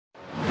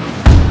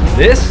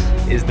This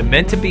is the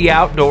Meant to Be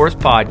Outdoors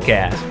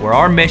podcast, where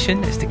our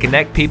mission is to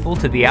connect people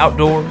to the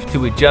outdoors,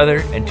 to each other,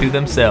 and to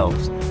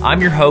themselves.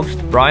 I'm your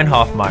host, Brian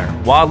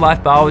Hoffmeyer,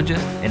 wildlife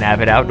biologist and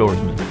avid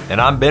outdoorsman.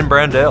 And I'm Ben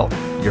Brandell,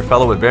 your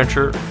fellow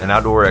adventurer and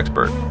outdoor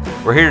expert.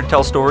 We're here to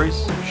tell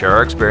stories, share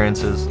our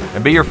experiences,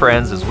 and be your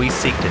friends as we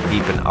seek to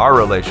deepen our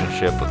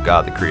relationship with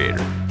God the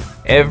Creator.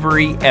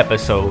 Every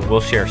episode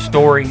will share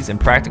stories and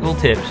practical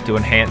tips to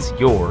enhance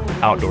your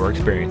outdoor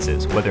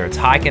experiences, whether it's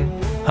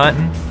hiking,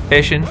 hunting,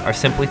 fishing, or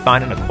simply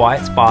finding a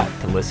quiet spot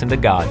to listen to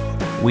God.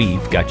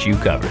 We've got you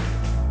covered.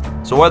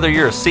 So whether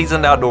you're a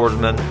seasoned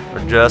outdoorsman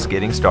or just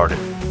getting started,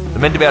 the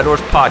Meant to Be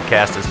Outdoors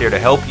podcast is here to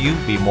help you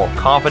be more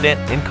confident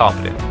and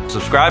competent.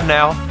 Subscribe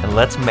now, and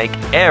let's make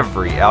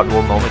every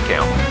outdoor moment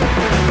count.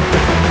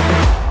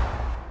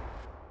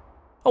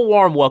 A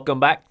warm welcome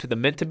back to the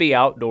Meant to Be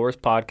Outdoors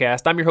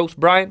podcast. I'm your host,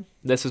 Brian.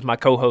 This is my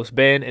co-host,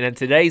 Ben. And in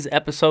today's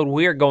episode,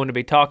 we are going to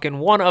be talking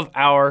one of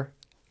our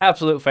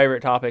absolute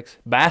favorite topics,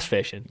 bass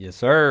fishing. Yes,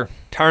 sir.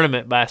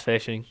 Tournament bass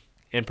fishing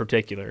in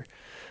particular.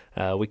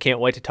 We can't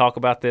wait to talk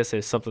about this.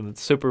 It's something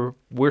that's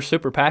we're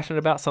super passionate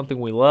about, something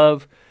we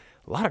love.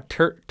 A lot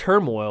of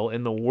turmoil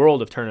in the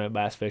world of tournament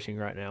bass fishing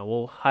right now.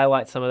 We'll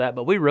highlight some of that,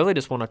 but we really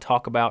just want to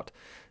talk about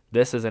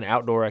this as an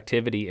outdoor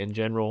activity in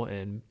general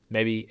and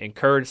maybe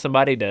encourage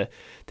somebody to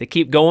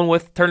keep going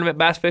with tournament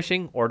bass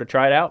fishing or to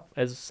try it out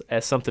as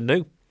something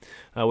new.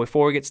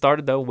 Before we get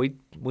started, though, we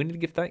need to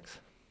give thanks.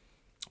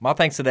 My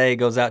thanks today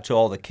goes out to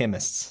all the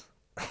chemists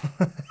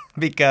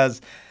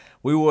because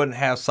we wouldn't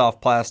have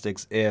soft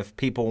plastics if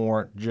people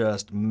weren't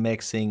just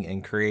mixing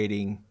and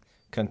creating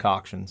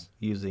concoctions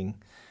using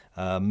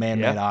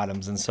man-made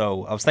items. And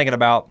so I was thinking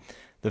about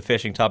the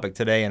fishing topic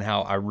today and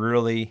how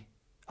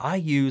I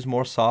use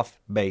more soft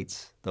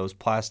baits, those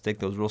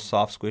real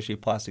soft, squishy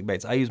plastic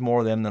baits. I use more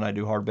of them than I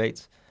do hard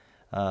baits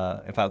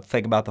if I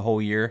think about the whole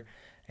year.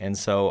 And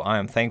so I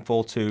am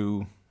thankful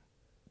to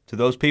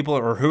those people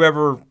or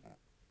whoever.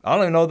 I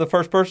don't even know the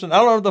first person. I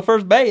don't know the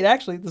first bait,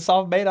 actually, the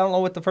soft bait. I don't know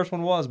what the first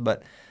one was,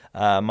 but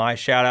my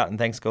shout out and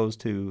thanks goes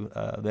to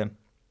them.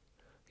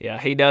 Yeah,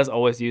 he does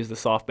always use the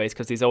soft baits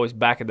because he's always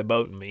back at the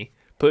boat and me,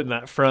 putting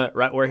that front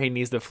right where he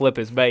needs to flip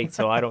his bait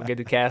so I don't get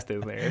to cast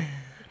it there.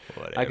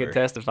 Whatever. I can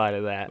testify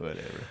to that.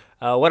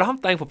 Whatever. What I'm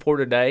thankful for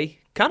today,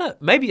 kind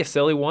of maybe a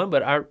silly one,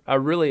 but I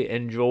really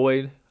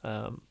enjoyed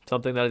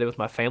something that I did with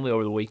my family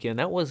over the weekend.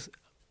 That was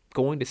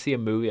going to see a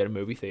movie at a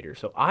movie theater.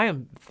 So I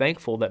am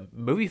thankful that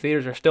movie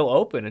theaters are still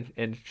open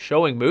and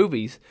showing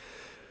movies.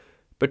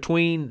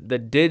 Between the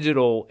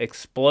digital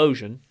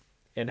explosion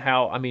and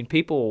how,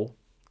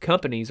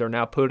 companies are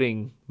now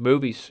putting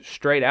movies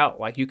straight out,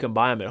 like you can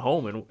buy them at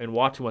home and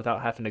watch them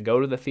without having to go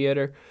to the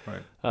theater.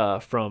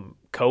 Right. From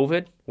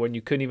COVID, when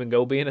you couldn't even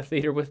go be in a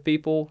theater with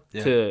people,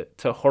 to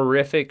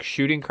horrific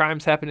shooting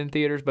crimes happen in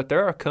theaters. But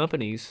there are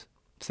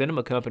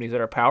cinema companies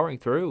that are powering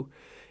through.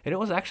 And it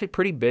was actually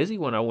pretty busy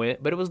when I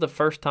went, but it was the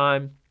first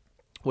time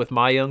with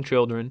my young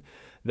children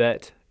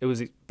that it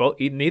was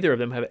neither of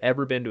them have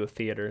ever been to a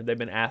theater. They've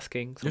been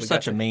asking. So You're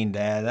such a mean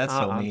dad. That's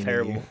so mean. I'm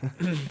terrible.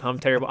 You. I'm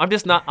terrible. I'm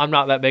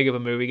not that big of a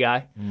movie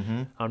guy.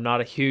 Mm-hmm. I'm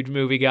not a huge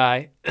movie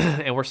guy,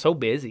 and we're so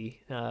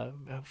busy.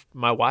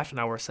 My wife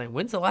and I were saying,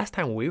 when's the last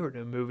time we were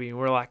to a movie? And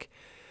we're like,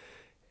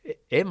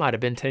 it might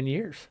have been 10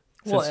 years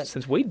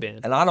since we'd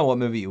been. And I know what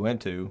movie you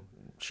went to.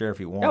 Share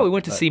if you want. No, we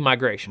went to see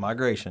Migration.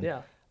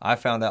 Yeah. I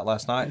found out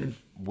last night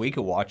we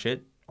could watch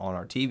it on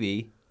our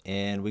TV,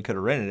 and we could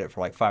have rented it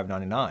for like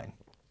 $5.99.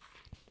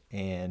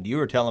 And you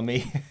were telling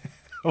me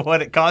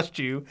what it cost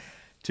you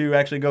to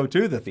actually go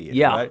to the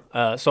theater,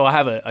 right? So I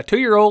have a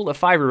 2-year-old, a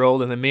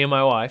 5-year-old, and then me and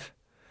my wife,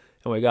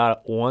 and we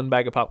got one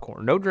bag of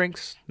popcorn. No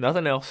drinks,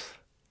 nothing else.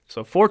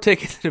 So 4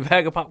 tickets and a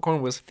bag of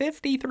popcorn was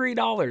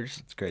 $53.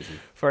 It's crazy.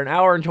 For an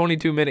hour and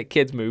 22-minute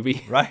kids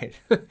movie. Right.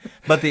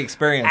 But the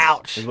experience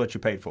Ouch. is what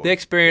you paid for. The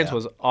experience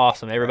was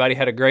awesome. Everybody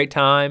had a great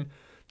time.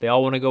 They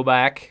all want to go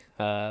back.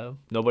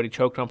 Nobody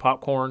choked on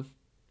popcorn.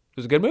 It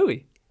was a good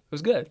movie. It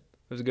was good.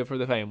 It was good for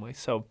the family.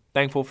 So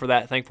thankful for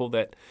that. Thankful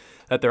that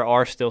there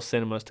are still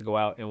cinemas to go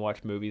out and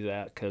watch movies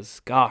at.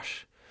 Because,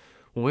 gosh,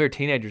 when we were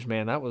teenagers,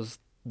 man, that was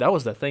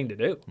the thing to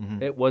do.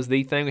 Mm-hmm. It was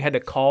the thing. We had to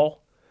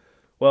call.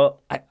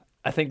 Well,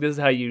 I think this is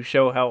how you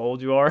show how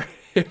old you are.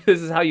 This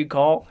is how you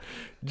call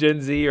Gen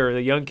Z or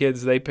the young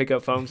kids. They pick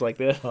up phones like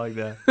this. Like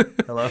that.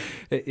 Hello?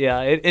 Yeah.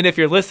 And if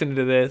you're listening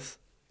to this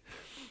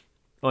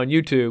on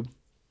YouTube,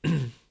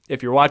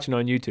 if you're watching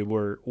on YouTube,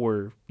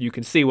 where you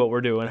can see what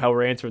we're doing, how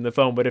we're answering the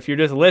phone. But if you're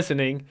just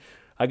listening,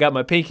 I got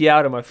my pinky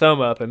out and my thumb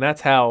up, and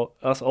that's how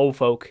us old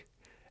folk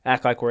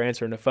act like we're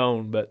answering the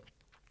phone. But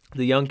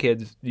the young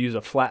kids use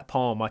a flat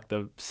palm, like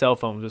the cell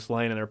phone just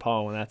laying in their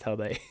palm, and that's how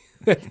they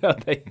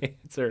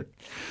answer.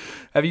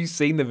 Have you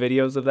seen the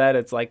videos of that?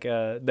 It's like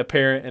the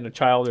parent and a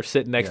child are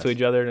sitting next to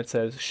each other, and it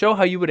says, "Show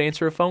how you would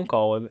answer a phone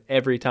call." And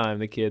every time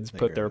the kids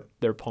put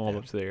their palm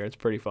up to there, it's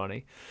pretty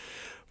funny.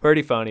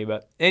 Pretty funny,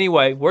 but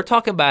anyway, we're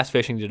talking bass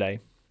fishing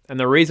today, and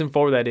the reason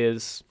for that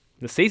is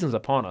the season's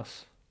upon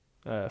us.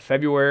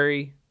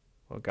 February,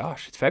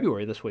 it's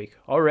February this week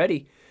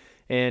already,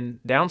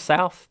 and down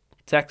south,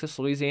 Texas,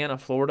 Louisiana,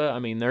 Florida. I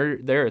mean,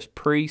 there is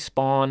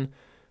pre-spawn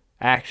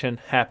action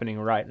happening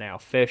right now.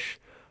 Fish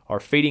are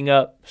feeding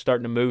up,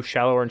 starting to move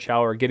shallower and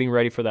shallower, getting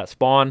ready for that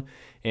spawn.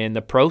 And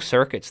the pro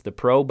circuits, the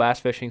pro bass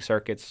fishing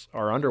circuits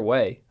are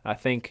underway. I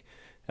think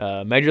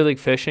Major League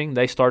Fishing,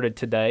 they started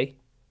today.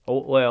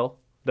 Oh, well,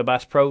 the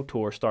Bass Pro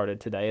Tour started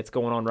today. It's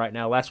going on right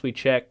now. Last we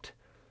checked,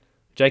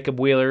 Jacob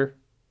Wheeler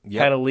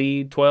had a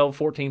lead, 12,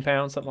 14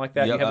 pounds, something like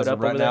that. Yep, you have as it of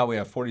up right over now, there? we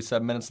have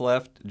 47 minutes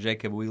left.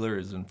 Jacob Wheeler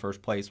is in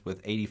first place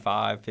with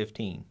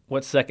 85.15.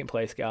 What's second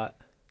place got?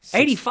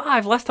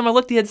 85. Last time I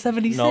looked, he had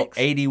 76. No,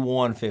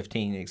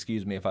 81.15.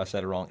 Excuse me if I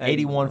said it wrong.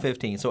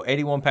 81.15. So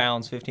 81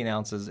 pounds, 15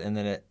 ounces, and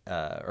then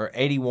or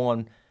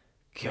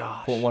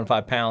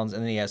 81.15 pounds,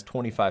 and then he has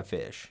 25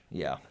 fish.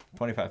 Yeah,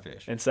 25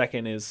 fish. And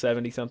second is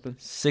 70 something.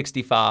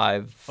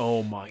 65.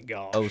 Oh my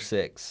gosh.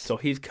 06. So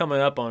he's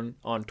coming up on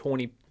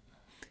 20.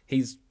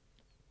 He's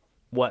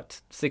what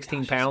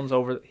 16 pounds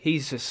over.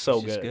 He's just so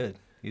He's just good. good.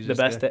 He's The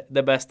just best. good.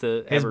 The best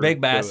to His ever big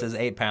bass do it. is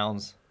 8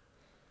 pounds,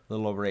 a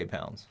little over 8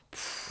 pounds.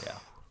 Yeah.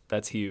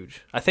 That's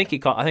huge. I think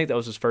that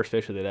was his first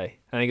fish of the day.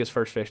 I think his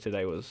first fish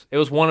today was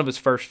one of his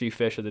first few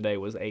fish of the day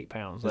was 8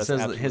 pounds. It That's says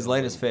that absolutely his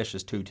latest unbelievable. fish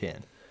is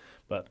 210.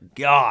 But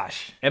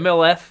Gosh.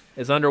 MLF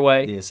is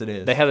underway. Yes, it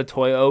is. They had a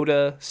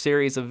Toyota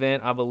Series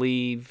event, I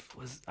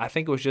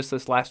think it was just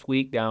this last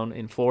week down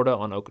in Florida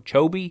on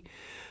Okeechobee.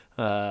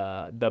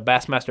 The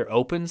Bassmaster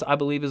Opens, I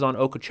believe, is on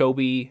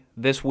Okeechobee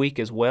this week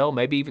as well,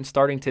 maybe even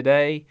starting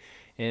today.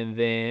 And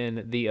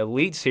then the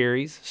Elite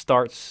Series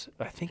starts,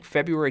 I think,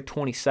 February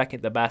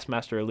 22nd, the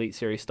Bassmaster Elite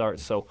Series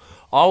starts. So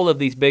all of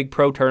these big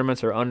pro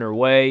tournaments are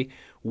underway.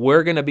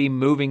 We're going to be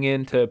moving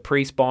into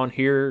pre-spawn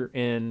here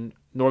in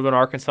northern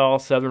Arkansas,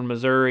 southern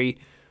Missouri.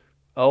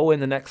 In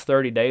the next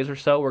 30 days or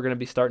so, we're going to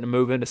be starting to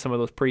move into some of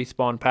those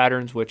pre-spawn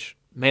patterns, which,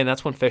 man,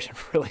 that's when fishing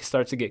really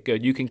starts to get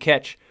good. You can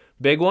catch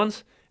big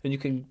ones, and you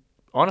can,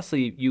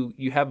 honestly,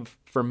 you have,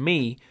 for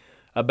me,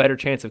 a better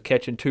chance of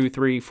catching 2,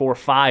 3, 4,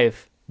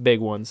 5 big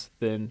ones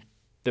than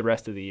the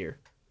rest of the year.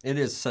 It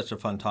is such a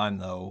fun time,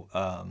 though.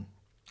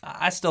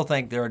 I still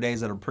think there are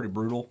days that are pretty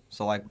brutal.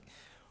 So, like,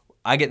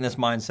 I get in this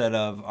mindset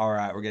of, all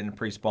right, we're getting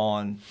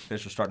pre-spawn,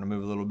 fish are starting to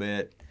move a little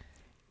bit,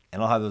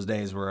 and I'll have those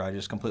days where I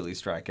just completely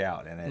strike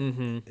out,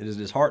 and it is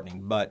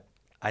disheartening. But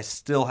I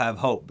still have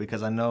hope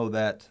because I know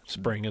that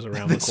Spring is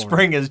around the corner.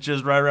 spring is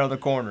just right around the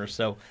corner.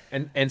 So,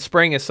 And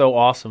spring is so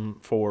awesome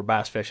for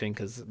bass fishing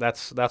because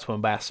that's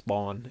when bass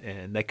spawn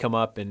and they come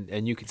up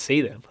and you can see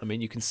them. I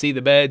mean, you can see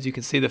the beds, you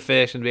can see the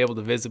fish, and be able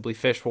to visibly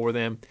fish for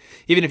them.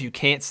 Even if you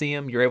can't see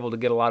them, you're able to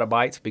get a lot of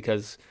bites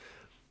because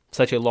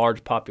such a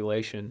large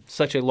population,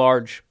 such a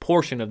large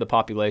portion of the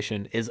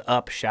population is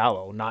up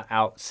shallow, not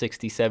out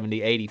 60,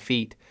 70, 80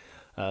 feet.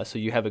 So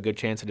you have a good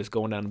chance of just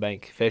going down the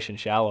bank, fishing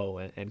shallow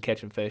and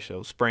catching fish.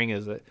 So spring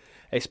is a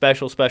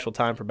special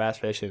time for bass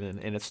fishing,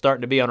 and it's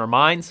starting to be on our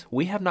minds.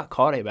 We have not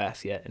caught a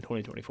bass yet in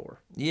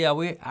 2024. yeah,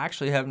 we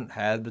actually haven't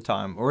had the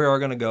time. We are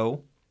going to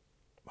go,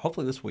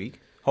 hopefully this week.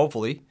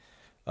 Hopefully.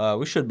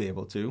 We should be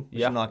able to. We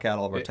should knock out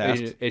all of our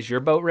tasks. Is your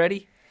boat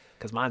ready?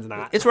 Because mine's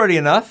not. It's ready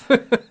enough.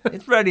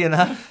 It's ready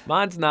enough.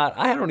 Mine's not.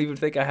 I don't even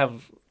think I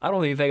have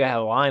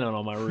line on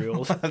all my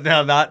reels.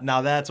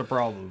 Now that's a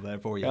problem there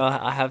for you.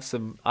 I have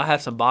some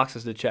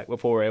boxes to check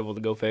before we're able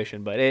to go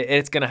fishing, but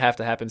it's going to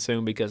happen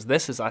soon because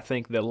this is, I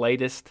think, the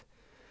latest.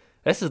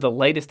 This is the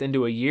latest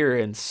into a year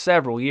in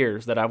several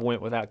years that I've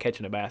went without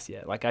catching a bass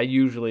yet. Like I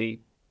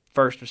usually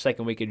first or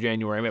second week of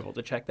January I'm able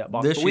to check that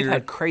box. This But we've year-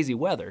 had crazy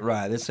weather.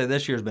 Right.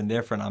 This year's been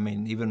different. I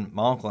mean, even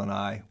my uncle and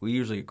I, we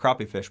usually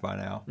crappie fish by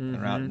now. And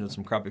we're out doing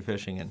some crappie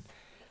fishing, and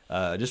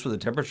just with the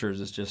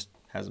temperatures, it's just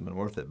hasn't been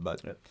worth it.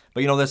 But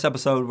this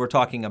episode we're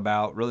talking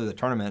about really the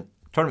tournament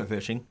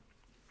fishing.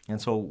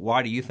 And so,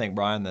 why do you think,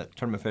 Brian, that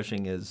tournament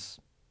fishing is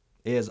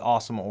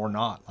awesome or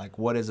not? Like,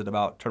 what is it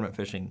about tournament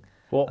fishing?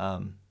 Well,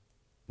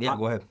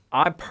 Go ahead.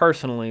 I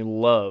personally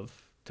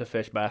love to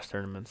fish bass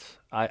tournaments.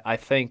 I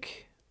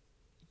think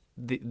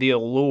the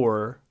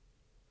allure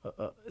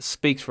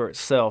speaks for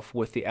itself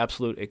with the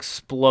absolute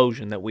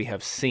explosion that we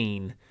have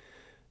seen.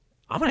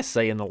 I'm going to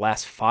say in the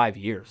last 5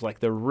 years, like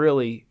the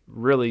really,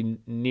 really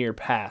near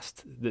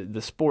past,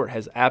 the sport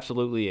has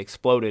absolutely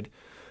exploded.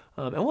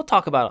 And we'll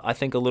talk about, I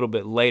think, a little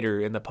bit later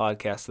in the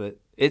podcast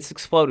that it's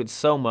exploded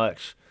so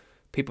much,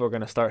 people are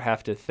going to start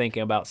have to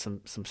thinking about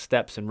some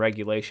steps and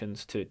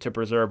regulations to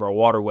preserve our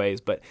waterways.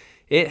 But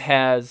it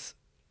has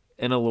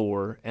an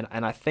allure, and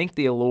I think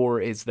the allure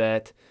is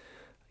that,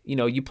 you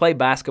know, you play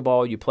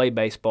basketball, you play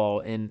baseball,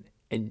 and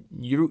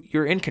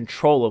you're in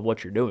control of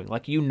what you're doing.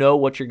 Like, you know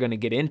what you're going to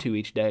get into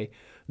each day.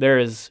 There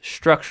is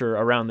structure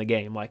around the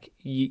game. Like,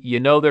 you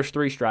know there's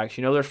 3 strikes.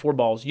 You know there's 4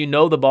 balls. You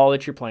know the ball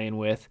that you're playing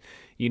with.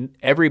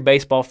 Every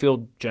baseball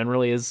field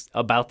generally is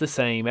about the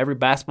same. Every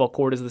basketball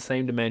court is the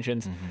same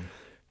dimensions. Mm-hmm.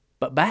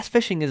 But bass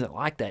fishing isn't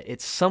like that.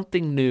 It's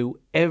something new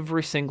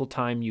every single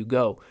time you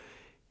go.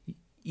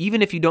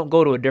 Even if you don't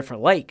go to a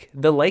different lake,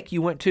 the lake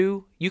you went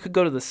to, you could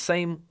go to the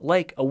same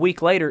lake a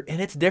week later,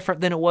 and it's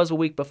different than it was a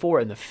week before.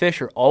 And the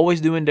fish are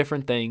always doing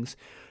different things,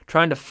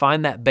 trying to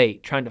find that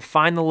bait, trying to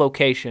find the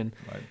location.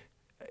 Right.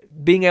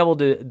 being able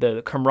to,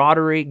 the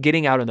camaraderie,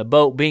 getting out in the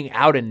boat, being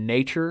out in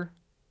nature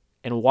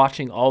and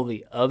watching all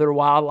the other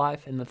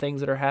wildlife and the things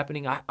that are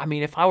happening. I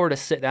mean, if I were to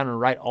sit down and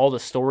write all the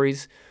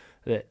stories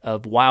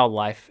of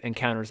wildlife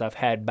encounters I've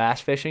had bass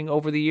fishing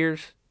over the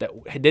years that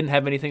didn't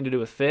have anything to do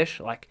with fish,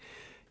 like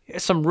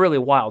some really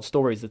wild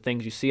stories, the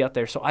things you see out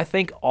there. So I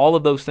think all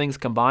of those things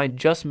combined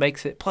just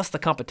makes it, plus the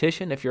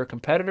competition, if you're a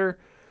competitor,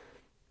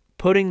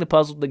 putting the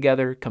puzzle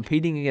together,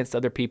 competing against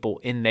other people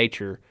in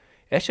nature,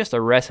 it's just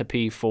a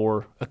recipe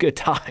for a good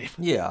time.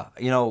 Yeah,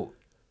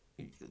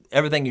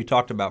 everything you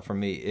talked about for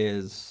me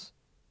is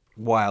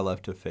why I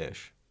love to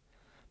fish.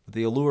 But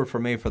the allure for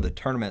me for the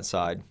tournament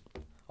side,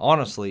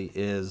 honestly,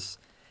 is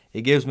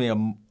it gives me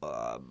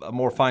a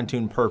more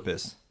fine-tuned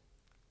purpose,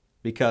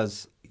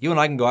 because you and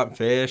I can go out and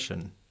fish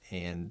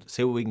and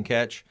see what we can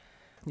catch.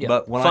 Yeah,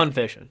 but when fun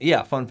fishing.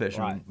 Yeah, fun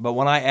fishing. Right. But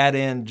when I add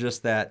in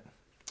just that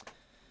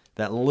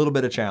little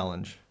bit of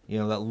challenge,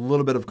 that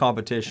little bit of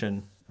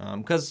competition,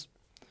 because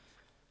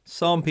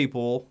some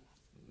people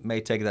may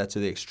take that to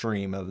the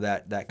extreme of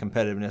that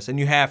competitiveness, and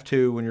you have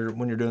to when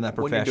you're doing that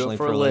professionally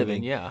for a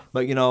living. Yeah.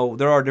 But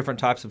there are different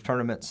types of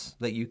tournaments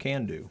that you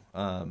can do.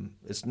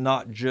 It's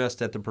not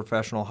just at the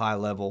professional high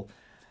level.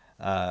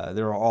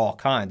 There are all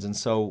kinds, and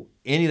so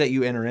any that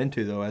you enter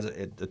into though as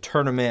a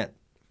tournament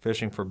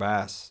fishing for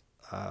bass,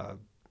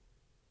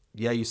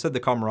 you said the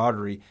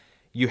camaraderie.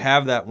 You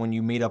have that when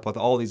you meet up with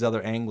all these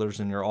other anglers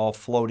and you're all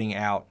floating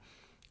out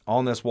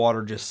on this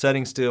water, just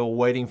sitting still,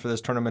 waiting for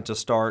this tournament to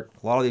start.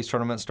 A lot of these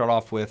tournaments start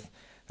off with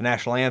the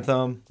national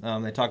anthem.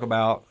 They talk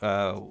about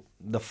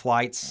the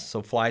flights.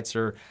 So flights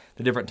are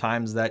the different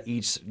times that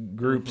each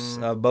group's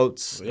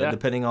boats,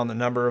 depending on the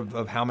number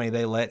of how many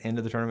they let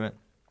into the tournament.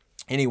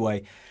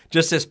 Anyway,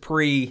 just this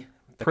the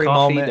coffee,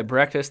 moment, the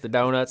breakfast, the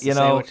donuts, the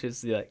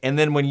sandwiches. And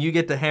then when you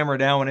get to hammer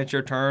down when it's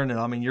your turn,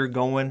 and you're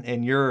going,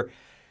 and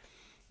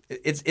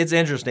it's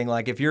interesting.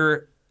 Like if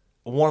you're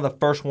one of the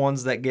first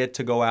ones that get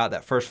to go out,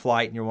 that first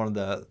flight, and you're one of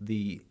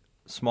the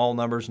small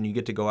numbers, and you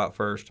get to go out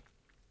first,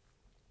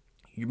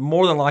 you're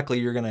more than likely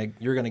you're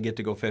gonna get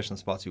to go fish in the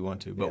spots you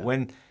want to. But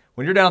when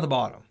you're down at the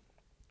bottom,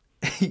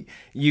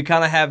 you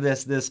kind of have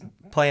this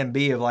plan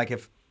B of like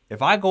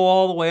if I go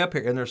all the way up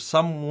here and there's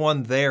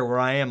someone there where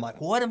I am,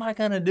 like, what am I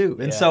gonna do?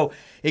 And so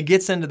it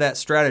gets into that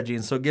strategy,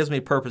 and so it gives me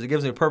purpose. It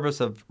gives me a purpose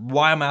of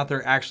why I'm out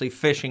there actually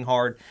fishing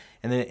hard,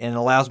 and it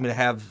allows me to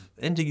have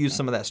and to use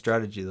some of that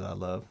strategy that I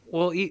love.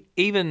 Well,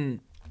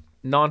 even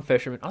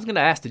non-fishermen. I was going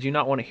to ask, did you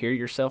not want to hear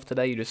yourself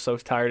today? You're just so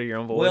tired of your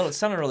own voice. Well, it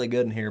sounded really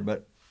good in here,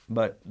 but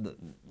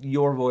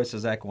your voice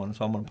is echoing,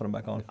 so I'm going to put them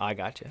back on. I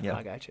got you. Yeah.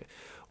 I got you.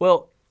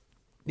 Well,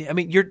 I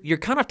mean, you're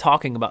kind of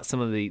talking about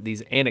some of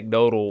these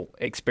anecdotal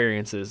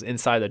experiences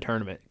inside the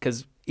tournament,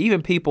 because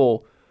even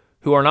people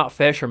who are not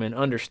fishermen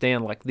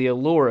understand, like, the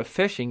allure of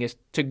fishing is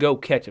to go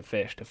catch a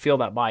fish, to feel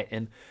that bite.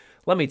 And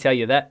let me tell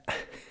you that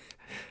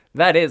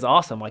that is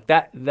awesome. Like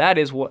that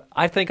is what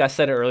I think I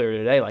said it earlier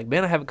today. Like,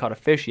 man, I haven't caught a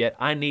fish yet.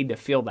 I need to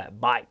feel that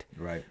bite.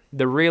 Right.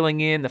 The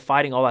reeling in, the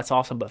fighting, all that's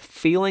awesome. But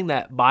feeling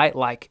that bite,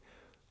 like,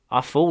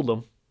 I fooled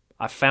them.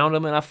 I found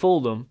them and I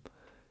fooled them.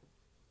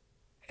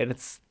 And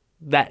it's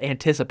that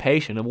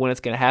anticipation of when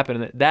it's going to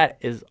happen. And that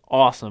is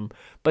awesome.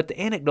 But the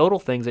anecdotal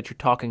things that you're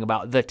talking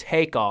about, the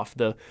takeoff,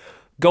 the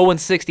going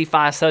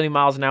 65, 70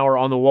 miles an hour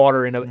on the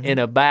water in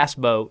a bass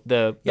boat,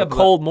 the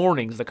cold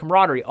mornings, the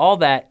camaraderie, all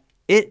that,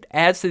 it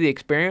adds to the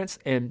experience.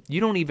 And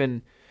you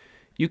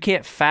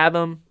can't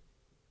fathom,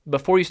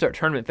 before you start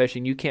tournament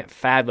fishing, you can't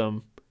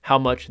fathom how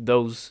much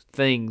those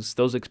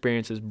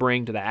experiences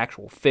bring to the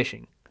actual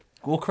fishing.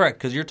 Well, correct,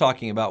 because you're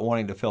talking about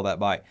wanting to feel that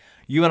bite.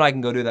 You and I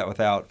can go do that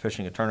without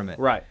fishing a tournament.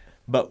 Right.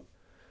 But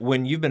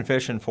when you've been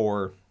fishing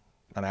for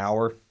an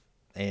hour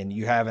and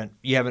you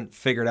haven't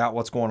figured out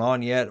what's going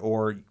on yet,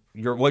 or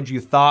what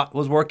you thought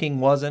was working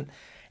wasn't,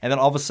 and then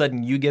all of a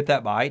sudden you get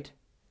that bite,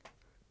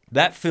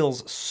 that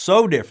feels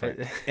so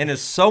different and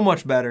is so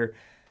much better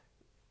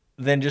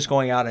than just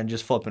going out and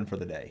just flipping for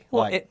the day.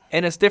 Well,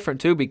 and it's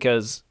different too,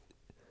 because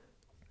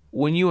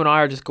when you and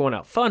I are just going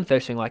out fun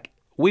fishing, like,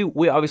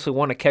 we obviously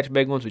want to catch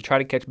big ones. We try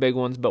to catch big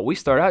ones, but we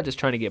start out just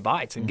trying to get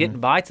bites. And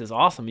getting bites is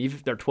awesome, even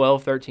if they're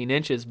 12, 13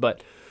 inches.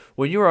 But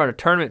when you're on a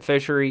tournament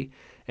fishery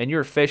and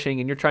you're fishing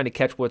and you're trying to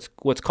catch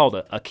what's called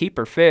a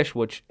keeper fish,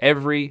 which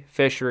every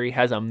fishery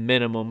has a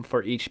minimum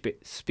for each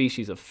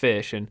species of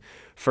fish. And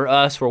for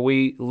us, where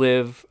we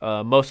live,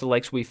 most of the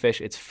lakes we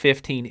fish, it's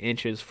 15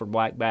 inches for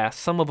black bass.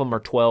 Some of them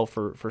are 12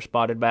 for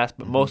spotted bass,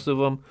 but most of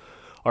them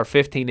are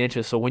 15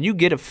 inches. So when you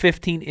get a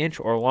 15-inch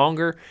or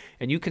longer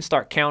and you can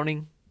start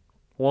counting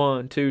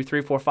 1, 2,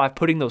 3, 4, 5,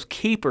 putting those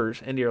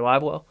keepers into your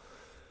live well,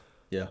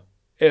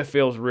 it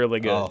feels really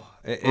good. Oh,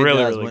 it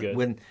really, does. really good.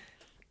 When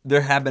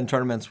there have been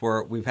tournaments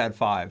where we've had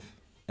 5,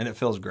 and it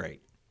feels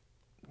great.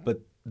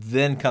 But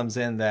then comes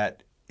in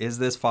that, is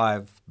this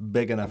 5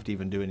 big enough to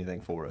even do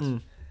anything for us?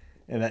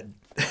 And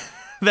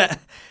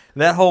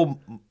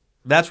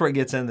that's where it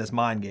gets in this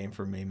mind game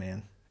for me,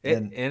 man.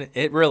 And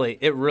it really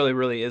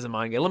is a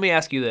mind game. Let me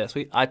ask you this.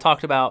 I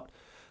talked about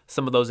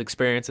some of those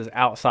experiences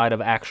outside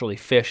of actually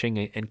fishing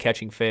and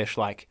catching fish,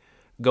 like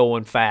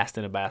going fast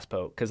in a bass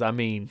boat. Because, I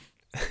mean,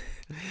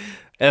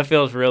 It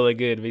feels really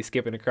good to be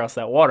skipping across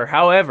that water.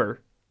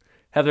 However,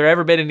 have there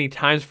ever been any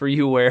times for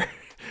you where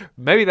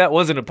maybe that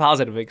wasn't a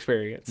positive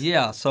experience?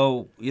 Yeah,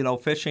 so,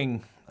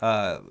 fishing,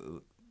 I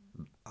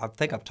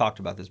think I've talked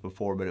about this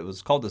before, but it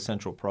was called the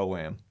Central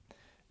Pro-Am.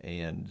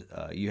 And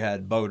you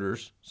had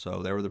boaters,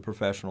 so they were the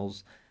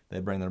professionals.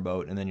 They'd bring their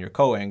boat. And then your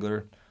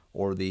co-angler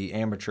or the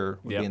amateur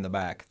would be in the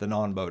back, the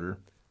non-boater.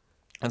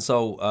 And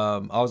so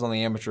I was on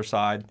the amateur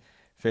side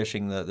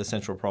fishing the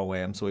Central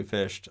Pro-Am. So we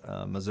fished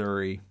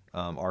Missouri,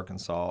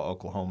 Arkansas,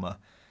 Oklahoma.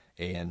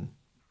 And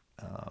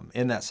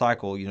in that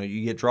cycle,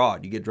 you get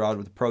drawed. You get drawed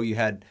with the pro. You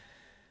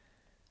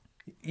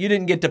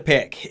didn't get to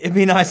pick. It'd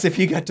be nice if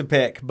you got to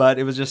pick, but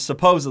it was just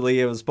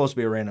it was supposed to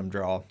be a random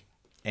draw.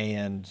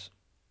 And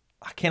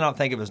I cannot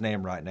think of his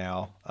name right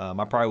now.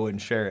 I probably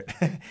wouldn't share it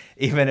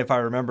even if I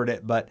remembered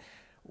it. But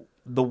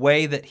the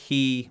way that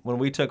when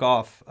we took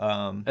off.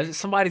 Is it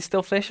somebody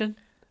still fishing?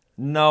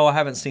 No, I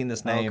haven't seen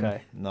this name.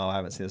 Okay. No, I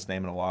haven't seen this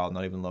name in a while,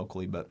 not even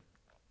locally. But,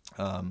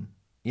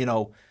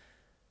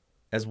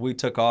 as we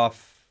took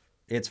off,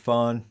 it's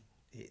fun.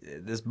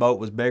 This boat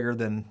was bigger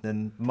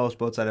than most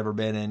boats I'd ever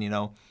been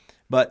in,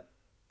 But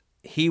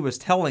he was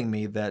telling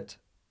me that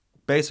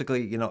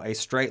basically, a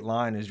straight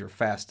line is your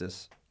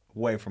fastest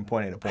way from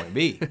point A to point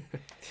B.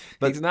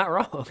 But he's not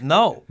wrong.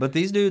 No, but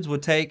these dudes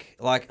would take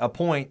like a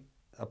point.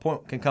 A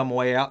point can come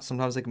way out.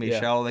 Sometimes they can be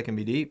shallow, they can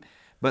be deep.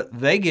 But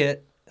they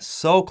get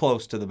so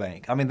close to the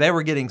bank. I mean, they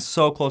were getting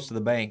so close to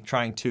the bank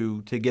trying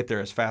to get there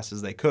as fast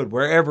as they could,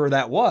 wherever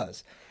that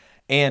was.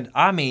 And,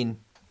 I mean,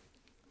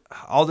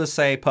 I'll just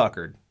say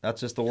puckered. That's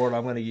just the word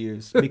I'm going to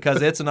use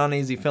because it's an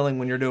uneasy feeling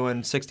when you're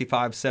doing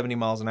 65, 70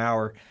 miles an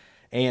hour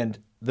and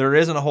there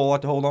isn't a whole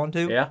lot to hold on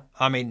to. Yeah.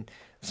 I mean,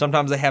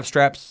 sometimes they have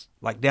straps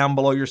like down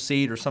below your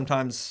seat or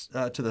sometimes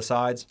to the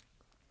sides.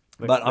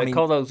 But they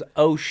call those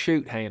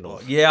shoot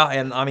handles. Yeah,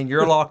 and I mean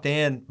you're locked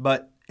in,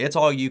 but it's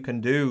all you can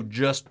do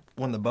just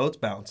when the boat's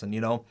bouncing,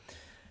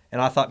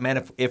 And I thought,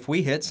 man, if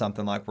we hit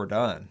something, like we're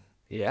done.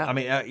 Yeah. I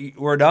mean,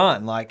 we're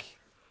done. Like,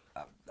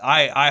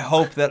 I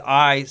hope that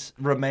I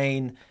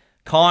remain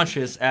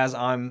conscious as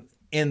I'm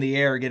in the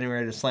air getting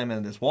ready to slam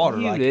into this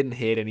water. You didn't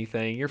hit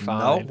anything. You're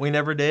fine. No, we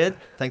never did.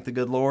 Thank the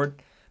good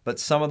Lord. But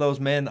some of those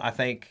men, I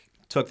think,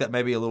 took that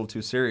maybe a little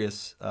too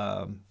serious.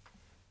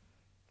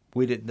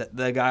 We did.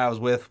 The guy I was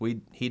with,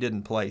 he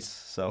didn't place,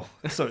 so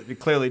it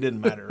clearly didn't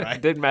matter, right?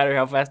 It didn't matter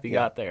how fast he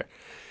got there.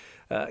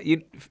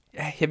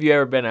 Have you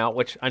ever been out?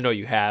 Which I know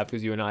you have,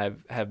 because you and I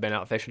have been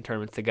out fishing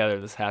tournaments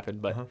together. This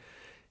happened, but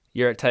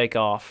you're at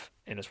takeoff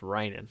and it's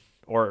raining,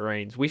 or it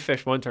rains. We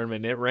fished one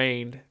tournament and it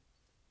rained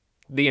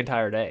the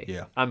entire day.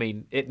 Yeah. I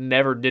mean, it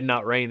never did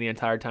not rain the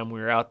entire time we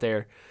were out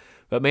there.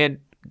 But man,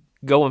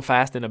 going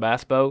fast in a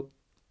bass boat.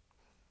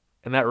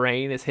 And that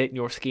rain is hitting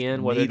your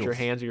skin, whether it's your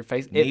hands or your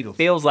face. It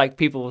feels like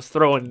people was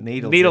throwing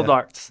needle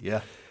darts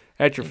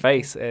at your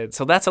face. And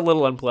so that's a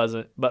little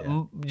unpleasant. But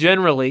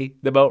generally,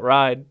 the boat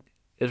ride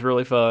is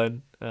really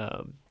fun.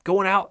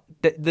 Going out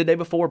the day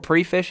before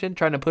pre-fishing,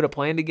 trying to put a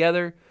plan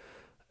together,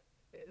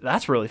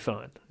 that's really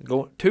fun.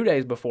 Going 2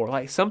 days before.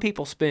 Like some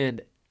people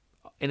spend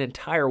an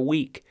entire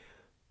week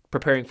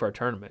preparing for a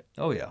tournament.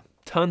 Oh, yeah.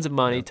 Tons of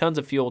money, tons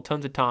of fuel,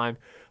 tons of time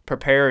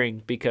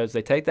preparing because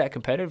they take that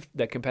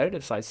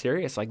competitive side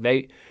serious. Like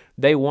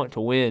they want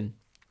to win.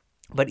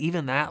 But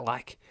even that,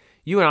 like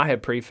you and I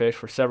have pre-fished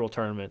for several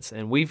tournaments,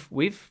 and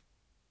we've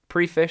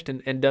pre-fished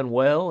and done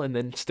well, and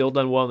then still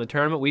done well in the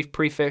tournament. We've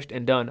pre-fished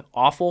and done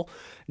awful,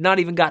 not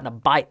even gotten a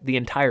bite the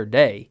entire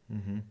day.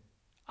 Mm-hmm.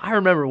 I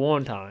remember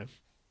one time,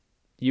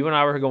 you and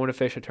I were going to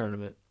fish a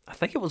tournament. I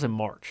think it was in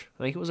March.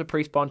 I think it was a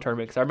pre-spawn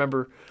tournament because I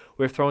remember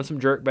we were throwing some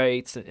jerk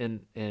baits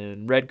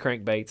and red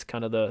crank baits,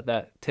 kind of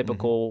that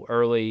typical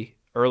early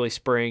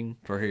spring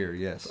for here,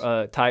 yes,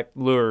 type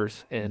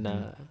lures,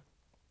 and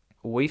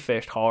we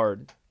fished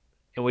hard,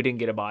 and we didn't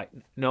get a bite.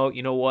 No,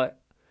 you know what?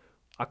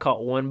 I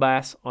caught one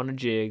bass on a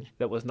jig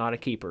that was not a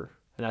keeper,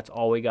 and that's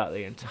all we got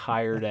the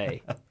entire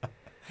day.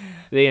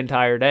 The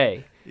entire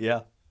day.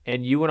 Yeah.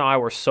 And you and I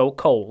were so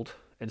cold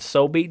and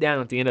so beat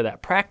down at the end of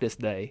that practice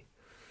day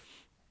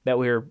that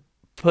we were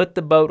put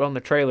the boat on the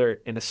trailer,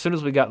 and as soon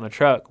as we got in the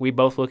truck, we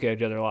both looked at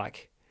each other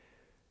like,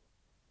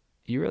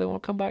 you really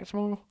want to come back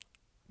tomorrow?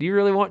 Do you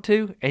really want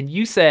to? And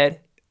you said,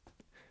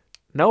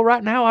 no,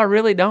 right now I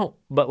really don't,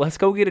 but let's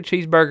go get a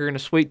cheeseburger and a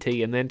sweet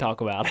tea and then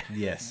talk about it.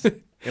 Yes.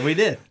 And we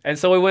did. And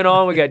so we went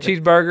on, we got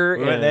cheeseburger.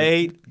 We went and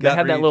ate. They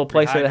had that little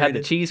place there that had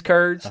the cheese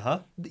curds. Uh-huh.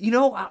 You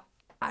know,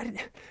 I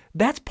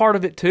that's part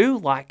of it too,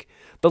 like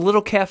the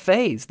little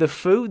cafes, the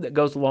food that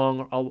goes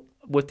along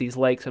with these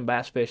lakes and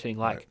bass fishing,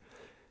 like right.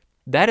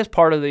 that is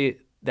part of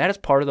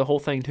the whole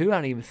thing too. I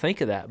didn't even think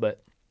of that,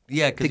 but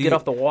yeah, to get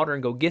off the water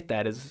and go get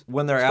that is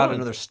when they're out in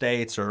other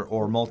states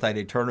or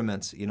multi-day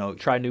tournaments, you know,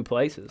 try new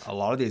places. A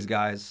lot of these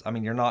guys, I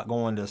mean, you're not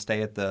going to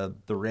stay at the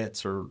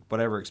Ritz or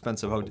whatever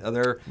expensive hotel.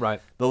 They're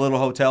right. The little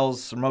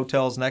hotels or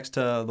motels next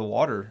to the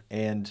water,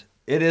 and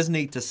it is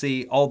neat to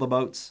see all the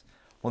boats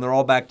when they're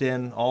all backed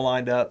in, all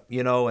lined up,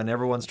 you know, and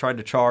everyone's trying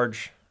to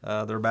charge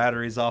their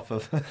batteries off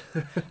of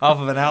off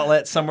of an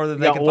outlet somewhere that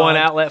they Got can one find.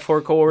 outlet,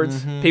 4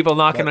 cords. People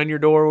knocking But- on your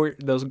door.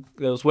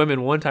 Those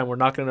women one time were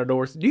knocking on our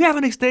doors. Do you have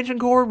an extension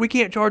cord? We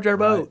can't charge our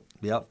Right. boat.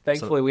 Yep.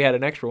 Thankfully, we had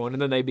an extra one,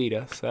 and then they beat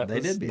us. That They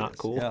was did beat not us.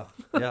 cool.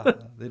 Yeah,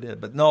 they did.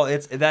 But no,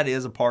 that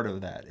is a part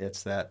of that.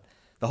 It's that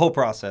the whole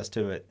process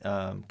to it.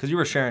 Because you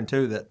were sharing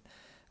too that,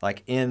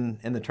 like in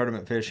the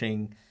tournament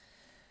fishing,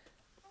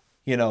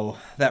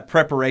 that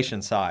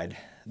preparation side.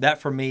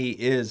 That for me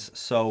is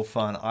so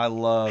fun. I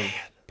love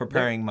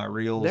preparing my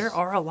reels. There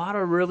are a lot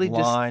of really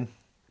line.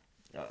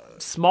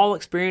 just small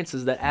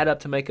experiences that add up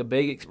to make a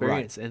big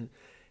experience. And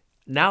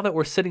now that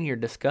we're sitting here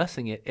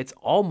discussing it, it's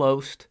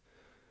almost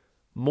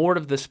more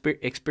of the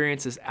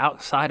experiences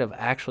outside of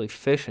actually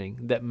fishing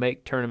that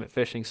make tournament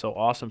fishing so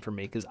awesome for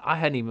me, because I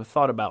hadn't even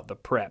thought about the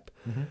prep.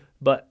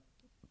 But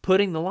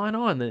putting the line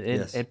on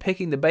and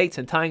picking the baits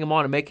and tying them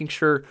on and making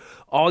sure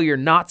all your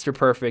knots are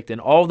perfect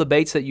and all the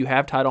baits that you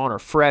have tied on are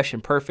fresh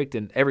and perfect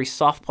and every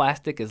soft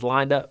plastic is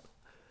lined up,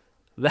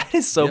 that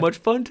is so much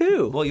fun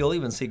too. Well, you'll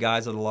even see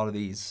guys at a lot of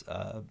these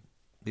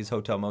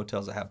hotel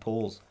motels that have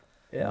pools.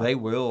 Yeah.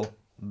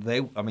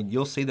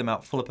 You'll see them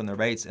out flipping their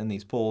baits in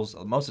these pools.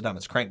 Most of the time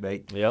it's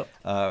crankbait.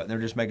 Yep. They're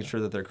just making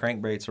sure that their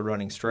crankbaits are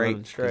running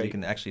straight, because you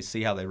can actually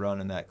see how they run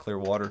in that clear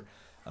water.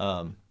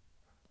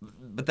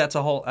 But that's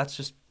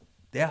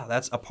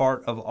that's a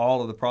part of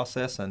all of the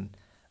process. And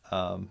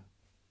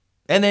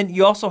then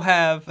you also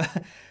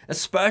have,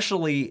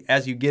 especially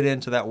as you get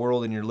into that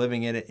world and you're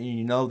living in it and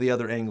you know the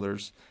other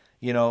anglers,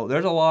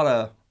 there's a lot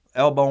of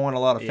elbowing, a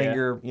lot of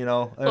finger,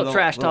 little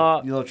trash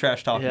talk. Little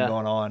trash talking Yeah.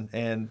 going on.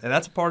 And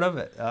that's a part of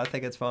it. I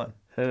think it's fun.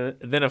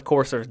 Then, of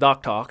course, there's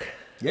dock talk.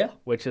 Yeah.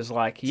 Which is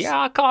like,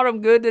 I caught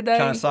him good today.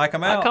 Trying to psych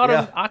him out.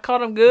 I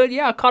caught him good.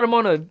 Yeah, I caught him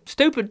on a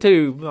stupid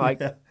tube.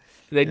 Like,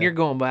 then you're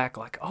going back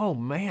like, oh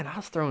man, I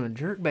was throwing a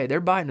jerkbait. They're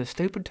biting a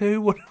stupid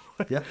tube.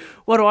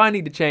 What do I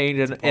need to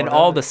change? And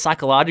all the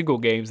psychological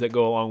games that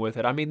go along with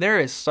it. I mean, there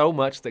is so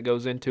much that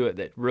goes into it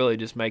that really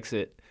just makes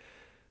it.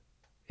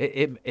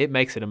 It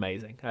makes it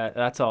amazing.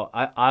 That's all.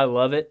 I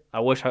love it. I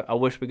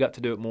wish we got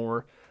to do it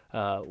more.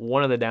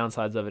 One of the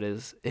downsides of it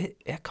is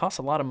it costs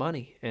a lot of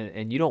money,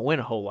 and you don't win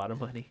a whole lot of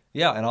money.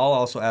 Yeah, and I'll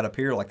also add up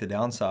here like the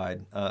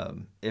downside.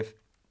 If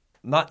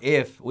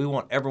we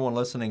want everyone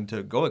listening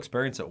to go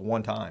experience it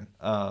one time.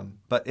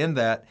 But in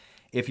that,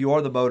 if you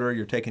are the boater,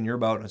 you're taking your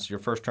boat and it's your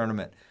first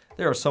tournament,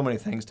 there are so many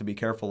things to be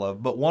careful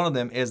of. But one of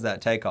them is that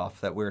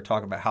takeoff that we were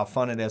talking about, how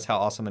fun it is, how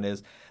awesome it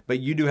is. But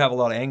you do have a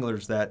lot of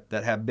anglers that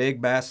have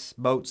big bass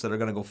boats that are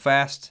going to go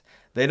fast.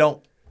 They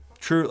don't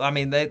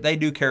they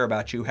do care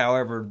about you.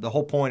 However, the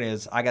whole point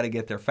is I got to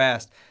get there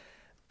fast.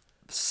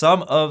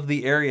 Some of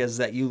the areas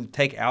that you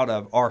take out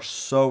of are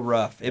so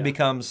rough. It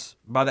becomes,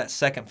 by that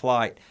second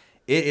flight,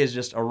 it is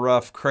just a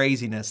rough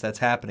craziness that's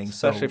happening.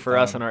 Especially for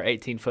us in our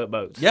 18-foot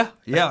boats. Yeah.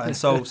 And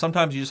so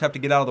sometimes you just have to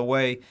get out of the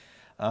way,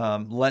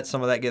 let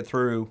some of that get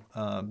through,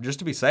 just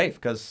to be safe,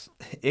 because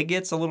it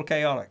gets a little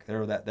chaotic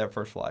there that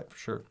first flight for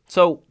sure.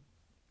 So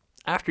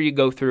after you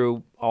go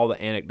through all the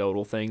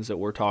anecdotal things that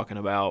we're talking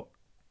about,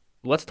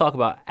 let's talk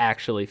about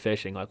actually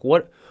fishing. Like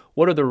what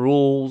are the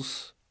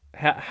rules?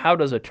 How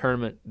does a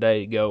tournament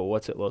day go?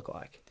 What's it look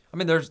like? I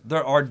mean,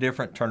 there are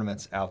different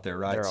tournaments out there,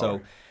 right? There so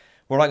are.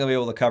 we're not going to be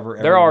able to cover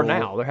every There are rule.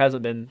 now. There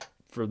hasn't been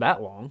for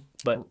that long,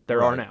 but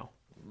there are Right. now.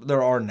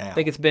 There are now. I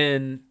think it's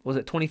been, was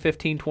it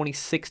 2015,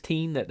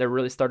 2016 that they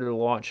really started a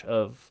launch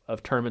of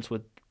tournaments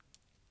with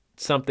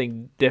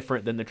something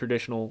different than the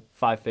traditional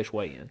 5-fish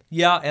weigh-in.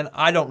 Yeah, and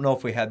I don't know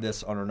if we had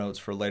this on our notes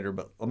for later,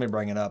 but let me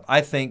bring it up. I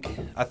think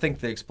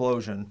the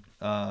explosion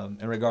in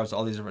regards to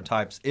all these different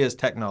types is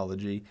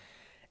technology,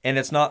 and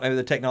it's not maybe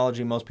the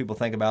technology most people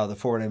think about, the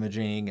forward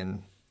imaging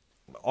and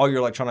all your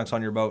electronics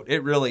on your boat.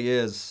 It really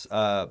is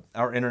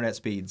our internet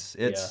speeds.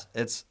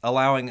 It's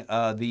allowing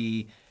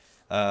the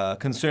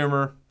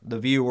consumer, the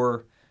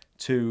viewer,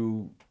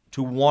 to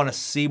want to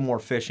see more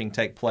fishing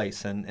take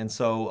place. And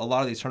so a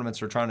lot of these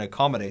tournaments are trying to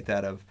accommodate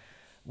that.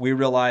 We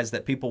realize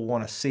that people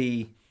want to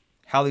see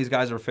how these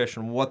guys are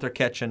fishing, what they're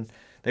catching.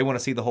 They want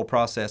to see the whole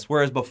process.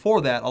 Whereas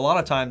before that, a lot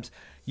of times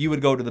you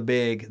would go to the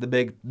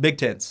big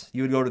tents.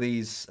 You would go to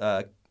these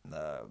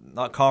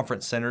not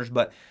conference centers,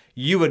 but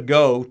you would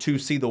go to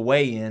see the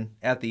weigh-in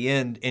at the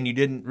end, and you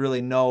didn't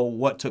really know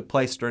what took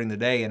place during the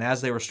day. And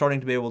as they were starting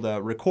to be able to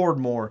record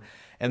more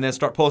and then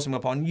start posting them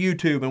up on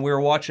YouTube, and we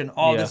were watching,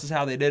 this is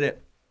how they did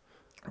it.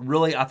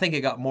 Really, I think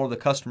it got more of the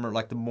customer,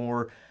 like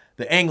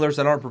the anglers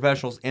that aren't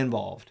professionals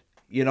involved,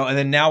 And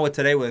then now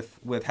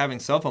with having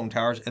cell phone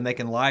towers and they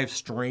can live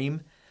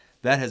stream,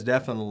 that has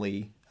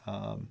definitely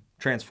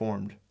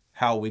transformed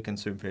how we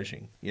consume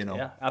fishing.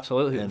 Yeah,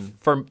 absolutely. And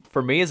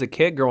for me as a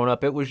kid growing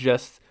up, it was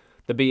just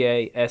the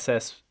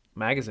BASS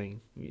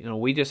magazine.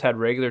 We just had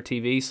regular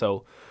TV,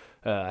 so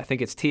I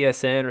think it's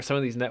TSN or some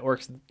of these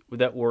networks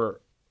that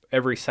were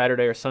every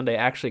Saturday or Sunday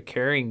actually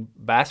carrying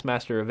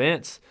Bassmaster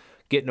events,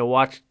 getting to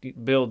watch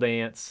Bill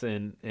Dance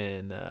and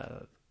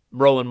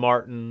Roland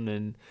Martin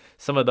and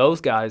some of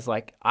those guys.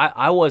 Like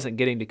I wasn't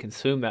getting to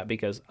consume that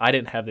because I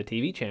didn't have the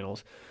TV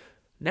channels.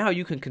 now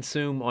you can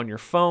consume on your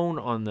phone,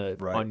 on the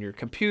Right. on your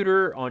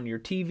computer, on your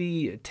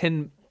TV,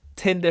 10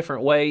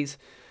 different ways.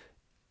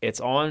 It's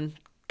on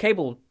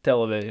cable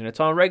television, it's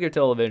on regular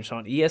television, it's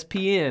on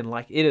ESPN.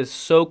 Like, it is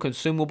so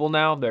consumable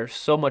now. There's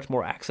so much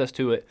more access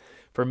to it.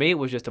 For me, it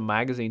was just a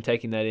magazine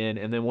taking that in,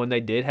 and then when they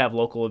did have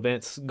local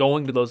events,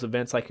 going to those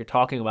events like you're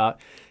talking about,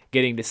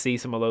 getting to see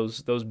some of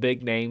those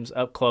big names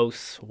up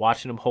close,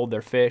 watching them hold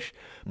their fish.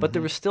 But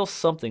there was still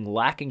something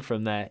lacking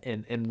from that,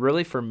 and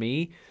really for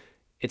me,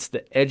 it's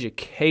the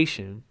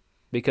education,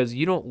 because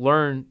you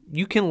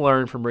can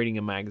learn from reading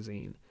a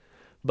magazine.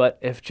 But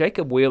if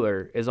Jacob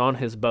Wheeler is on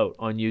his boat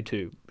on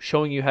YouTube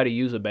showing you how to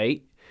use a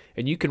bait,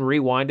 and you can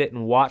rewind it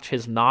and watch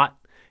his knot,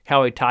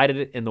 how he tied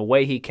it, and the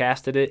way he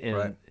casted it, and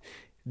Right.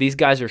 these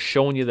guys are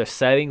showing you the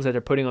settings that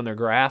they're putting on their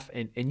graph,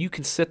 and you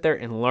can sit there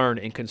and learn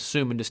and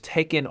consume and just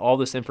take in all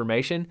this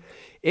information,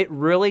 it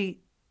really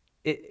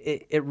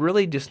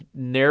just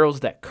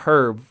narrows that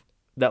curve,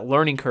 that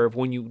learning curve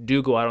when you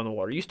do go out on the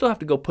water. You still have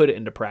to go put it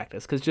into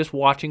practice, because just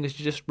watching is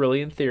just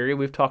really in theory.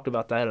 We've talked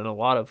about that in a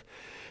lot of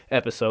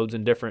episodes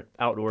and different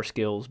outdoor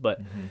skills. But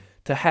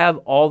to have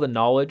all the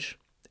knowledge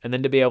and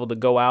then to be able to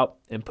go out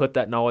and put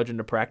that knowledge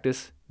into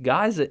practice,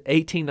 guys at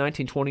 18,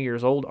 19, 20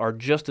 years old are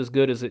just as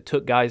good as it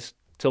took guys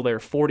till they're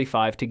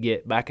 45 to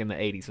get back in the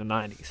 80s and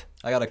 90s.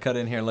 I got to cut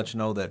in here and let you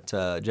know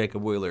that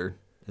Jacob Wheeler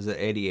is at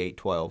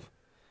 88.12.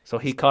 So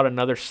he caught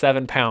another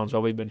 7 pounds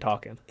while we've been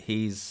talking.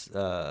 He's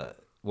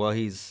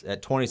he's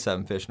at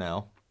 27 fish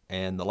now,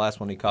 and the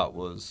last one he caught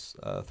was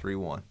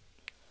 3-1.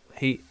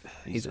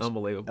 He's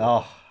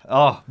unbelievable.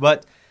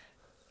 But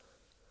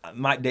I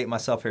might date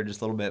myself here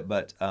just a little bit,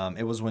 but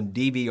it was when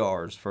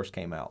DVRs first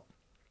came out.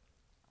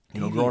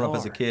 Growing up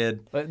as a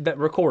kid. That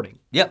recording.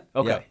 Yep.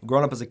 Okay. Yeah.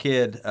 Growing up as a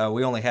kid,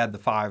 we only had the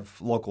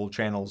 5 local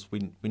channels.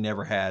 We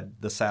never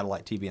had the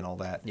satellite TV and all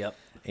that. Yep.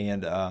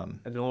 And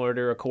the only way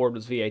to record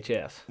was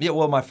VHS. yeah,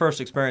 well, my first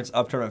experience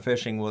of tournament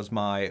fishing was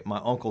my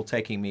uncle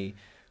taking me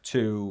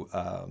to.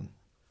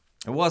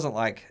 It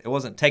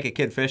wasn't take a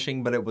kid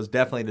fishing, but it was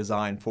definitely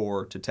designed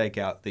to take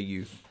out the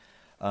youth.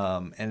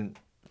 And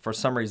for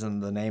some reason,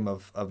 the name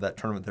of that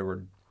tournament they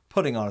were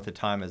putting on at the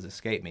time has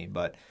escaped me.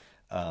 But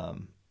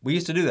we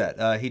used to do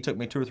that. He took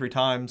me 2 or 3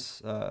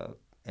 times,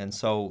 and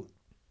so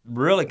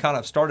really kind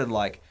of started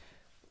like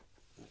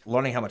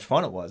learning how much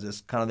fun it was.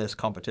 It's kind of this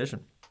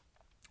competition.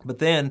 But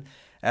then,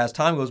 as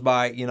time goes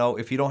by,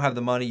 if you don't have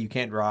the money, you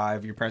can't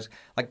drive. Your parents,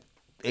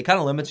 it kind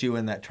of limits you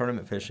in that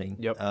tournament fishing.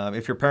 Yep.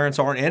 If your parents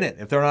aren't in it,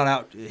 if they're not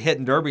out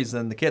hitting derbies,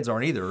 then the kids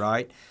aren't either,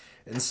 right?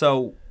 And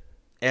so,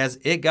 as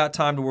it got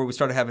time to where we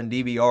started having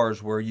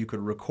DVRs where you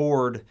could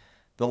record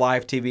the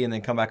live TV and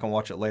then come back and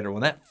watch it later,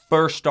 when that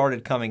first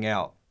started coming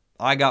out,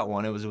 I got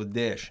one. It was with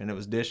Dish, and it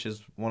was Dish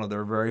is one of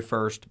their very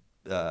first,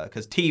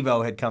 because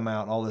TiVo had come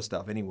out and all this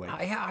stuff. Anyway,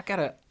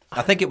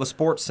 I think it was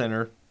Sports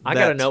Center. I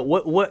gotta know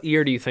what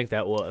year do you think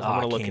that was?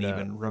 I'm gonna look I it can't up.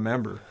 even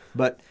remember,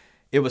 but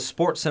it was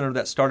Sports Center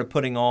that started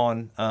putting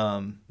on.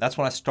 That's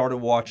when I started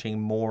watching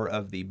more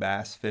of the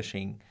bass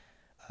fishing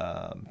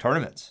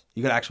tournaments.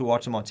 You could actually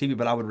watch them on TV,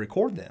 but I would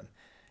record them,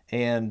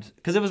 and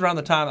because it was around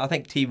the time I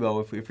think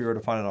TiVo, if you were to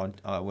find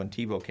it on when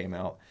TiVo came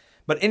out.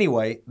 But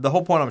anyway, the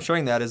whole point I'm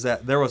showing that is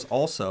that there was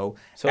also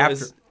So after. it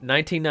was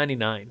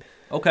 1999.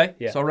 Okay,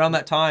 Yeah. so around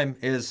that time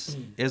is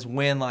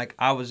when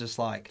I was just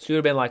like So you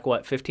would have been like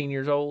what, 15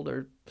 years old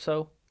or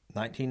so?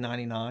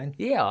 1999.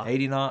 Yeah.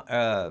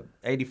 89,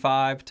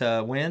 85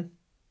 to when?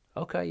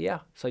 Okay, yeah.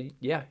 So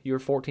yeah, you were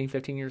 14,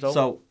 15 years old.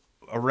 So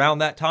around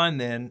that time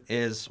then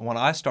is when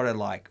I started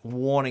like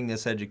wanting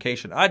this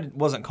education. I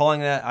wasn't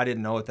calling that. I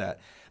didn't know it that.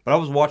 But I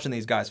was watching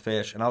these guys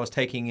fish, and I was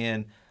taking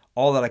in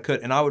all that I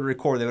could, and I would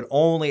record. They would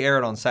only air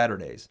it on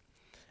Saturdays.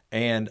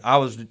 And I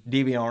was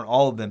DVRing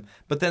all of them.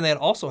 But then they'd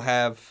also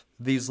have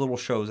these little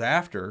shows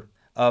after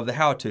of the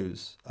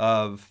how-tos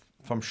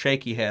from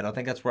Shaky Head. I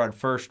think that's where I'd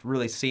first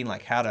really seen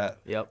like how to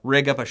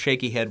rig up a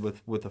shaky head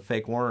with a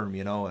fake worm,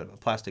 a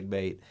plastic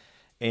bait.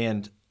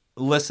 And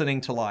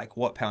listening to like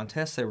what pound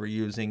tests they were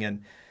using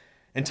and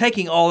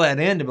taking all that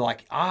in to be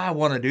like, I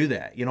want to do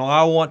that.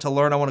 I want to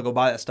learn. I want to go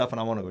buy that stuff and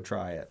I want to go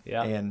try it.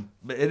 Yeah.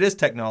 But it is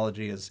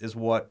technology is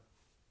what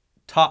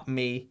taught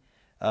me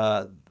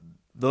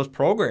those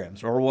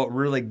programs, or what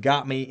really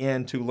got me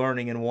into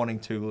learning and wanting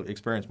to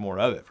experience more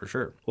of it, for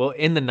sure. Well,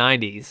 in the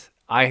 90s,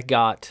 I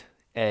got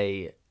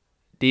a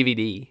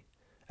DVD.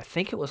 I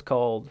think it was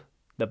called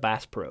The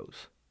Bass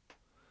Pros.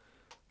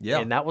 Yeah.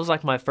 And that was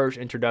like my first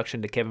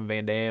introduction to Kevin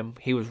Van Dam.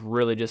 He was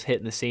really just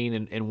hitting the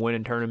scene and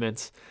winning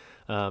tournaments.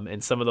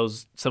 And some of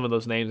those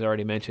names I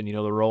already mentioned,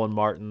 the Roland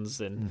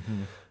Martins and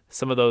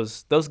some of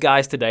those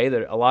guys today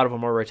that a lot of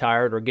them are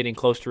retired or getting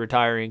close to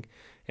retiring.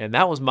 And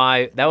that was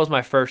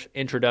my first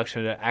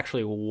introduction to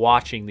actually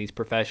watching these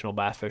professional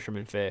bass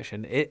fishermen fish.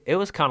 And it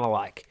was kind of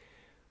like,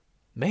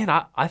 man,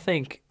 I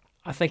think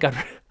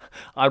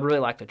I'd really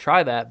like to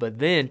try that. But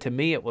then to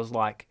me it was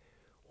like,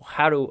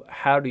 how do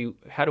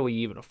we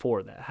even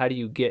afford that? How do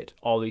you get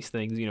all these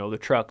things, the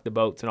truck, the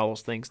boats, and all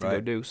those things to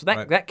go do? So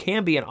that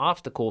can be an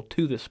obstacle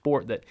to the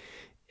sport, that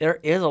there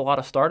is a lot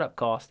of startup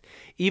cost.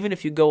 Even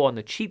if you go on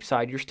the cheap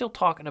side, you're still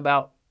talking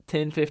about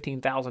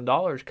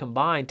 $10,000-$15,000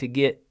 combined to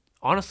get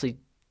honestly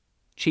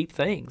cheap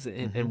things.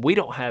 And we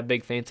don't have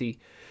big fancy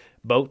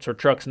boats or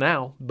trucks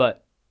now,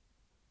 but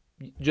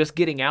just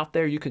getting out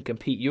there, you can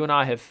compete. You and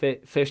I have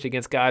fished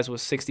against guys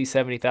with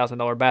 $60,000,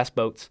 $70,000 bass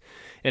boats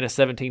in a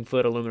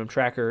 17-foot aluminum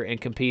tracker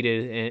and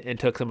competed and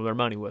took some of their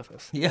money with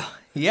us.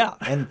 Yeah.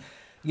 And,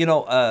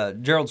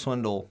 Gerald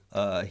Swindle,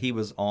 he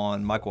was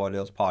on Michael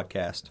Waddell's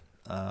podcast,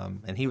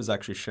 and he was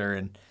actually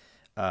sharing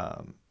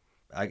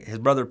his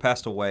brother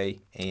passed away.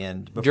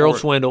 And Gerald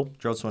Swindle,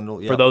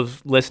 yeah. for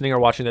those listening or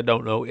watching that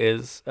don't know,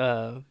 is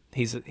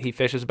he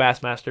fishes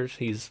Bassmasters.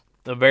 He's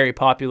a very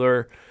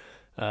popular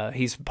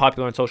he's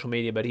popular on social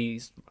media, but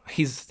he's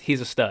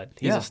a stud.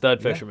 He's a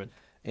stud fisherman.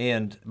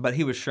 But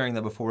he was sharing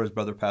that before his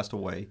brother passed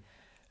away,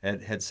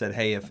 had said,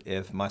 "Hey,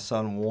 if my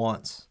son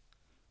wants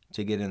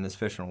to get in this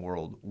fishing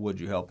world, would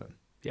you help him?"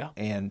 Yeah.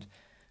 And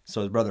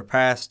so his brother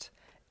passed,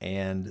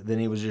 and then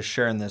he was just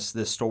sharing this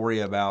story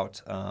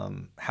about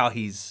how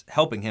he's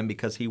helping him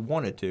because he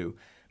wanted to.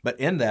 But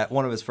in that,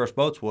 one of his first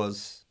boats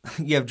was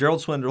you have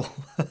Gerald Swindle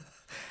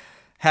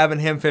having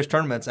him fish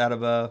tournaments out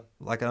of an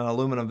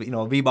aluminum,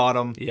 a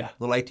V-bottom,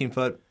 little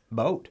 18-foot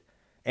boat.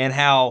 And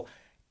how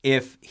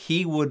if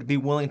he would be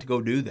willing to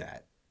go do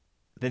that,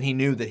 then he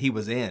knew that he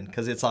was in.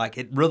 Because it's like,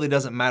 it really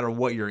doesn't matter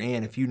what you're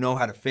in. If you know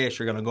how to fish,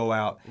 you're going to go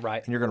out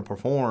and you're going to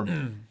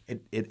perform.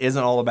 It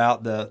isn't all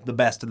about the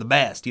best of the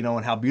best,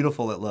 and how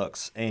beautiful it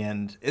looks.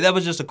 And that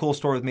was just a cool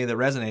story with me that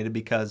resonated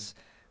because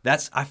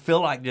I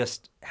feel like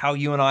just how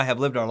you and I have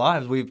lived our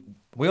lives. We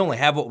only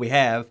have what we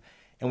have.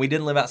 And we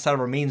didn't live outside of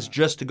our means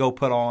just to go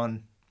put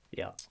on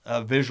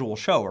a visual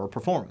show or a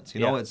performance.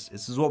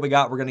 This is what we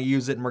got. We're going to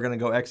use it, and we're going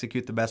to go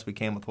execute the best we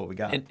can with what we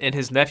got. And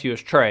his nephew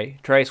is Trey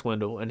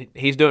Swindle, and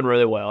he's doing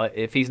really well.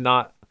 If he's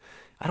not,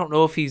 I don't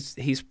know if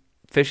he's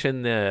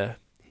fishing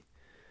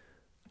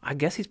I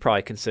guess he's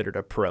probably considered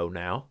a pro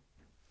now.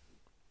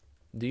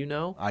 Do you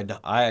know?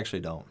 I actually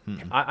don't.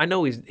 I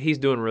know he's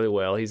doing really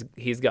well.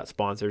 He's got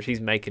sponsors.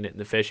 He's making it in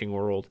the fishing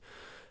world.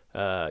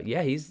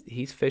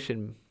 He's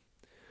fishing.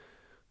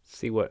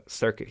 See what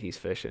circuit he's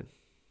fishing.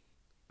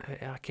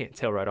 I can't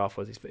tell right off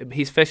what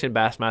he's fishing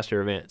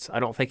Bassmaster events. I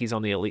don't think he's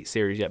on the Elite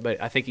Series yet,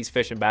 but I think he's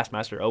fishing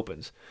Bassmaster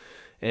Opens.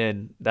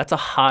 And that's a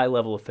high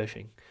level of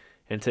fishing.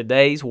 In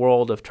today's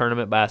world of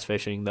tournament bass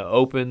fishing, the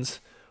Opens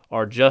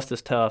are just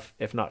as tough,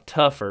 if not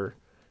tougher,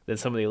 than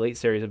some of the Elite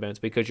Series events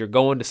because you're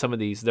going to some of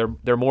these,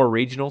 they're more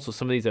regional, so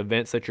some of these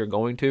events that you're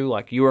going to,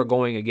 like you are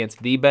going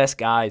against the best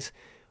guys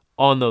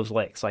on those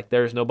lakes. Like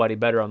there's nobody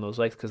better on those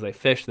lakes because they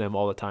fish them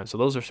all the time. So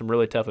those are some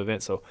really tough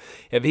events. So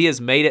if he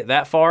has made it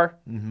that far,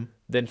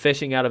 then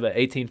fishing out of an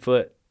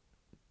 18-foot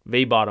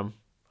V-bottom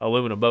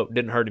aluminum boat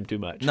didn't hurt him too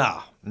much. No.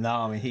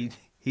 I mean,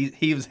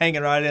 he was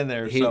hanging right in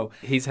there.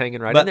 He's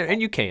hanging right in there,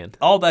 and you can.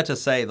 All that to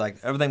say, like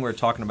everything we were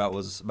talking about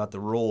was about the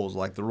rules,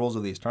 like the rules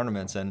of these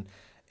tournaments,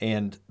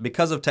 and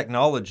because of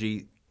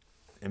technology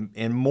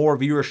and more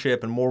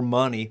viewership and more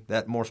money,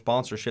 that more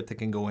sponsorship that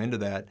can go into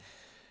that,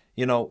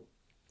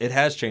 it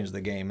has changed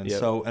the game. And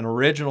so an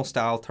original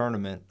style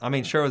tournament, I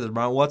mean, share with us,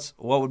 Brian, what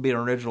would be an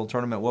original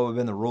tournament? What would have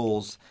been the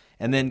rules?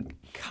 And then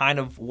kind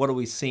of what are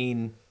we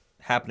seeing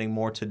happening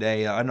more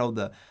today? I know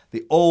the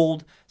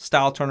old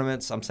style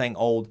tournaments, I'm saying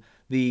old,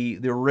 the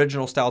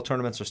original style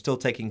tournaments are still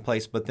taking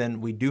place, but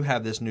then we do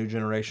have this new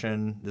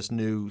generation, this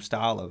new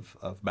style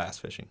of bass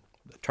fishing,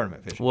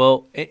 tournament fishing.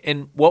 Well,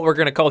 and what we're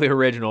going to call the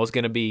original is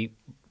going to be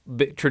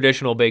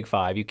traditional Big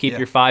Five. You keep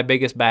your 5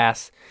 biggest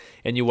bass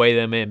and you weigh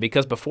them in,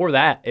 because before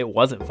that it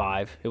wasn't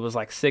 5, it was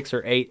like 6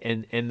 or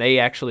 8, and they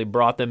actually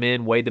brought them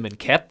in, weighed them, and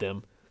kept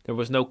them. There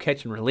was no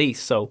catch and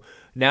release. So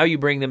now you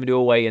bring them to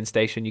a weigh-in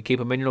station, you keep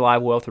them in your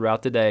live well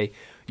throughout the day,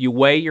 you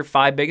weigh your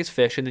 5 biggest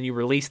fish, and then you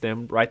release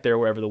them right there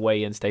wherever the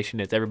weigh-in station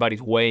is.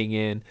 Everybody's weighing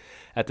in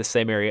at the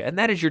same area, and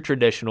that is your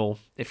traditional.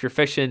 If you're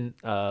fishing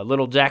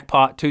little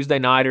jackpot Tuesday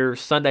nighters,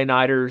 Sunday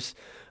nighters,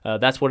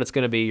 that's what it's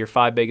going to be, your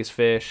 5 biggest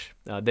fish.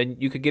 Then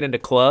you could get into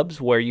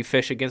clubs where you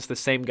fish against the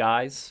same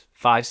guys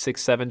 5,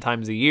 6, 7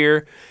 times a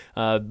year.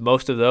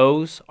 Most of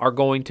those are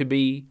going to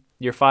be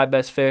your 5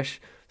 best fish.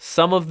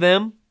 Some of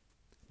them,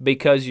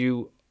 because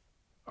you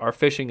are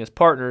fishing as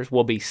partners,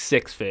 will be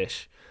 6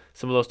 fish.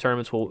 Some of those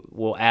tournaments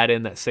will add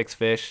in that 6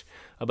 fish.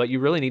 But you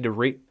really need to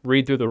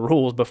read through the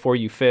rules before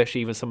you fish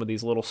even some of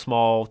these little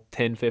small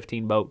 10,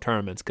 15 boat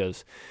tournaments,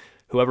 because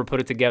whoever put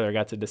it together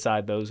got to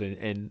decide those,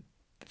 and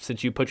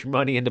since you put your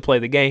money in to play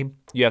the game,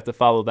 you have to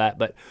follow that.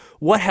 But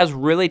what has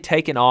really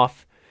taken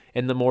off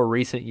in the more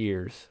recent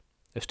years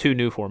is 2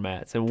 new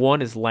formats. And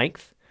one is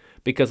length,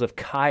 because of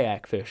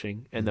kayak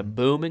fishing and the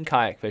boom in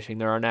kayak fishing.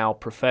 There are now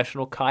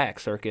professional kayak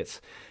circuits,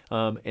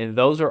 and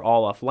those are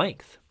all off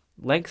length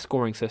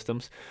scoring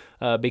systems,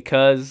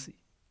 because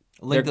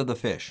length of the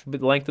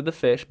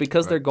fish,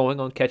 because they're going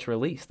on catch and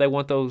release. They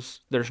want those.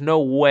 There's no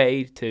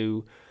way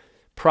to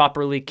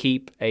properly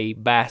keep a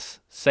bass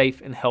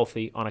safe and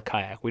healthy on a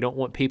kayak. We don't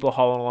want people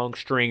hauling along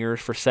stringers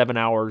for 7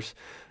 hours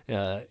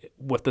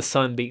with the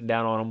sun beating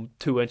down on them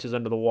 2 inches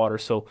under the water.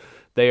 So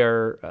they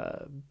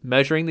are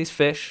measuring these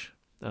fish.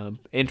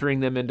 entering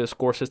them into a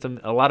score system.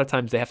 A lot of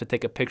times they have to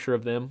take a picture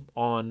of them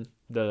on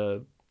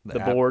the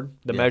board,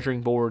 the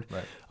measuring board,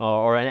 Right.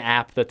 or an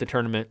app that the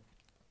tournament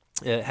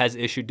has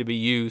issued to be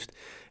used,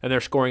 and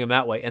they're scoring them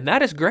that way. And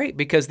that is great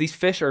because these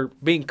fish are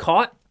being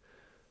caught.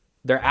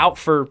 They're out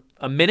for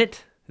a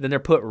minute, then they're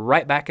put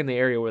right back in the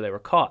area where they were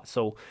caught.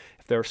 So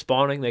if they're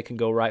spawning, they can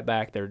go right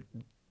back.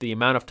 The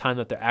amount of time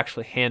that they're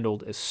actually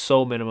handled is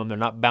so minimum. They're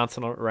not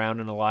bouncing around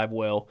in a live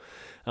well.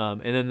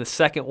 And then the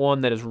second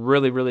one that is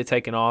really, really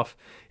taken off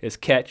is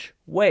catch,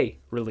 weigh,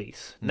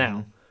 release. Mm-hmm.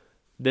 Now,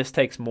 this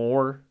takes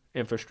more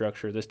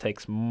infrastructure. This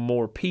takes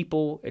more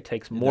people. It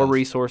takes more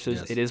resources.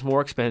 Yes. It is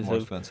more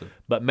expensive.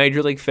 But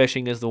Major League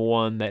Fishing is the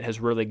one that has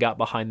really got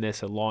behind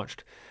this and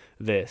launched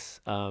this.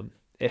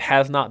 It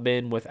has not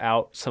been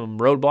without some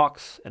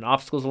roadblocks and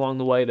obstacles along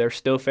the way. They're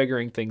still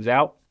figuring things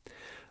out.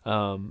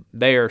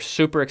 They are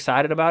super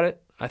excited about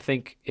it. I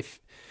think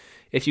if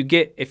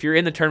you're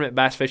in the tournament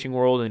bass fishing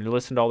world and you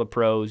listen to all the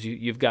pros,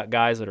 you've got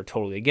guys that are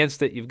totally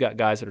against it. You've got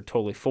guys that are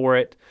totally for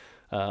it.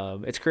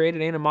 It's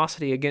created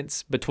animosity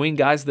between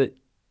guys that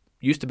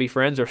used to be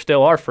friends or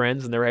still are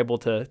friends, and they're able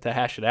to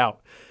hash it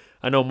out.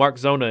 I know Mark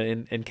Zona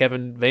and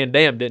Kevin Van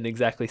Dam didn't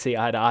exactly see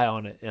eye to eye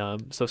on it.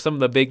 So some of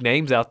the big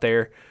names out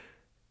there,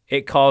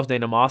 it caused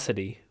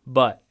animosity.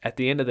 But at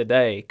the end of the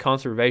day,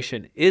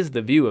 conservation is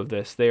the view of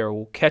this. They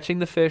are catching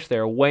the fish. They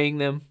are weighing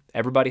them.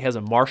 Everybody has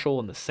a marshal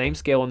and the same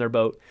scale on their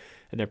boat,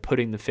 and they're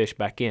putting the fish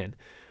back in.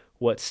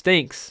 What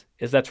stinks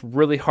is that's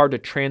really hard to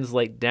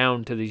translate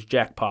down to these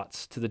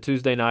jackpots, to the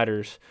Tuesday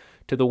nighters,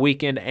 to the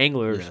weekend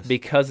anglers,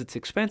 because it's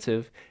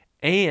expensive,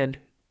 and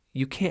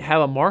you can't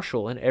have a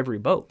marshal in every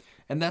boat.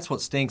 And that's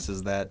what stinks,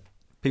 is that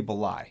people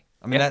lie.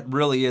 I mean, that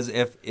really is,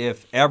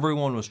 if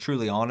everyone was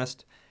truly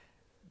honest,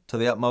 to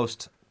the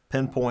utmost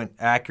pinpoint,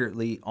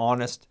 accurately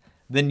honest,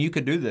 then you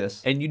could do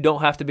this. And you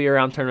don't have to be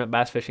around tournament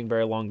bass fishing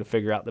very long to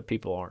figure out that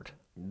people aren't.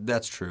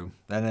 That's true.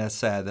 And that's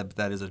sad.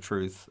 That is a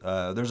truth.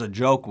 There's a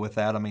joke with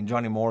that. I mean,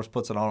 Johnny Morris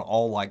puts it on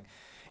all, like,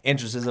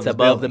 entrances of his above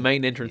building. the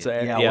main entrance.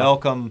 Yeah,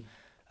 welcome.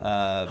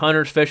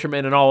 Hunters,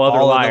 fishermen, and all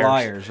other liars. Other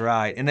liars,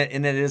 right. And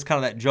it is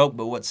kind of that joke,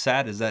 but what's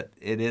sad is that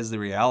it is the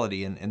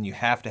reality, and you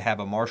have to have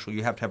a marshal,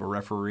 you have to have a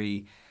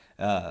referee.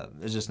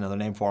 There's just another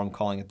name for them,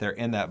 calling it there,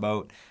 in that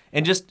boat.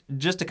 And just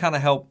to kind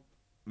of help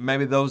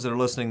maybe those that are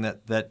listening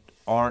that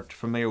aren't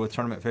familiar with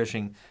tournament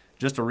fishing,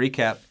 just to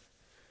recap,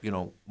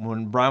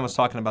 when Brian was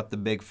talking about the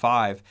Big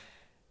Five,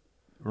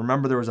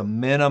 remember there was a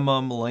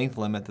minimum length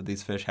limit that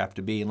these fish have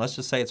to be, and let's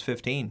just say it's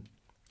 15.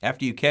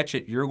 After you catch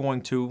it, you're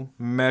going to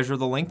measure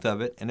the length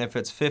of it, and if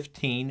it's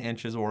 15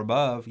 inches or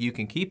above, you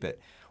can keep it.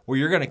 Well,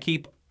 you're going to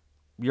keep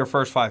your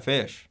first 5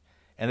 fish,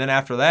 and then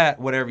after that,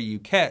 whatever you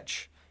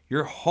catch,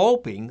 you're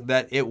hoping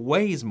that it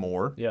weighs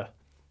more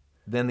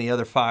than the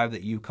other 5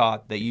 that you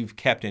caught, that you've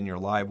kept in your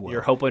live well.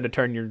 You're hoping to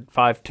turn your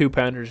 5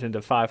 2-pounders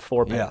into 5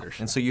 4-pounders.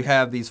 And so you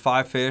have these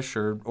 5 fish,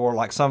 or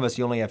like some of us,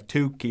 you only have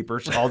 2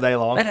 keepers all day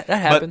long. that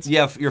happens. But you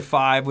have your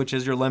 5, which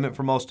is your limit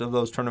for most of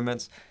those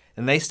tournaments,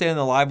 and they stay in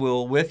the live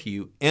well with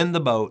you in the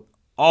boat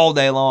all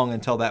day long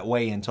until that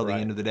weigh-in, until the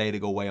end of the day to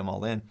go weigh them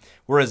all in.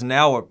 Whereas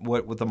now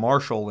with the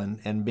marshal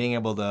and being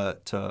able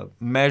to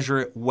measure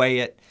it, weigh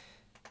it,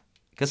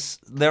 because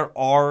there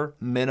are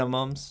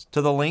minimums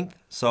to the length.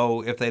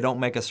 So if they don't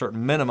make a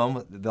certain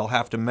minimum, they'll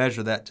have to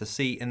measure that to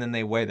see, and then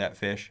they weigh that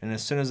fish. And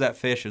as soon as that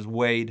fish is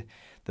weighed,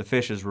 the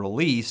fish is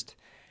released,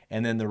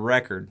 and then the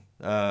record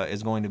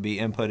is going to be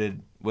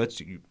inputted,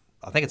 which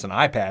I think it's an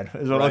iPad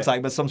is what it looks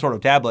like, but some sort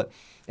of tablet.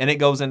 And it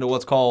goes into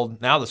what's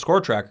called now the score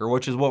tracker,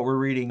 which is what we're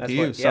reading to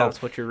you. So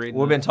that's what you're reading.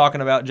 We've been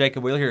talking about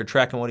Jacob Wheeler here,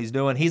 tracking what he's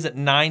doing. He's at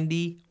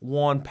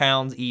 91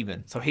 pounds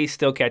even. So he's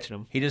still catching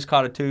them. He just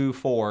caught a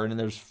 2-4, and then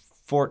there's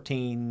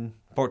 14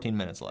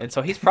 minutes left. And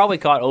so he's probably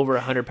caught over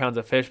 100 pounds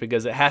of fish,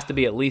 because it has to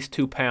be at least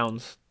 2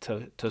 pounds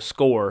to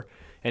score,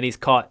 and he's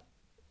caught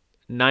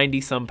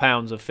 90-some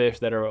pounds of fish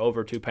that are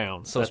over 2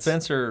 pounds. So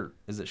Spencer,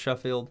 is it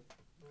Sheffield?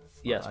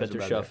 Yeah, Spencer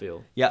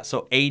Sheffield. Yeah,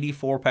 so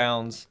 84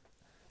 pounds,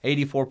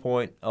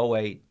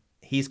 84.08.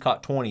 He's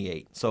caught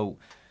 28. So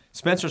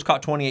Spencer's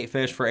caught 28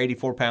 fish for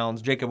 84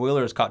 pounds. Jacob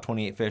Wheeler has caught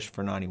 28 fish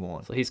for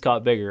 91. So he's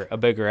caught a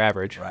bigger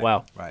average. Right,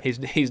 wow. Right.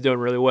 He's doing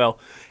really well.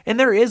 And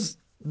there is,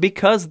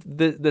 because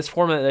this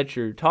format that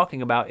you're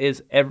talking about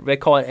is, they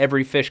call it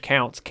every fish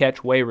counts,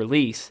 catch, weigh,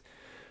 release.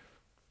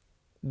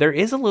 There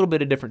is a little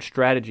bit of different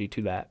strategy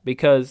to that,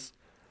 because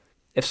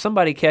if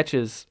somebody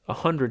catches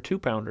 100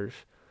 2-pounders,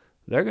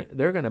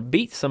 they're going to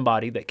beat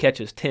somebody that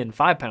catches 10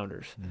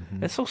 5-pounders.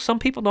 Mm-hmm. And so some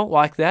people don't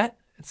like that,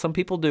 and some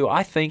people do.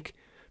 I think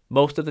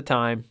most of the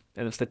time,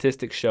 and the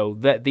statistics show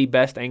that the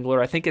best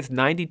angler, I think it's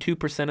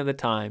 92% of the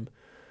time,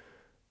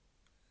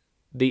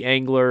 the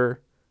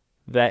angler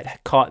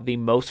that caught the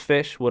most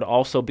fish would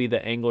also be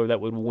the angler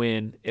that would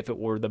win if it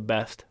were the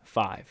best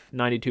 5,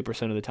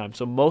 92% of the time.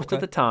 So most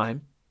of the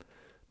time,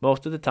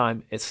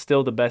 it's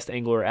still the best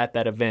angler at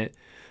that event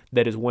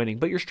that is winning.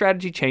 But your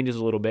strategy changes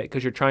a little bit,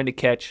 because you're trying to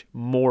catch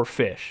more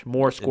fish,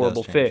 more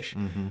scoreable fish.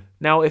 Mm-hmm.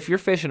 Now, if you're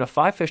fishing a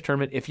 5-fish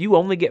tournament, if you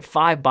only get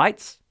 5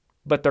 bites,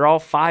 but they're all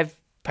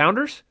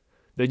 5-pounders,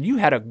 then you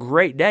had a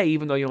great day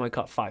even though you only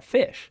caught 5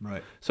 fish.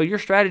 Right. So your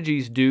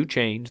strategies do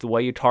change, the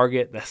way you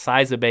target, the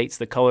size of baits,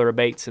 the color of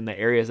baits, and the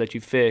areas that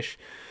you fish,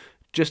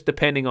 just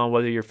depending on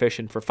whether you're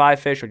fishing for 5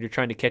 fish or you're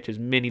trying to catch as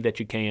many that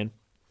you can.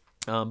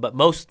 But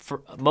most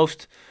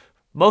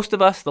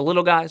of us, the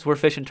little guys, we're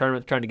fishing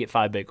tournaments trying to get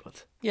 5 big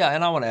ones. Yeah,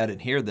 and I want to add in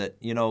here that,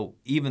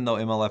 even though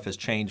MLF has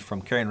changed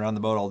from carrying around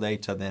the boat all day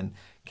to then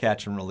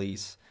catch and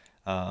release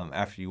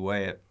after you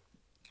weigh it,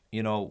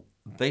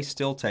 they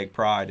still take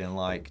pride in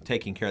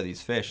taking care of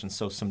these fish. And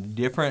so some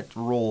different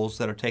rules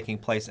that are taking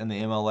place in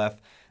the MLF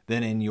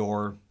than in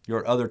your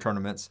other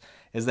tournaments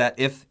is that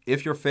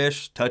if your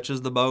fish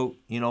touches the boat,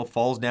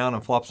 falls down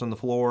and flops on the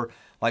floor,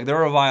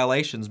 there are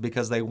violations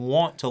because they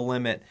want to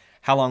limit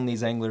how long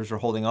these anglers are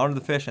holding on to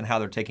the fish and how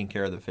they're taking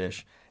care of the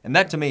fish. And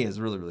that to me is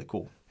really, really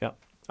cool. Yeah.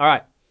 All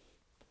right.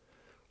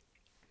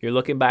 You're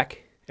looking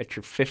back at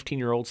your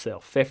 15-year-old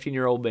self,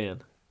 15-year-old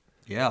Ben.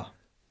 Yeah,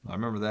 I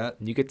remember that.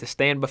 You get to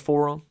stand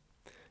before him,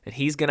 and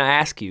he's going to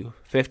ask you.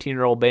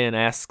 15-year-old Ben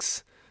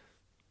asks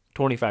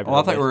 25-year-old Oh,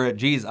 I thought Ben. we were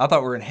I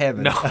thought we were in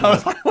heaven. No. I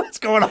was like, what's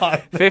going on?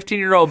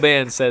 15-year-old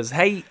Ben says,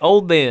 hey,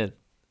 old Ben,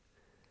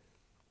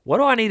 what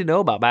do I need to know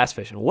about bass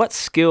fishing? What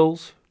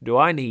skills do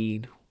I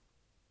need?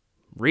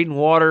 Reading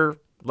water,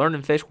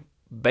 learning fish,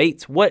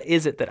 baits. What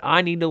is it that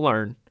I need to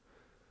learn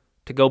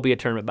to go be a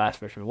tournament bass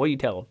fisherman? What do you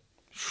tell him?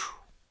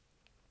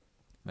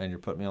 Man, you're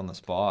putting me on the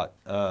spot.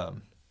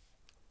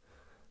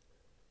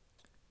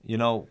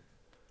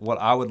 What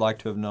I would like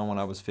to have known when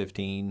I was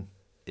 15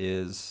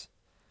 is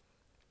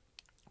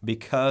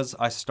because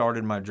I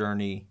started my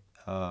journey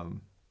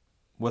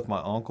with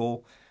my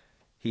uncle,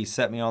 he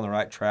set me on the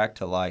right track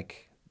to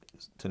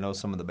know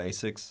some of the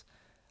basics.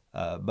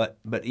 But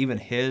even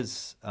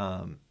his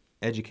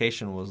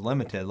education was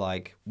limited.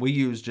 We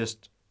used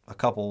just a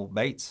couple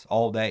baits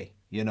all day,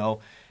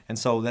 And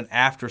so then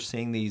after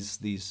seeing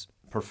these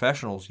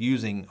professionals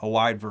using a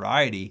wide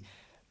variety,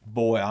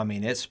 boy, I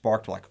mean, it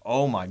sparked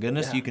oh my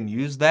goodness, you can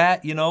use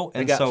that, And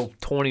They got so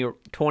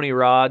 20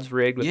 rods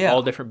rigged with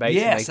all different baits.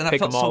 Yes, and and they I pick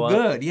felt them all so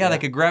up. good. Yeah, they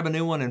could grab a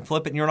new one and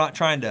flip it, and you're not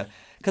trying to.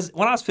 Because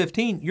when I was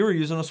 15, you were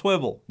using a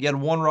swivel. You had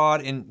one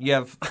rod, and you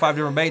have 5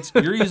 different baits.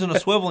 You're using a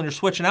swivel, and you're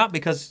switching out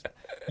because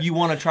you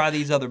want to try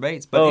these other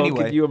baits. But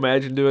anyway, could you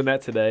imagine doing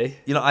that today?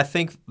 I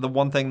think the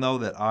one thing though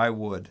that I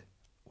would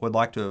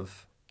like to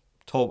have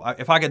told,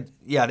 if I could,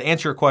 to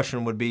answer your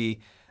question, would be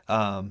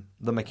the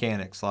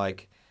mechanics.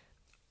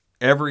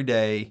 Every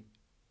day,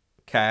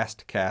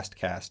 cast.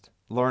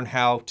 Learn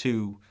how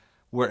to,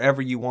 wherever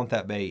you want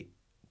that bait,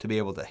 to be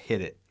able to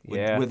hit it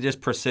with just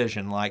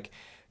precision.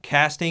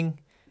 Casting,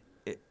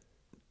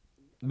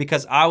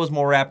 because I was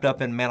more wrapped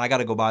up in, man, I got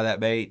to go buy that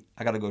bait.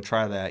 I got to go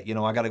try that.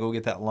 I got to go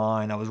get that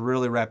line. I was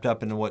really wrapped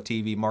up into what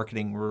TV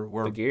marketing were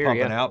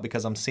pumping out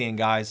because I'm seeing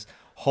guys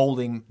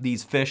holding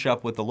these fish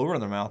up with the lure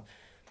in their mouth.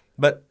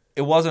 But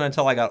it wasn't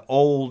until I got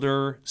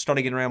older,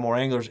 started getting around more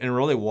anglers, and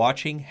really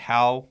watching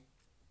how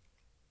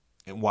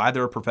and why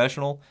they're a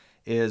professional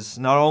is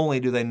not only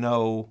do they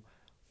know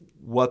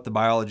what the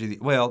biology,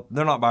 well,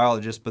 they're not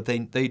biologists, but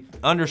they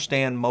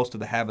understand most of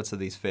the habits of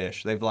these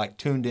fish. They've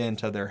tuned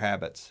into their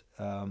habits.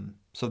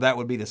 So that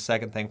would be the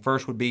second thing.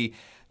 First would be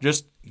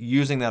just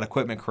using that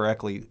equipment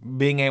correctly.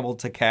 Being able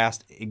to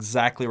cast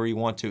exactly where you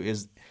want to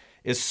is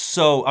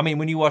so, I mean,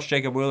 when you watch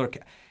Jacob Wheeler,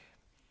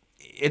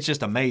 it's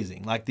just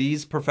amazing.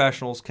 These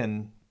professionals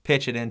can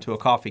pitch it into a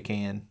coffee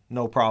can,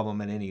 no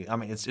problem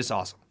it's just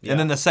awesome. Yeah. And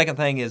then the second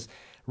thing is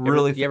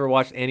really. You ever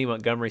watched Andy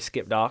Montgomery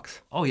skip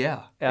docks? Oh,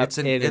 yeah. It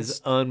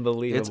is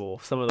unbelievable.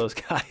 Some of those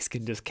guys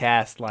can just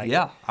cast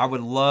Yeah, I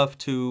would love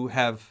to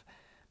have.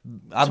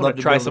 I'd love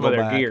to try some of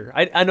their gear.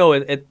 I know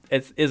it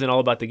isn't all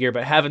about the gear,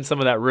 but having some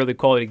of that really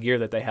quality gear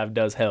that they have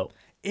does help.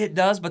 It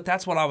does, but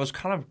that's what I was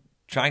kind of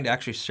trying to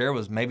actually share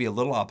was maybe a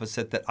little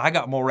opposite, that I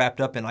got more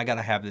wrapped up in I got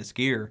to have this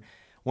gear.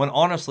 When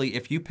honestly,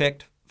 if you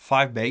picked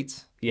 5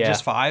 baits,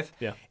 just 5,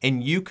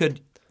 and you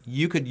could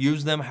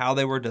use them how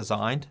they were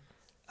designed,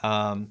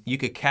 you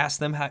could cast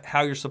them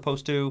how you're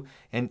supposed to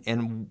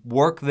and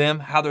work them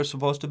how they're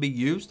supposed to be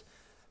used,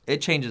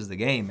 it changes the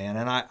game, man.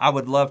 And I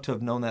would love to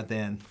have known that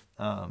then.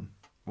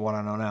 What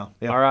I know now.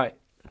 Yeah. All right.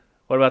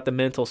 What about the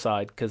mental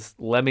side? Because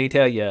let me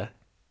tell you,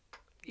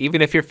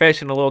 even if you're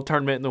fishing a little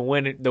tournament and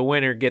the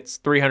winner gets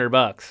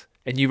 $300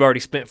 and you've already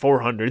spent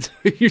 $400,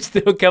 you're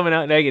still coming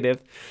out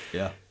negative.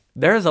 Yeah.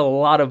 There's a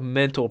lot of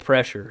mental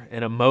pressure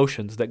and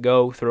emotions that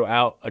go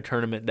throughout a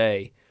tournament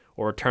day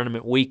or a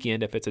tournament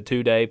weekend if it's a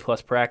 2-day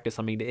plus practice.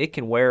 I mean, it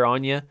can wear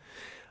on you.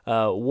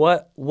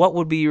 What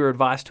would be your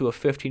advice to a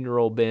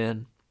 15-year-old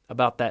Ben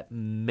about that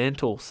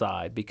mental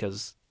side?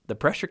 Because the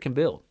pressure can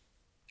build.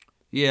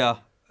 Yeah,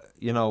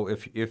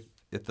 if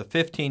the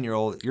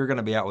 15-year-old, you're going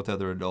to be out with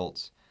other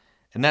adults,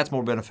 and that's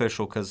more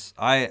beneficial because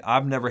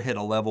I've never hit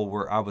a level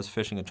where I was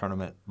fishing a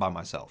tournament by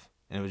myself,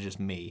 and it was just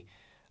me.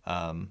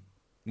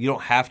 You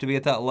don't have to be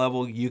at that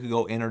level. You could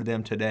go enter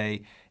them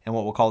today in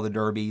what we'll call the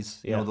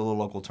derbies, the little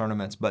local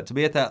tournaments. But to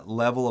be at that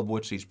level of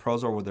which these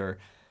pros are, where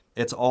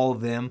it's all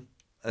them,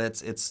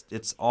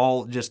 it's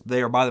all just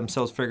they are by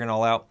themselves figuring it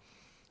all out.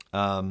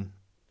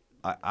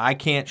 I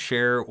can't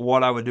share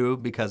what I would do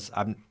because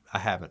I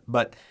haven't.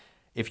 But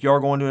if you're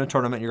going to a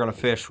tournament, you're going to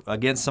fish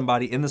against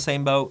somebody in the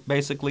same boat,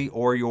 basically,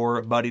 or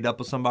you're buddied up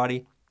with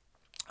somebody.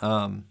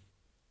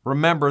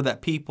 Remember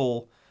that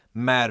people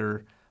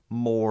matter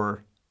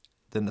more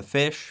than the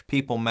fish.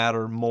 People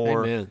matter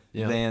more Amen.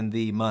 Yeah. than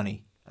the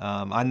money.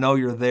 I know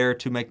you're there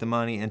to make the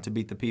money and to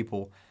beat the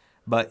people,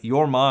 but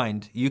your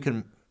mind, you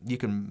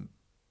can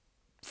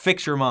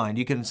fix your mind.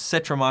 You can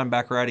set your mind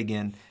back right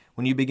again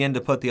when you begin to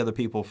put the other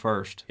people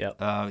first.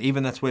 Yep.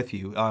 Even that's with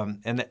you,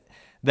 and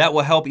that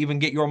will help even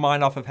get your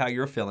mind off of how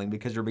you're feeling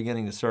because you're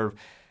beginning to serve.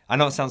 I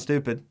know it sounds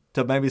stupid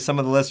to maybe some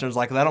of the listeners,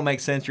 like that don't make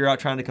sense. You're out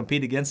trying to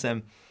compete against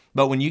them,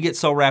 but when you get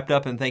so wrapped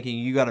up in thinking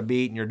you got to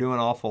beat and you're doing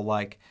awful,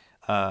 like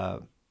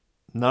none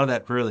of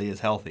that really is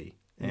healthy.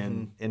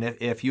 And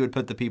if you would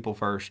put the people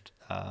first,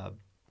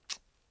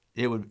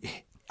 it would.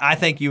 I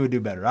think you would do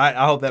better.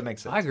 I hope that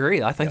makes sense. I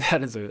agree. I think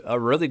that is a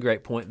really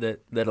great point that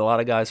a lot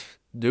of guys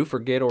do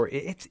forget, or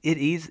it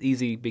is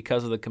easy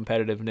because of the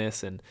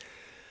competitiveness and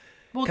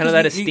kind of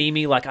that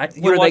esteemy. Like,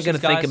 what are they going to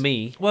think of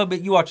me? Well,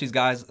 but you watch these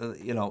guys,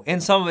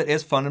 and some of it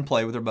is fun and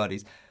play with their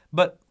buddies.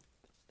 But,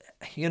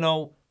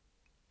 you'll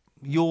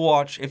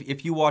watch,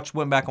 if you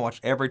went back and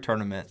watched every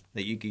tournament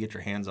that you could get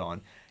your hands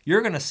on,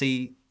 you're going to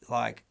see,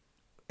 like,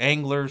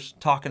 anglers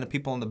talking to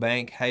people on the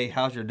bank, hey,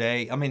 how's your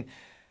day? I mean,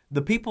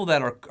 the people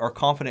that are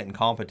confident and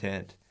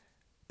competent,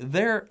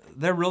 they're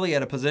really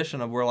at a position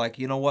of where, like,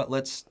 you know what,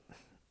 let's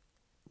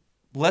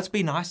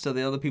be nice to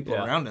the other people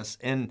around us.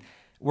 And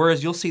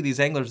whereas you'll see these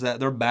anglers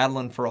that they're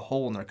battling for a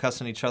hole and they're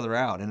cussing each other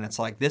out, and it's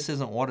like, this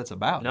isn't what it's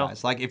about,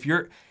 guys. Like, if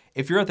you're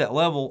at that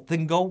level,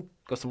 then go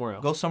somewhere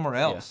else. Go somewhere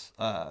else.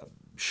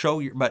 Show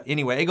your. But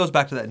anyway, it goes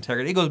back to that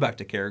integrity. It goes back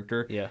to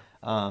character. Yeah.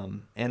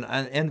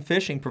 And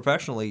fishing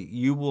professionally,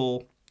 you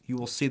will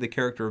see the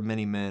character of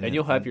many men, and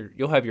you'll have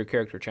your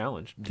character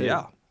challenged too.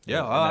 Yeah.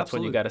 And that's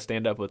when you got to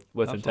stand up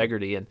with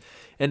integrity,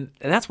 and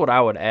that's what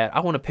I would add. I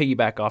want to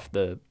piggyback off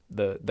the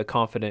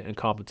confident and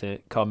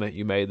competent comment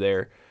you made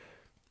there.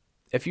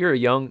 If you're a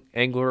young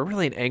angler, or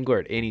really an angler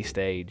at any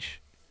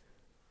stage,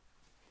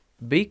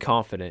 be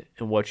confident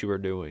in what you are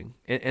doing,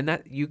 and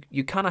that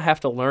you kind of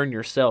have to learn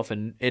yourself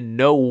and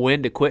know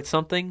when to quit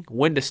something,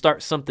 when to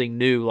start something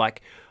new.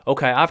 Like,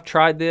 okay, I've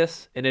tried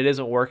this and it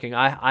isn't working.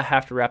 I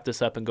have to wrap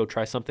this up and go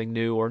try something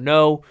new. Or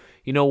no,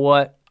 you know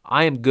what?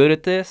 I am good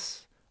at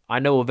this. I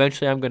know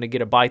eventually I'm going to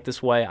get a bite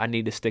this way. I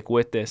need to stick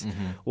with this.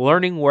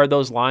 Learning where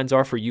those lines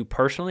are for you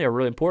personally are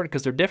really important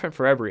because they're different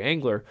for every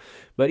angler.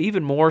 But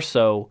even more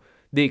so,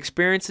 the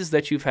experiences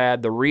that you've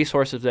had, the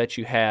resources that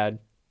you had,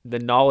 the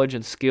knowledge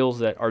and skills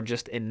that are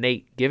just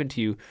innate given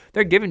to you,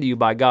 they're given to you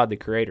by God the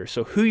Creator.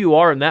 So who you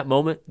are in that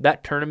moment,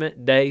 that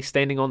tournament day,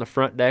 standing on the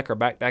front deck or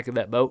back deck of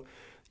that boat,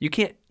 you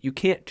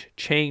can't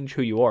change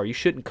who you are. You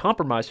shouldn't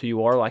compromise who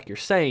you are like you're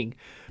saying,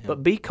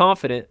 but be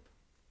confident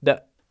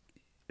that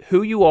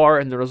who you are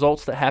and the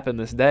results that happen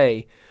this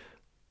day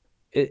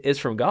is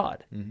from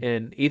God.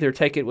 And either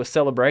take it with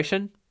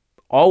celebration,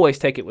 always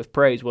take it with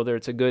praise, whether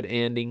it's a good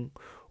ending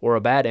or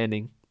a bad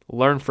ending.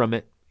 Learn from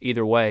it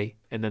either way,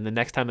 and then the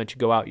next time that you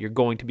go out, you're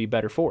going to be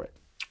better for it.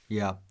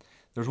 Yeah.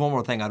 There's one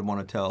more thing I'd want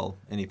to tell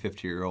any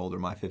 50-year-old or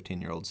my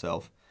 15-year-old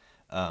self.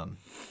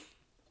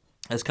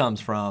 This comes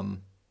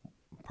from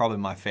probably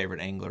my favorite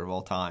angler of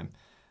all time.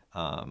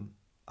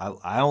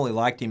 I only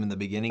liked him in the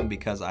beginning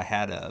because I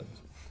had it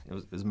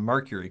was a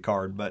Mercury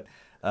card, but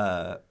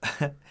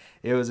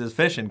it was his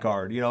fishing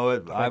card. I know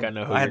who I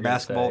you're had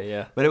basketball, say,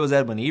 yeah. but it was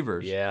Edwin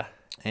Evers. Yeah.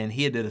 And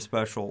he did a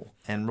special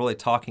and really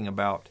talking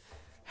about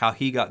how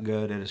he got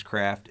good at his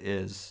craft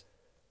is,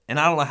 and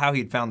I don't know how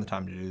he'd found the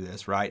time to do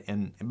this, right?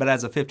 But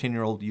as a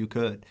 15-year-old, you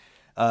could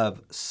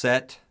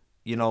set,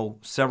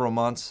 several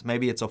months,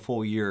 maybe it's a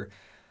full year.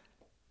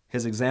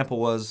 His example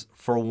was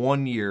for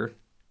 1 year,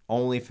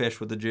 only fish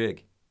with a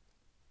jig.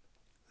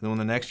 Then when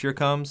the next year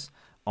comes,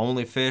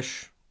 only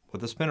fish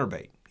with a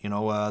spinnerbait.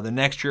 The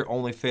next year,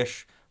 only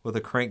fish with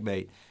a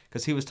crankbait.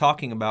 Because he was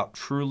talking about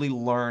truly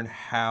learn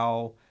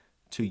how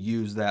to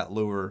use that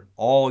lure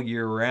all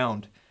year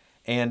round.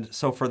 And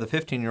so for the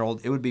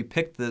 15-year-old, it would be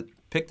pick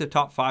the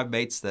top 5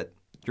 baits that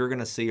you're going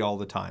to see all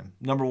the time.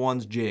 Number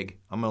 1's jig.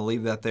 I'm going to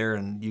leave that there,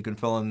 and you can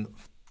fill in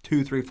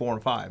 2, 3, 4,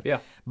 and 5. Yeah.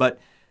 But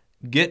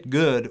get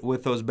good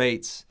with those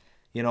baits.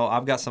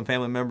 I've got some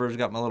family members,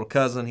 got my little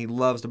cousin. He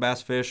loves to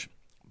bass fish,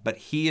 but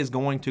he is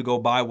going to go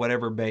buy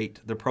whatever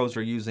bait the pros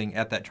are using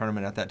at that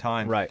tournament at that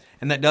time. Right.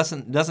 And that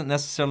doesn't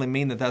necessarily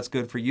mean that that's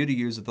good for you to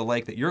use at the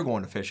lake that you're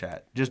going to fish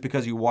at, just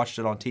because you watched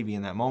it on TV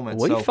in that moment.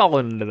 We've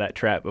fallen into that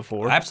trap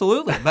before.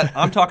 Absolutely. But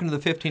I'm talking to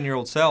the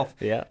 15-year-old self.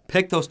 Yeah.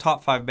 Pick those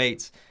top 5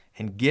 baits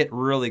and get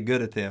really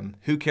good at them.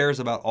 Who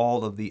cares about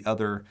all of the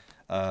other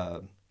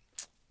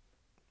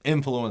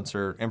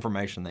influencer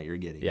information that you're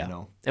getting?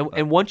 Yeah.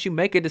 And once you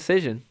make a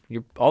decision,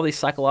 all these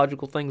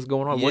psychological things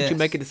going on. Once you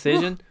make a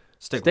decision,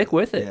 stick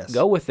with it. Yes.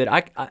 Go with it.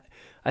 I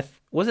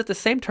was it the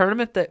same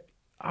tournament that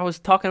I was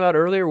talking about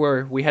earlier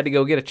where we had to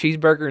go get a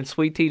cheeseburger and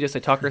sweet tea just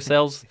to talk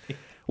ourselves?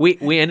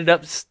 We ended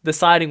up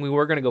deciding we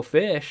were going to go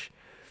fish,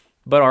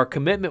 but our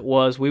commitment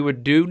was we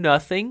would do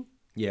nothing.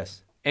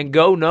 Yes. and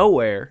go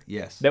nowhere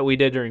Yes. that we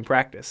did during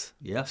practice.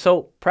 Yeah.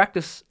 So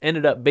practice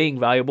ended up being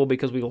valuable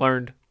because we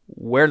learned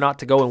where not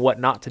to go and what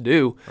not to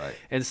do. Right.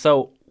 And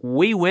so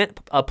we went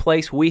a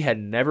place we had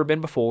never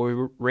been before.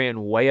 We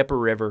ran way up a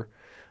river,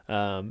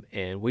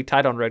 and we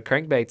tied on red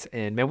crankbaits,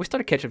 and, man, we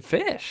started catching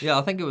fish. Yeah,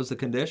 I think it was the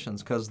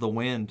conditions because the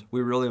wind.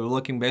 We really were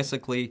looking,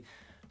 basically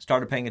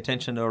started paying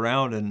attention to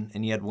around,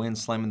 and you had wind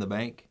slamming the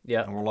bank.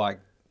 Yeah. And we're like,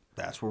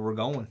 that's where we're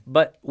going.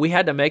 But we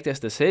had to make this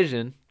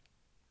decision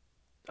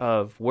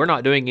of we're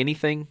not doing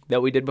anything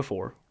that we did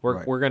before.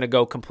 Right. We're going to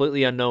go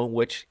completely unknown,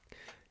 which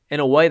in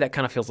a way that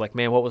kind of feels like,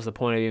 man, what was the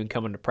point of even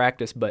coming to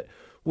practice? But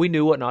we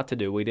knew what not to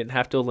do. We didn't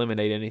have to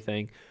eliminate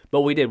anything,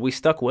 but we did. We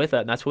stuck with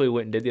it, and that's what we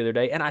went and did the other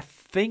day. And I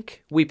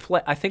think we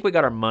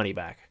got our money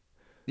back.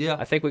 Yeah.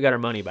 I think we got our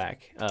money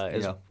back.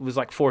 It was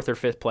like 4th or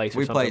 5th place or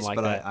We something placed, like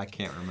but that. I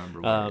can't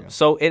remember. Where,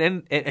 So it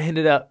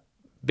ended up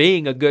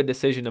being a good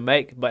decision to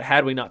make, but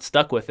had we not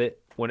stuck with it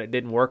when it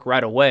didn't work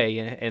right away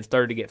and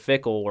started to get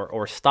fickle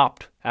or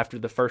stopped after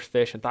the first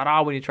fish and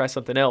thought, we need to try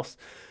something else,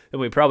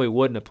 then we probably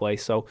wouldn't have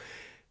placed. So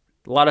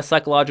a lot of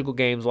psychological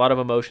games, a lot of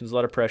emotions, a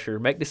lot of pressure.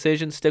 Make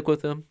decisions, stick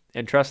with them,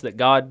 and trust that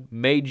God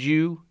made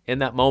you in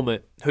that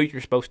moment who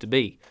you're supposed to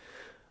be.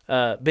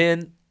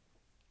 Ben,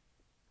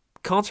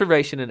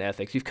 conservation and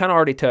ethics. You've kind of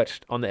already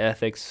touched on the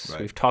ethics.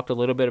 Right. We've talked a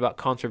little bit about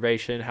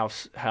conservation,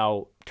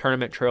 how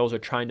tournament trails are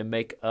trying to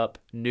make up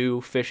new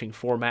fishing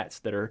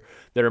formats that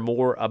are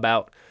more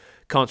about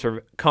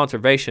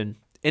conservation,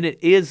 and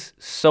it is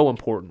so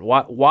important.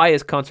 Why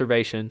is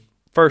conservation?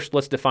 First,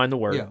 let's define the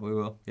word. Yeah, we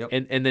will. Yep.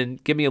 And then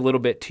give me a little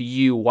bit to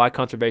you why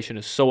conservation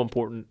is so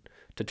important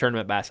to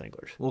tournament bass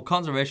anglers. Well,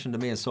 conservation to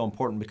me is so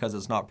important because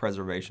it's not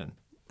preservation.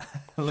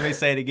 Let me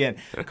say it again.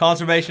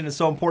 Conservation is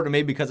so important to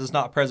me because it's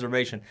not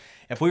preservation.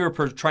 If we were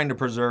trying to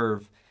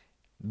preserve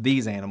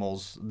these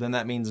animals, then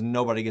that means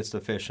nobody gets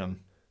to fish them.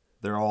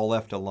 They're all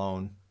left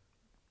alone.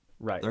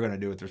 Right. They're going to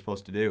do what they're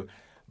supposed to do.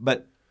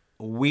 But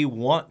we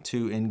want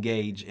to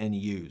engage and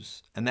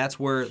use. And that's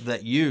where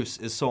that use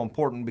is so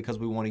important because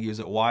we want to use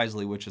it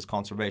wisely, which is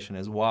conservation,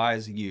 is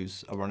wise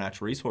use of our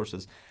natural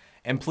resources.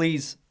 And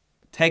please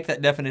take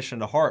that definition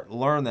to heart,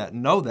 learn that,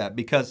 know that,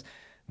 because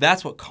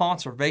that's what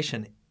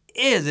conservation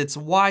is. It's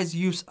wise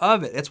use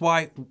of it. It's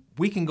why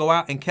we can go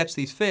out and catch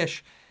these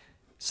fish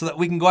so that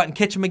we can go out and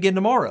catch them again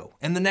tomorrow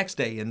and the next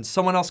day, and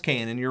someone else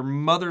can, and your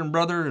mother and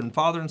brother and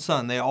father and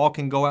son, they all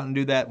can go out and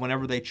do that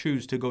whenever they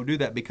choose to go do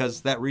that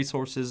because that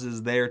resources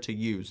is there to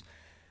use.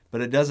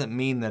 But it doesn't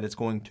mean that it's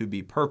going to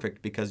be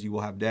perfect because you will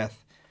have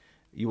death.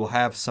 You will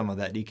have some of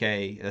that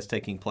decay that's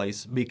taking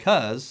place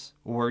because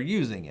we're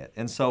using it.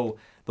 And so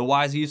the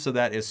wise use of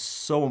that is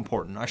so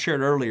important. I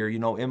shared earlier,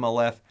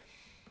 MLF,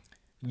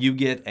 you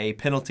get a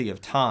penalty of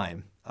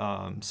time.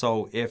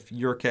 So if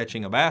you're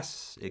catching a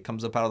bass, it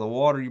comes up out of the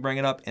water, you bring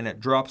it up, and it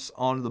drops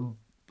onto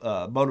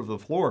the boat of the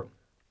floor,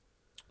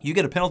 you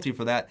get a penalty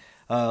for that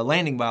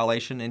landing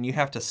violation, and you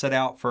have to sit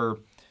out for,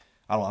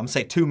 I'm going to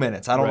say 2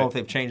 minutes. I don't know if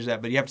they've changed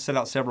that, but you have to sit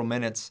out several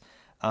minutes,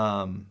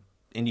 and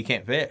you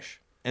can't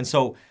fish. And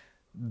so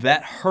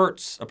that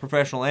hurts a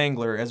professional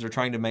angler as they're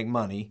trying to make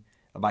money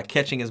by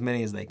catching as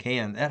many as they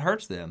can. That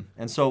hurts them.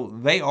 And so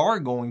they are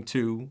going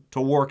to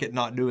work at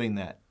not doing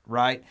that.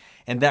 Right?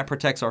 And that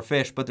protects our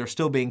fish, but they're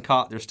still being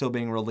caught, they're still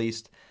being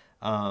released.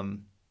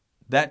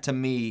 That to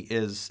me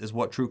is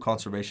what true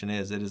conservation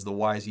is. It is the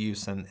wise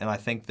use, and I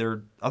think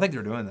they're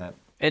doing that.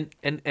 And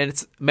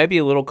it's maybe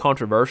a little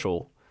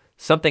controversial.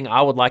 Something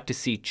I would like to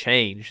see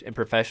change in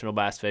professional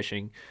bass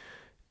fishing,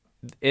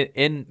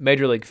 in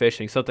Major League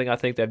Fishing, something I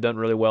think they've done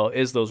really well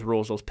is those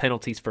rules, those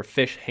penalties for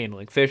fish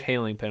handling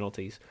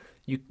penalties.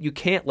 You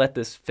can't let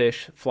this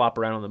fish flop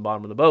around on the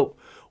bottom of the boat.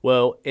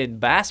 Well, in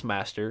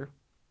Bassmaster,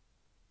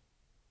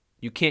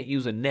 you can't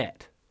use a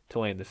net to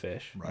land the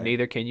fish. Right.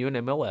 Neither can you in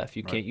MLF.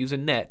 You can't use a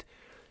net.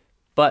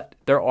 But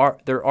there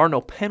are no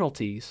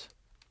penalties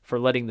for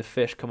letting the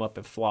fish come up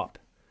and flop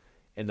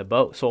in the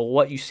boat. So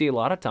what you see a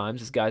lot of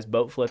times is guys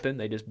boat flipping.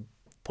 They just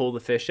pull the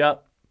fish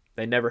up.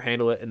 They never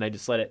handle it, and they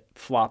just let it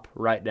flop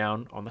right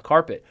down on the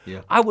carpet.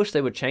 Yeah. I wish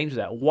they would change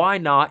that. Why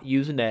not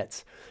use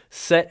nets?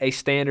 Set a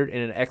standard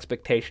and an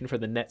expectation for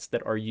the nets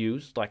that are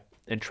used. Like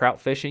in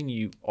trout fishing,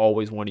 you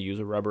always want to use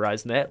a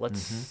rubberized net.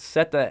 Let's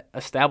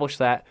establish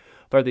that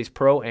for these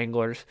pro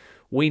anglers.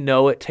 We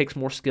know it takes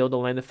more skill to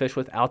land the fish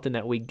without the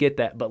net. We get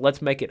that, but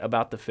let's make it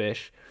about the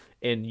fish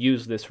and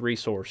use this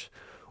resource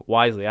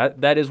wisely.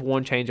 That is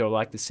one change I would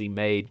like to see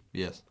made.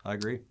 Yes, I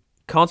agree.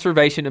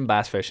 Conservation in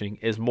bass fishing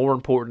is more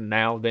important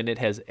now than it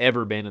has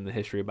ever been in the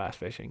history of bass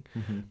fishing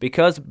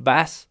because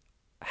bass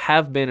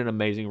have been an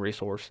amazing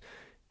resource,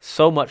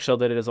 so much so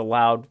that it has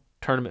allowed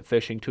tournament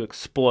fishing to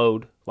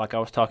explode, like I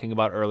was talking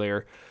about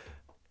earlier.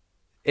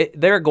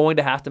 They're going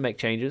to have to make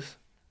changes.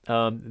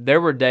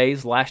 There were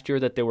days last year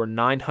that there were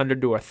 900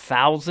 to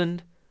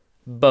 1,000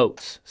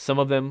 boats, some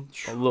of them,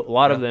 a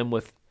lot of them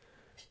with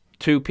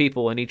 2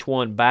 people in each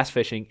one bass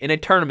fishing in a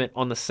tournament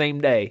on the same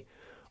day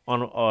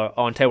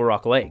on Table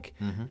Rock Lake,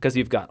 because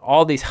you've got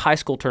all these high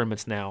school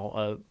tournaments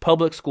now.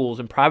 Public schools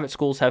and private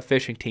schools have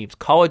fishing teams.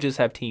 Colleges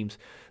have teams.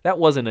 That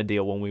wasn't a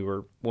deal when we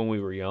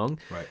were young.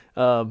 Right.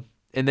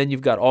 And then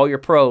you've got all your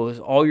pros,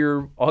 all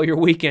your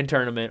weekend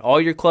tournament, all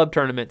your club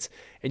tournaments,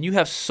 and you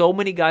have so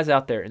many guys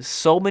out there and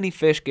so many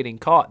fish getting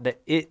caught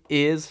that it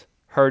is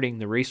hurting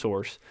the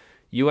resource.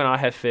 You and I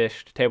have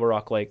fished Table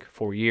Rock Lake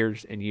for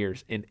years and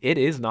years, and it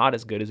is not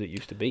as good as it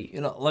used to be.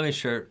 Let me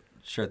share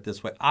it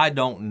this way. I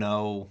don't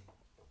know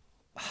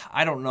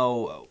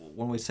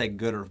when we say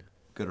good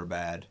or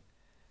bad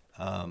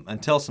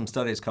until some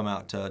studies come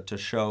out to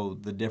show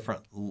the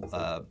different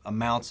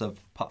amounts of,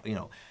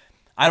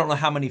 I don't know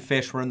how many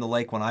fish were in the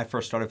lake when I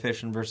first started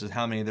fishing versus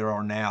how many there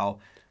are now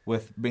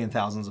with being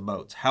thousands of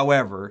boats.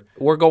 However,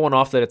 we're going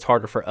off that it's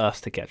harder for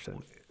us to catch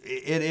them.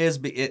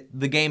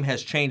 The game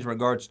has changed in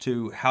regards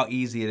to how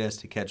easy it is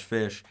to catch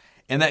fish,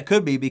 and that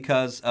could be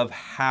because of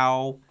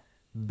how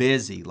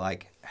busy,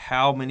 like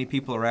how many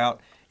people are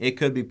out. It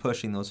could be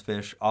pushing those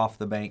fish off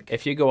the bank.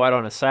 If you go out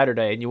on a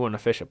Saturday and you want to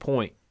fish a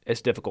point,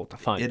 it's difficult to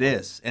find. It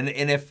is, and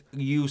if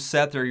you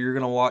sat there, you're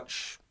going to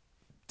watch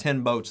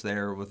 10 boats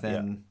there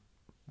within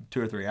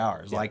 2 or 3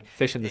 hours. Like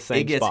fishing the same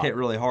it gets spot. hit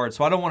really hard.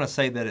 So I don't want to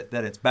say that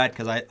it's bad,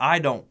 because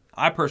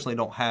I personally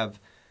don't have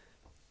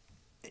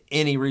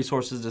any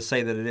resources to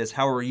say that it is.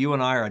 However, you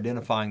and I are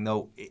identifying,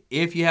 though,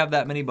 if you have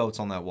that many boats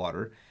on that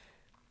water,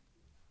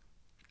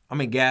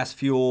 gas,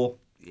 fuel,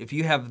 if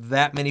you have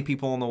that many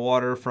people on the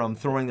water from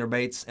throwing their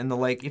baits in the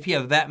lake, if you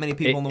have that many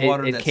people in the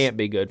water, it can't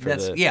be good for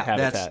the habitat,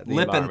 that's the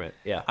lipping, environment.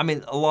 Yeah.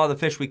 A lot of the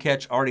fish we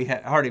catch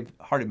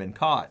already been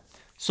caught.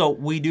 So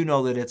we do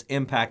know that it's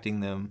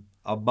impacting them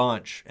a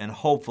bunch, and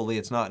hopefully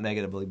it's not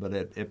negatively, but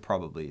it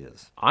probably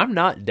is. I'm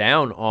not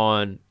down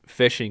on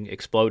fishing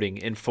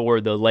exploding and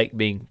for the lake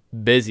being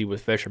busy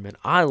with fishermen.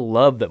 I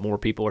love that more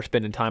people are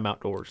spending time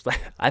outdoors.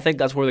 I think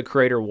that's where the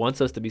Creator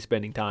wants us to be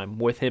spending time,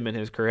 with Him and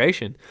His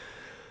creation.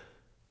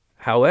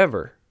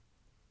 However,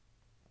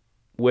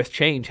 with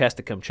change has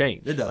to come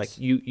change. It does. Like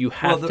you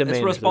have to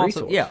manage the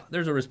resource. Yeah,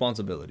 there's a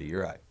responsibility.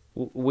 You're right.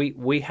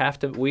 We have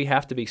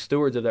to be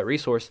stewards of that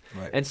resource.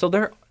 Right. And so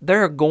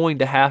there are going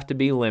to have to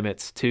be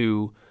limits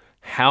to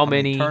how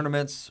many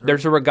tournaments.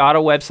 There's a regatta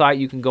website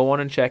you can go on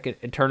and check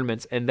in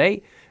tournaments, and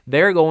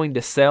they're going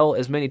to sell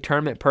as many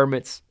tournament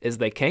permits as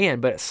they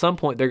can, but at some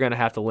point they're going to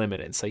have to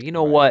limit it and say, you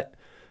know what,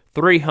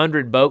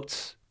 300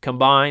 boats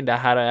combined out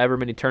of however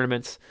many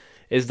tournaments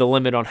is the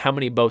limit on how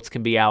many boats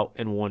can be out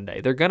in one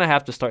day. They're going to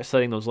have to start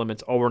setting those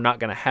limits, or we're not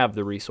going to have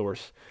the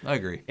resource I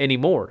agree.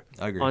 anymore.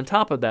 I agree. On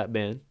top of that,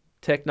 Ben,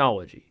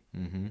 technology,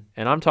 and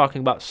I'm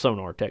talking about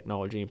sonar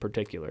technology in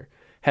particular,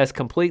 has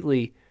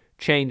completely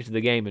changed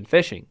the game in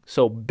fishing.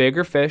 So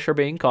bigger fish are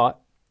being caught.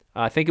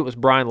 I think it was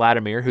Brian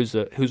Latimer, who's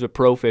a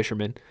pro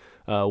fisherman,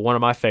 one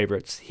of my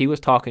favorites. He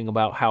was talking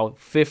about how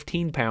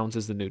 15 pounds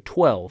is the new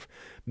 12,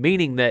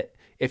 meaning that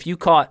if you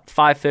caught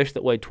 5 fish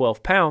that weighed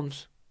 12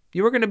 pounds,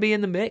 you were going to be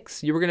in the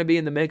mix. You're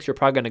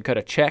probably going to cut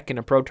a check in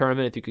a pro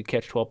tournament if you could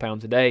catch 12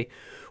 pounds a day.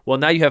 Well,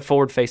 now you have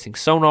forward-facing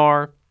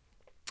sonar,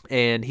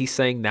 and he's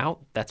saying now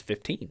that's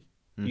 15.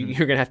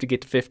 You're going to have to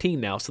get to 15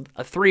 now. So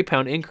a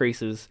 3-pound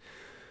increase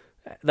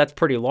that's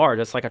pretty large.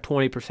 That's like a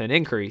 20%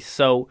 increase.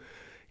 So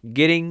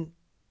getting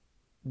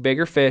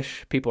bigger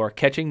fish, people are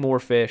catching more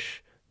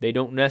fish. They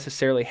don't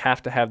necessarily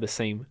have to have the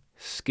same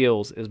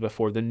skills as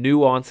before. The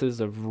nuances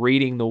of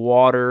reading the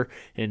water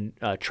and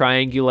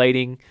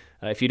triangulating.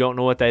 If you don't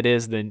know what that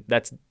is, then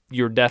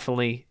you're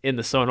definitely in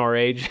the sonar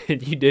age,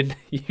 and you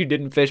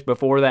didn't fish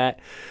before that.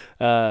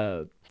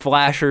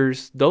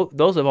 Flashers,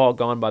 those have all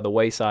gone by the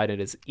wayside.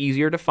 It is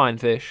easier to find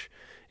fish,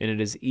 and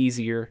it is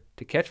easier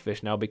to catch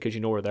fish now because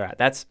you know where they're at.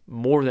 That's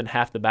more than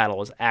half the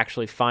battle, is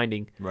actually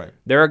finding. Right.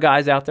 There are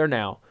guys out there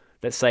now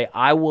that say,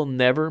 I will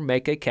never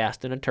make a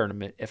cast in a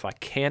tournament if I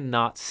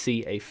cannot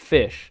see a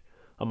fish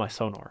on my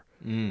sonar.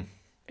 And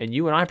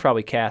you and I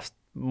probably cast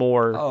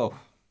more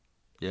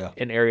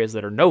in areas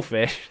that are no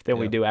fish than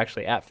we do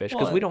actually at fish,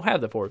 because we don't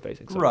have the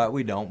forward-facing sonar. Right,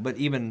 we don't. But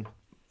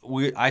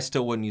I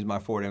still wouldn't use my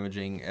forward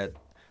imaging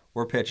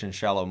we're pitching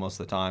shallow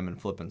most of the time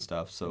and flipping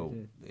stuff. So,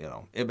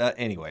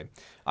 anyway,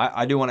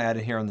 I do want to add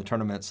in here on the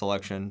tournament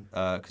selection,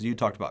 because you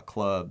talked about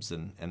clubs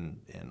and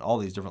all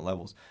these different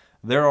levels.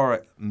 There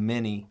are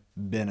many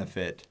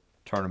benefit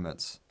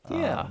tournaments.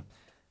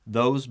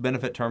 Those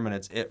benefit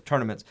tournaments,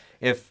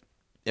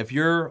 if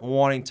you're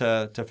wanting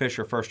to fish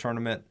your first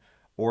tournament,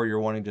 or you're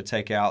wanting to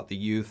take out the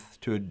youth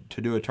to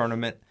do a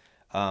tournament,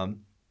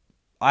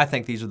 I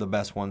think these are the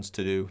best ones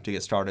to do to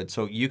get started.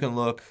 So you can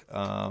look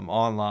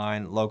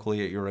online,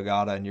 locally at your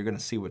regatta, and you're going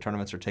to see what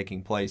tournaments are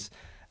taking place.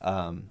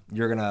 A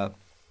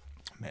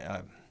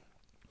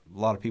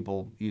lot of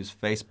people use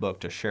Facebook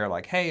to share,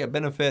 like, hey, a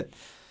benefit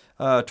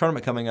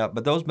tournament coming up.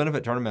 But those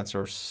benefit tournaments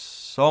are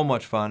so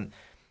much fun.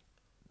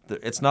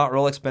 It's not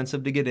real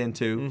expensive to get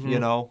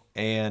into,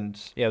 and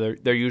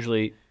they're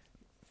usually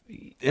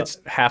it's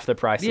half the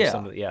price of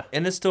some of the,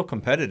 and it's still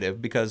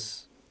competitive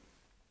because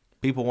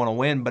people want to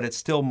win, but it's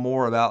still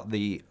more about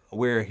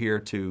we're here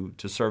to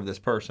serve this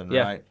person,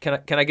 Yeah. right?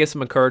 Can I get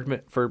some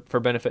encouragement for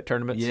benefit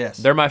tournaments? Yes.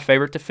 They're my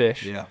favorite to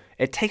fish. Yeah.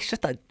 It takes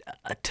just a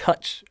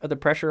touch of the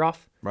pressure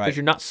off. Right. Because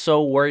you're not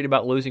so worried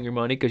about losing your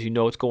money because you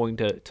know it's going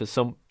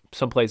to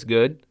someplace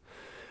good.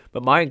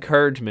 But my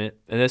encouragement,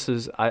 and this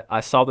is, I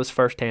saw this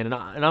firsthand,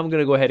 and I'm going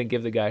to go ahead and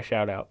give the guy a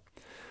shout out.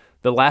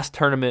 The last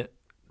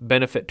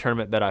benefit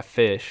tournament that I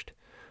fished,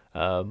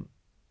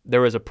 there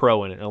was a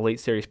pro in it, an Elite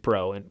Series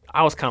pro, and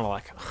I was kind of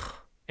like, ugh,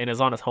 and it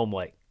was on his home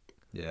lake.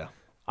 Yeah.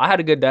 I had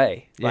a good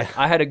day. Yeah.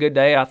 I had a good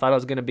day. I thought I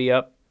was going to be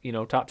up,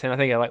 top 10. I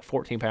think I had like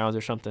 14 pounds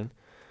or something.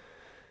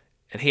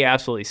 And he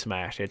absolutely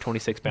smashed. He had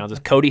 26 pounds.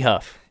 It's Cody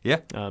Huff.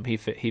 Yeah.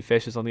 He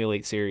fishes on the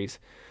Elite Series.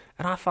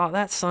 And I thought,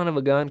 that son of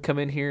a gun come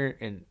in here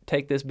and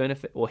take this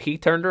benefit. Well, he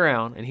turned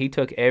around and he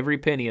took every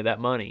penny of that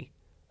money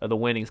of the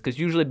winnings, because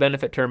usually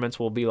benefit tournaments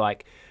will be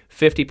like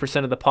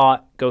 50% of the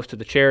pot goes to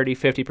the charity,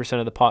 50%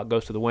 of the pot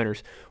goes to the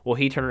winners. Well,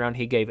 he turned around and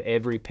he gave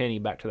every penny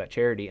back to that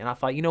charity. And I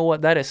thought, you know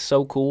what? That is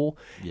so cool.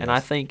 Yes. And I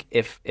think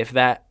if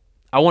that,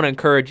 I want to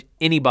encourage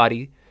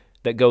anybody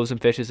that goes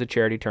and fishes a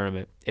charity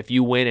tournament, if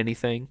you win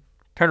anything,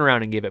 turn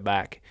around and give it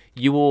back.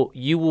 You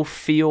will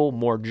feel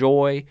more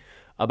joy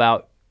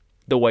about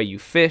the way you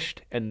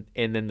fished and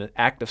then the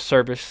act of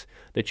service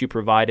that you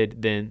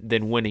provided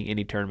than winning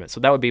any tournament. So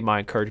that would be my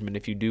encouragement.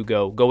 If you do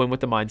go in with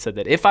the mindset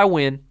that if I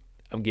win,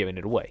 I'm giving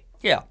it away.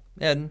 Yeah,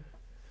 and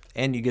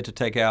you get to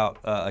take out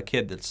a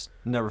kid that's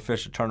never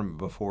fished a tournament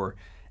before.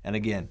 And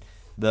again,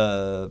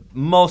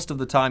 most of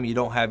the time you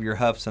don't have your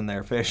Huffs in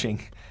there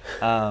fishing,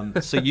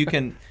 so you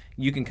can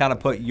kind of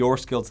put your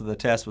skill to the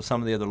test with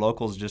some of the other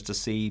locals just to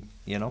see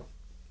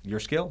your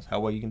skills, how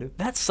well you can do.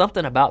 That's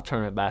something about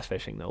tournament bass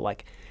fishing though.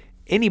 Like,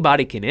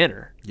 anybody can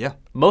enter. Yeah.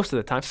 Most of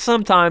the time.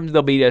 Sometimes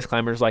there'll be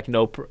disclaimers like,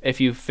 no, if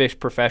you fish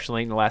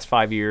professionally in the last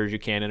 5 years, you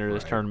can't enter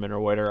this tournament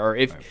or whatever. Or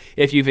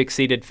if you've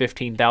exceeded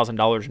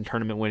 $15,000 in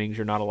tournament winnings,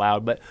 you're not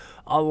allowed. But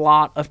a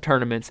lot of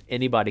tournaments,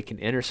 anybody can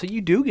enter. So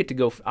you do get to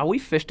go. We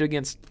fished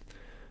against,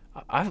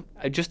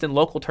 just in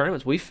local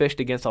tournaments, we fished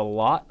against a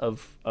lot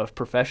of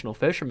professional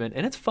fishermen.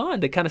 And it's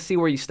fun to kind of see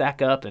where you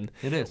stack up. And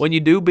it is. When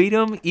you do beat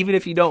them, even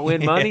if you don't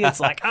win money,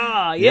 it's like,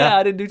 I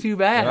didn't do too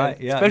bad.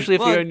 Right, yeah. Especially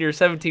if you're in your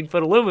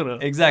 17-foot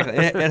aluminum. Exactly.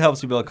 It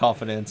helps you build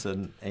confidence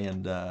and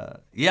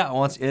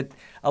once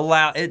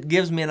it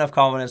gives me enough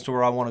confidence to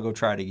where I want to go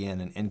try it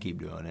again and keep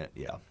doing it.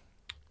 Yeah.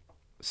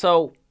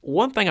 So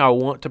one thing I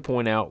want to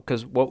point out,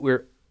 because what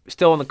we're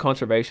still on the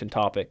conservation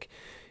topic,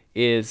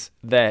 is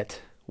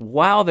that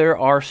while there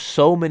are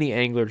so many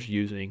anglers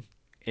using,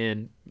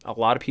 and a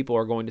lot of people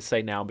are going to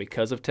say now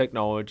because of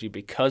technology,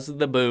 because of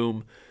the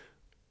boom,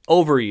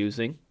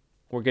 overusing,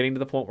 we're getting to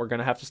the point we're going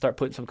to have to start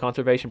putting some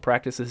conservation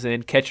practices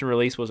in. Catch and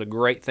release was a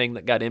great thing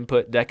that got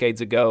input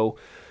decades ago.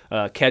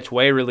 Catch,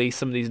 weigh, release,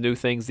 some of these new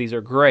things, these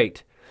are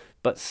great.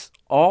 But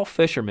all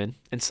fishermen,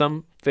 and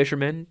some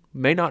fishermen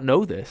may not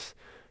know this,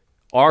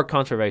 are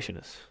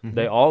conservationists. Mm-hmm.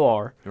 They all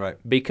are. Right.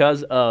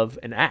 Because of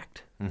an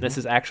act. Mm-hmm. This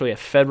is actually a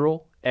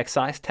federal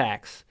excise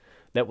tax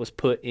that was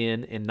put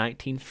in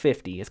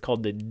 1950. It's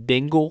called the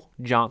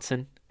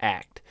Dingell-Johnson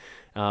Act.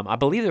 I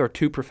believe there were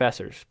two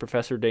professors,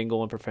 Professor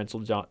Dingell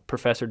and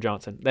Professor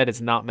Johnson. That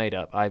is not made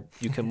up.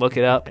 You can look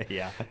it up.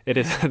 Yeah, it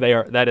is.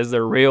 That is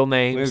their real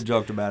names. We've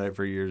joked about it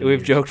for years.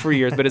 We've joked for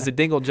years, but it's the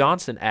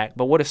Dingell-Johnson Act.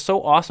 But what is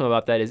so awesome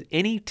about that is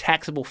any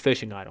taxable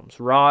fishing items,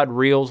 rod,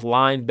 reels,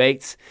 line,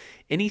 baits,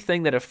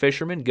 anything that a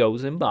fisherman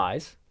goes and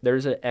buys,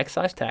 there's an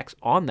excise tax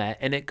on that,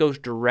 and it goes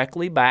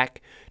directly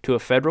back to a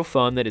federal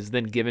fund that is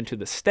then given to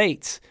the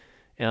states.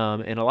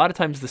 And a lot of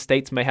times the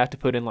states may have to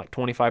put in like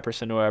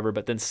 25% or whatever,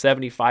 but then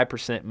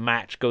 75%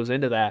 match goes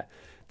into that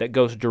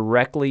goes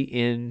directly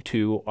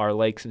into our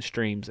lakes and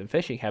streams and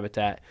fishing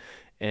habitat.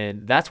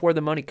 And that's where the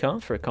money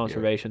comes for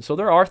conservation. Yeah. So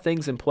there are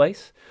things in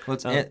place. Well,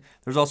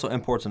 there's also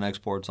imports and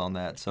exports on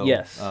that. So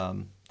yes.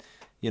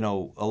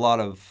 A lot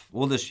of,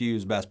 we'll just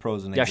use Bass Pro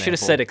as an example. Yeah, I should have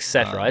said et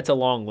cetera. It's a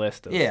long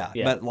list.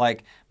 But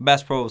like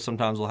Bass Pro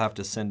sometimes will have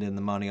to send in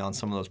the money on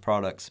some of those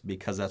products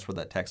because that's where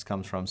that tax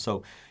comes from.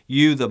 So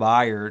you, the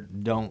buyer,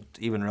 don't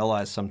even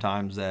realize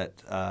sometimes that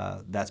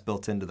that's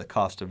built into the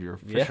cost of your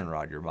fishing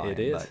rod you're buying. It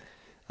is.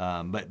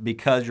 But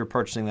because you're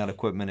purchasing that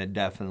equipment, it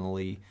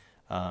definitely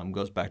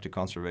goes back to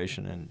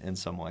conservation in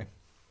some way.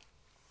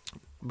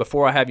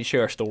 Before I have you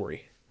share a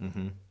story.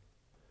 Mm-hmm.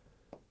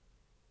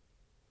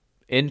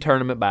 In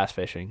tournament bass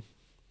fishing,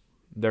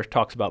 there's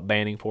talks about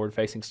banning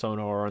forward-facing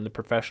sonar on the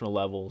professional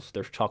levels.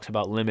 There's talks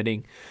about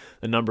limiting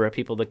the number of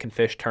people that can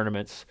fish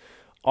tournaments.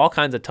 All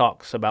kinds of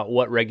talks about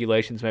what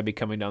regulations may be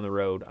coming down the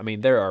road. I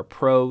mean, there are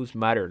pros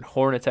mattering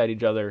hornets at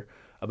each other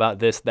about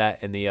this, that,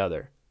 and the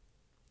other.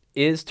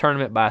 Is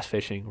tournament bass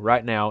fishing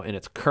right now in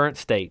its current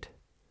state,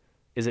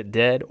 is it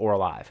dead or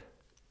alive?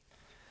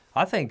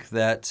 I think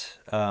that,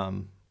 I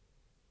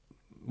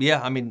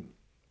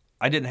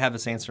didn't have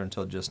this answer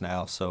until just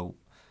now, so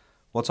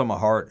what's on my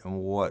heart and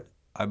what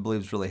I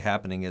believe is really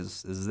happening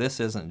is this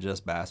isn't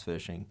just bass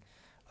fishing.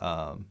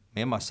 Me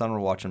and my son were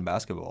watching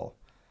basketball.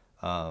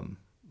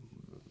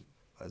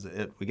 is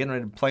it we getting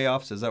ready to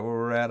playoffs? Is that where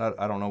we're at?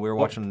 I don't know. We were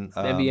watching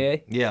the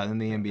NBA. Yeah, in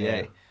the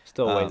NBA. Yeah.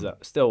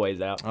 Still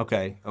ways out.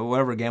 Okay,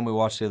 whatever game we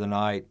watched the other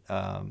night.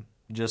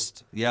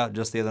 Just the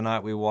other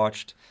night we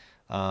watched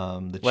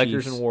the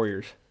Lakers Chiefs. and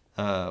Warriors.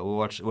 We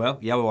watched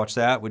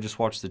that. We just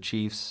watched the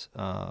Chiefs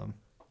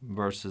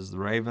versus the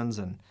Ravens,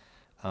 and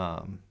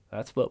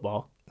That's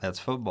football. that's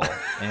football.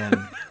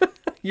 And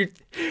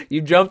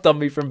You jumped on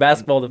me from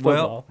basketball to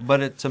football.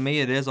 but to me,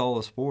 it is all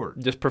a sport.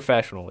 Just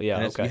professional. Yeah.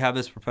 And Okay. you have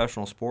this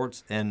professional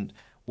sports, and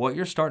what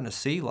you're starting to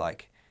see,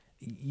 like,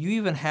 you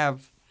even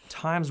have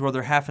times where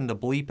they're having to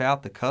bleep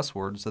out the cuss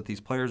words that these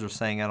players are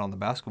saying out on the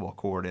basketball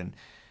court,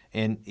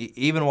 and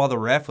even while the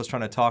ref was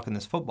trying to talk in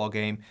this football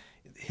game,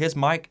 his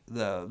mic,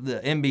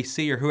 the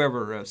NBC or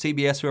whoever,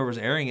 CBS, whoever's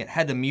airing it,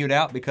 had to mute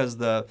out because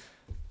the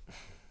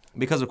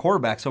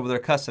quarterback's over there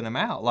cussing him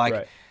out. Like,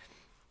 Right.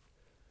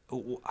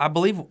 I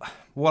believe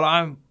what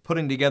I'm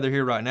putting together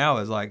here right now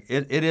is like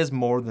it is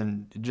more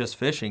than just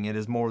fishing. It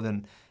is more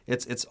than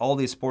it's all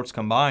these sports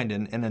combined.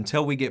 And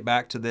until we get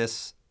back to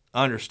this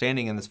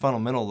understanding and this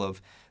fundamental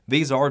of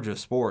these are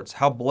just sports,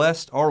 how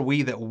blessed are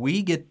we that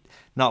we get,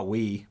 not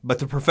we, but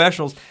the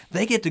professionals,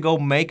 they get to go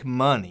make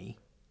money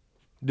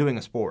doing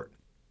a sport.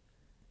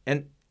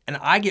 And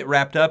I get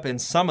wrapped up in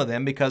some of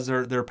them because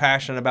they're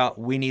passionate about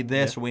we need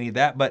this or we need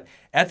that. But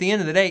at the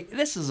end of the day,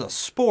 this is a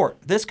sport.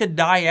 This could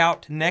die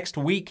out next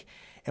week,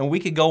 and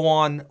we could go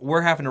on.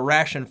 We're having to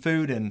ration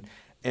food,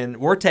 and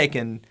we're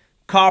taking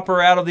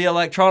copper out of the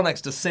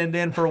electronics to send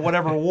in for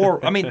whatever war.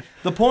 I mean,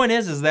 the point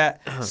is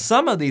that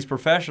some of these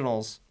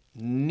professionals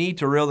need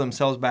to reel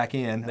themselves back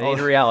in. They need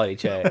a reality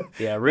check.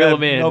 Yeah, reel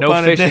them in. No No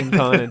pun fishing intended.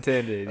 pun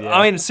intended. Yeah.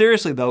 I mean,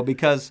 seriously though,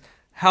 because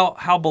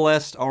how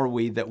blessed are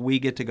we that we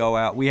get to go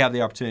out, we have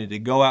the opportunity to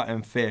go out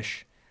and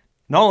fish,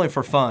 not only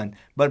for fun,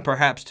 but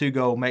perhaps to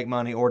go make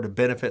money or to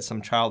benefit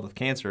some child with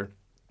cancer.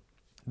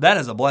 That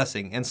is a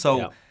blessing. And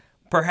so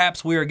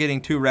perhaps we are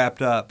getting too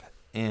wrapped up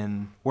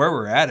in where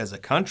we're at as a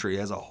country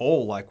as a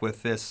whole, like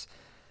with this.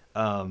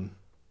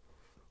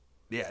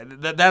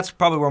 That's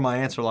probably where my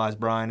answer lies,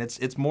 Brian.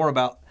 It's more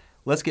about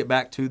let's get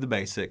back to the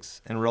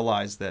basics and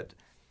realize that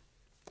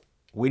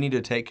we need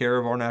to take care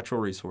of our natural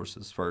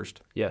resources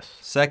first. Yes.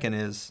 Second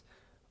is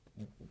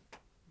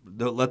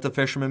let the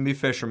fishermen be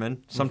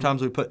fishermen.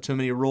 Sometimes we put too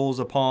many rules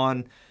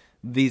upon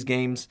these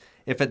games.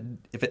 If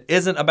it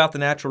isn't about the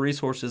natural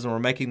resources and we're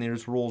making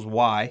these rules,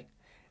 why?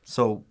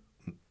 So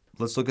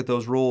let's look at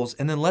those rules,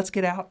 and then let's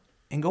get out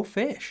and go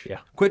fish. Yeah.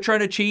 Quit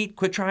trying to cheat.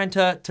 Quit trying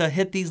to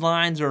hit these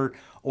lines or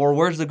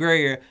where's the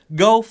gray area.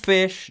 Go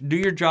fish, do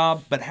your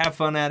job, but have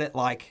fun at it.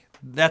 Like,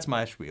 that's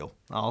my spiel.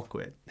 I'll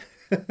quit.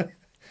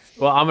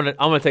 Well, I'm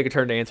gonna take a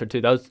turn to answer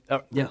too. That was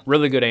a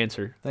really good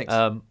answer. Thanks.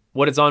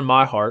 What is on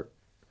my heart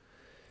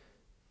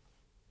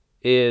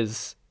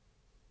is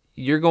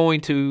you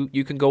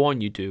can go on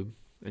YouTube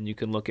and you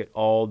can look at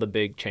all the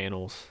big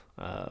channels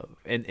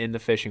in the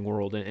fishing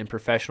world and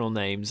professional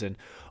names and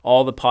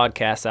all the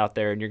podcasts out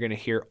there, and you're going to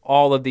hear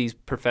all of these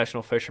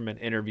professional fishermen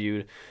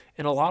interviewed,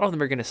 and a lot of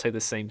them are going to say the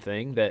same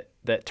thing,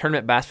 that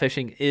tournament bass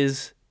fishing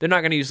is, they're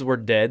not going to use the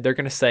word dead. They're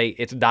going to say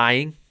it's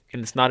dying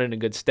and it's not in a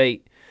good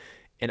state.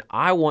 And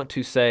I want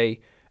to say,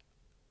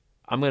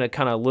 I'm going to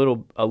kind of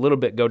a little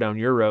bit go down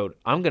your road.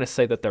 I'm going to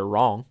say that they're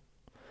wrong.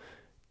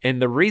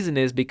 And the reason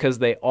is because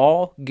they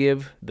all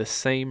give the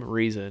same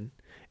reason.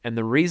 And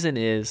the reason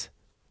is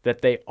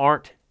that they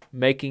aren't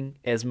making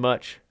as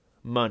much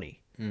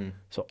money.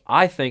 So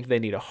I think they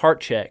need a heart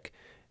check,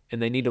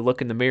 and they need to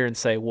look in the mirror and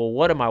say, well,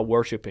 what am I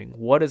worshiping?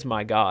 What is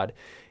my God?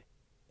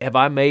 Have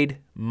I made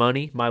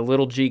money my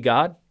little g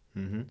God?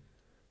 Mm-hmm.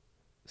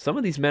 Some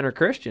of these men are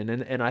Christian,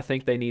 and I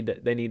think they need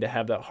to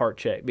have that heart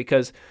check,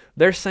 because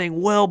they're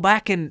saying, well,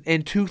 back in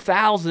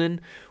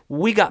 2000,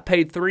 we got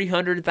paid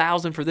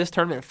 $300,000 for this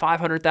tournament,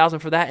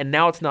 $500,000 for that, and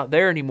now it's not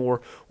there anymore.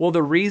 Well,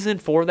 the reason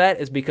for that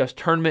is because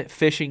tournament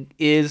fishing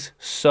is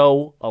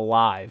so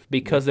alive,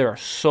 because there are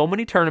so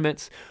many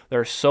tournaments,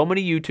 there are so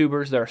many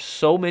YouTubers, there are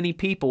so many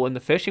people in the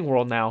fishing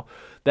world now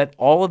that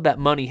all of that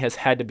money has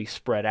had to be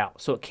spread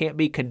out. So it can't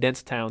be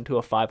condensed down to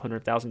a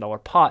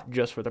 $500,000 pot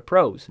just for the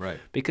pros. Right.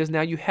 Because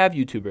now you have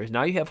YouTubers,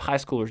 now you have high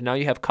schoolers, now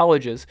you have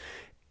colleges,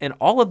 and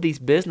all of these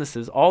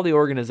businesses, all the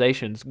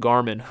organizations,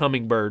 Garmin,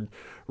 Humminbird,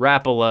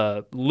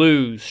 Rapala,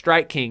 Lose,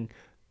 Strike King,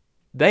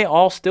 they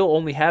all still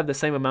only have the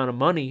same amount of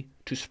money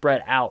to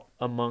spread out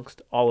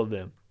amongst all of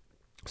them.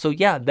 So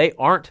yeah, they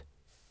aren't,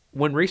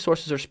 when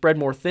resources are spread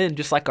more thin,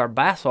 just like our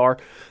bass are,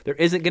 there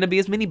isn't going to be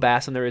as many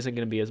bass and there isn't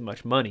going to be as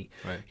much money.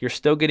 Right. You're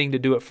still getting to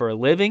do it for a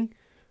living.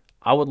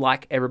 I would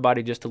like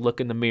everybody just to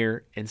look in the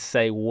mirror and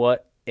say,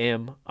 what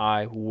am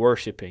I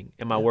worshiping?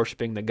 Am I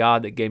worshiping the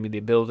God that gave me the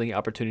ability,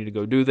 opportunity to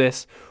go do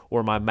this?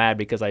 Or am I mad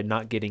because I'm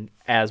not getting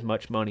as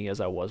much money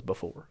as I was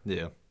before?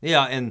 Yeah.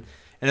 Yeah, and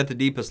at the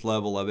deepest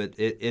level of it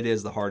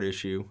is the heart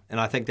issue. And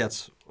I think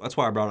that's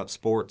why I brought up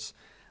sports.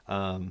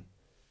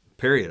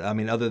 Period. I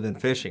mean, other than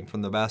fishing,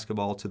 from the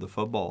basketball to the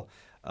football,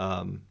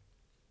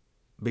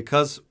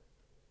 because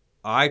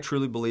I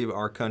truly believe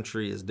our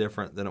country is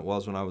different than it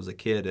was when I was a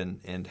kid,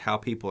 and how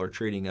people are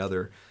treating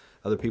other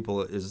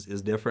people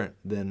is different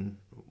than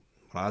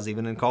when I was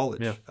even in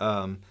college.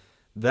 Yeah.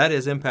 That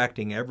is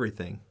impacting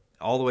everything,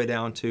 all the way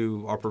down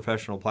to our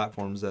professional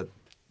platforms that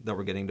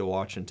we're getting to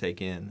watch and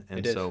take in.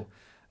 And So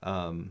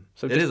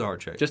it is a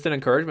hard check. Just an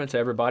encouragement to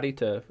everybody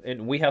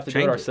and we have to do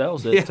Change it it.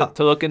 ourselves, Yeah.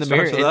 to look in the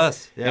mirror Starts with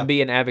us. Yeah. and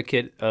be an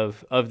advocate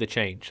of the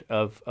change,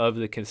 of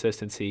the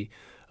consistency,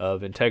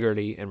 of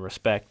integrity and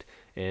respect,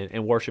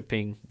 and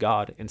worshiping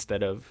God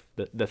instead of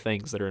the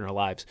things that are in our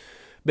lives.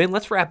 Ben,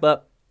 let's wrap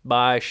up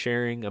by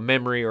sharing a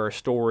memory or a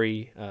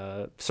story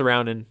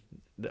surrounding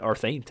our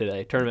theme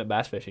today, tournament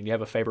bass fishing. You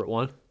have a favorite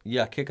one?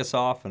 Yeah, kick us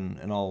off, and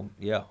I'll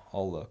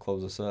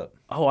close us up.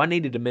 Oh, I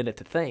needed a minute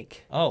to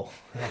think. Oh,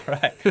 all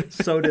right.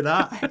 So did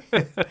I.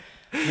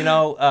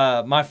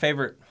 My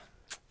favorite.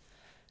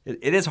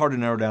 It is hard to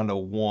narrow down to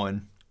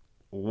one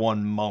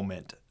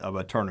moment of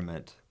a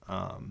tournament.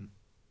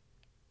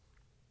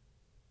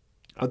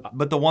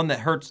 But the one that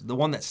hurts, the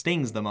one that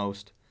stings the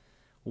most,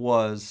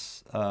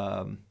 was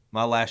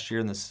my last year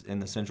in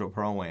the Central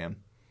Pro-Am,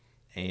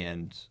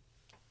 and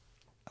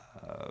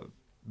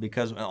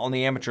because on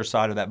the amateur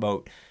side of that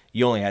boat,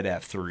 you only had to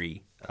have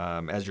 3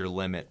 as your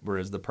limit,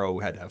 whereas the pro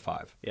had to have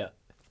 5. Yeah.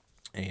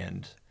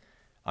 And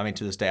I mean,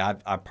 to this day, I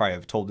probably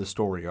have told this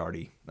story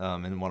already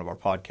in one of our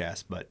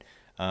podcasts, but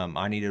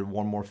I needed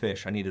one more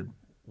fish. I needed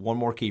one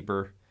more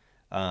keeper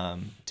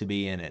to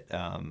be in it.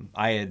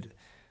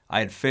 I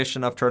had fished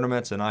enough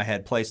tournaments, and I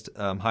had placed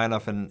high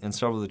enough in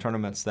several of the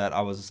tournaments that I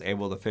was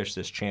able to fish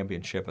this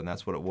championship, and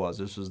that's what it was.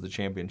 This was the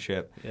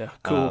championship. Yeah,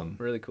 cool,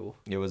 really cool.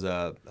 It was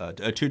a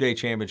 2-day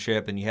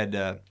championship, and you had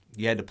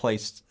to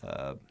place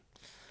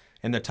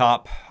in the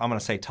top. I'm going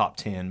to say top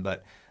 10,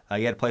 but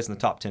you had to place in the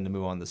top 10 to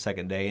move on to the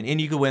second day, and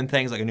you could win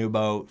things like a new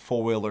boat,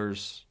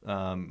 4-wheelers,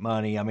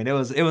 money. I mean, it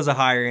was a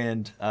higher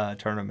end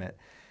tournament,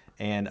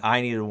 and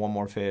I needed one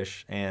more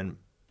fish. And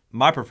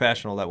my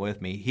professional that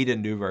with me, he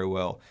didn't do very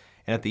well.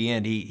 And at the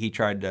end, he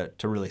tried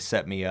to really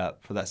set me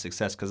up for that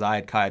success because I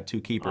had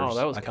 2 keepers. Oh,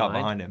 that was I caught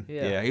kind. behind him.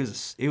 Yeah.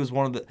 He was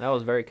one of the. That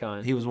was very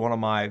kind. He was one of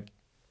my.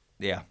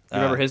 Yeah. You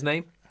remember his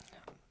name?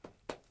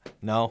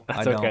 No, That's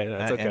I don't. okay.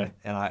 That's okay.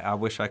 And I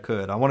wish I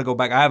could. I want to go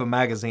back. I have a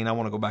magazine. I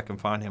want to go back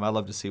and find him. I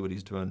love to see what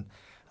he's doing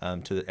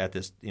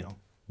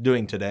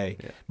doing today.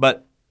 Yeah.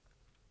 But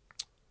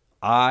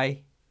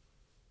I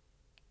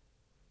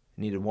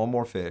needed one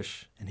more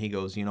fish, and he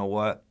goes, you know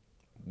what?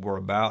 We're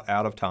about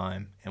out of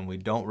time, and we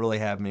don't really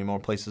have many more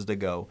places to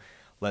go.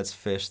 Let's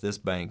fish this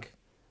bank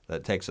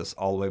that takes us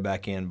all the way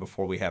back in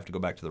before we have to go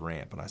back to the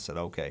ramp. And I said,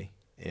 okay.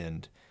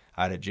 And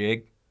I had a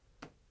jig.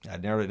 I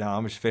narrowed it down.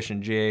 I'm just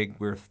fishing jig.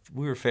 We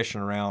were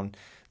fishing around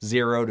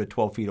 0 to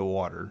 12 feet of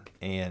water,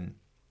 and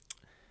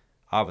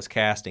I was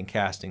casting,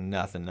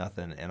 nothing,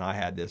 and I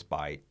had this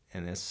bite,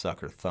 and this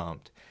sucker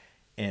thumped.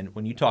 And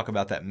when you talk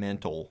about that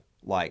mental,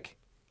 like,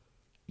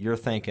 you're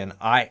thinking,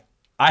 I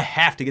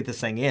have to get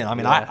this thing in. I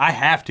mean, Yeah. I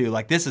have to.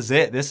 Like, this is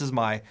it. This is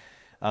my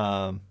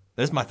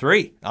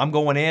 3. I'm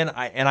going in.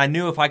 And I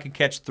knew if I could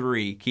catch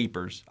 3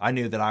 keepers, I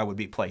knew that I would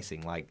be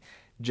placing, like,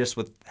 just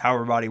with how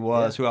everybody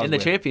was, who I was in the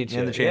with. championship.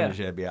 In the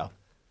championship, yeah.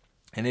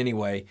 And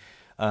anyway,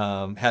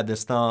 had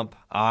this thump.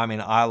 I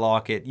mean, I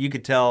lock it. You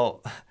could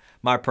tell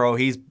my pro,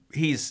 he's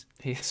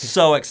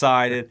so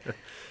excited.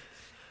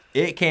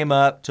 It came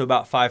up to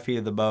about 5 feet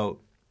of the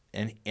boat.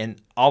 And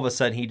all of a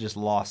sudden, he just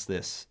lost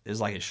this. It's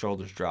like his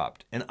shoulders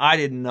dropped. And I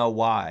didn't know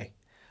why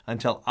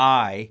until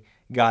I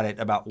got it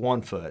about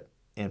 1 foot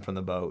in from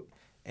the boat.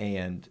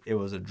 And it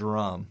was a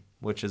drum,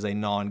 which is a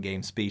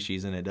non-game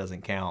species, and it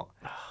doesn't count.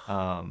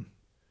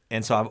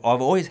 And so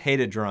I've always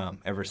hated drum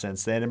ever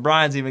since then. And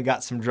Brian's even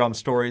got some drum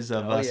stories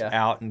of us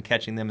out and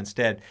catching them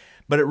instead.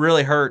 But it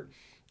really hurt.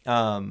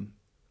 I'm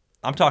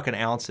talking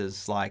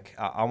ounces. Like,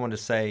 I want to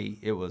say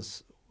it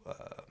was...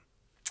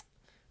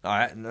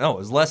 it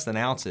was less than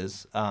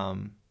ounces.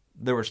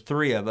 There was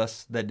 3 of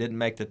us that didn't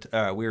make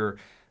the. We were.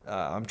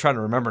 I'm trying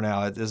to remember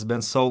now. It's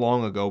been so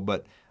long ago,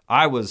 but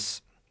I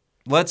was.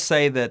 Let's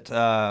say that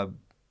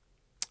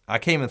I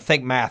can't even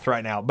think math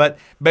right now. But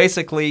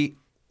basically,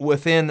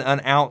 within an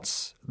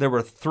ounce, there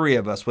were 3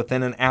 of us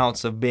within an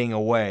ounce of being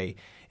away.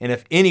 And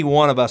if any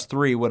one of us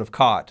 3 would have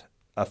caught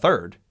a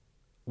third,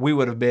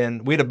 we'd have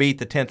beat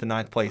the 10th and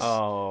 9th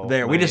place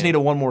there. We just needed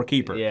one more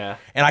keeper. Yeah.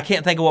 And I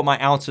can't think of what my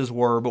ounces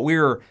were, but we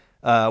were.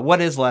 What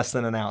is less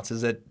than an ounce?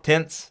 Is it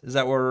tenths? Is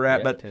that where we're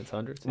at? Yeah, but tenths,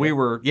 hundredths. We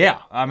were,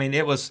 I mean,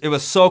 it was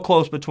so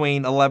close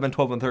between 11,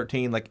 12, and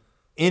 13. Like,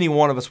 any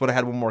one of us would have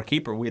had one more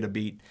keeper, we'd have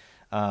beat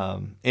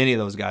any of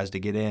those guys to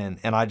get in.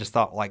 And I just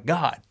thought, like,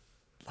 God,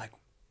 like,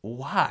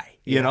 why?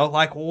 You know,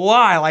 like,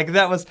 why? Like,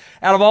 that was,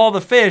 out of all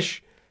the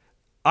fish,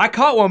 I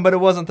caught one, but it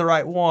wasn't the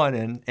right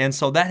one. And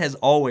so that has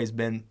always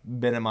been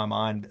in my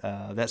mind.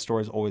 That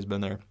story's always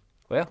been there.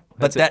 Well,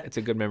 But it's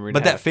a good memory.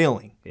 But to that have.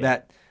 feeling,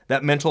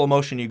 that mental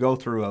emotion you go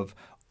through of,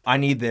 I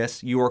need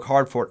this, you work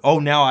hard for it, oh,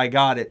 now I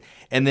got it.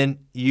 And then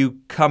you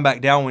come back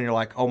down when you're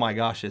like, oh my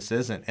gosh, this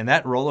isn't. And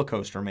that roller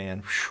coaster, man,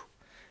 whew,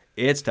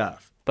 it's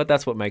tough. But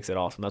that's what makes it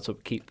awesome. That's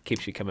what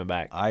keeps you coming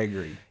back. I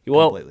agree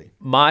Well, completely.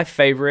 my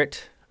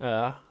favorite,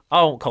 I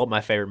won't call it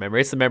my favorite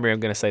memory. It's the memory I'm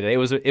going to say today. It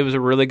was a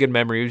really good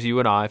memory. It was you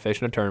and I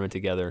fishing a tournament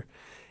together.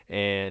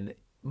 And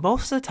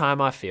most of the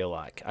time I feel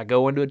like I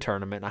go into a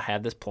tournament and I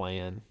have this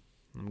plan.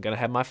 I'm going to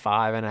have my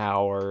 5 an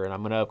hour and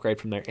I'm going to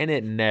upgrade from there. And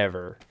it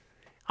never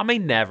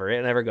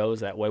goes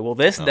that way. Well,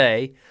 this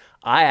day,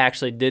 I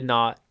actually did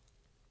not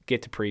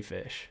get to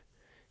pre-fish.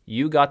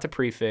 You got to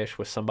pre-fish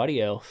with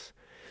somebody else.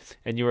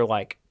 And you were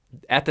like,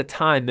 at the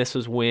time, this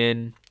was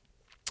when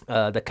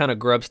the kind of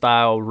grub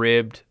style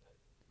ribbed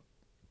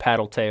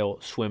paddle tail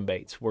swim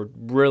baits were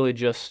really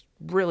just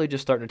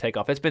starting to take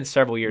off. It's been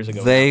several years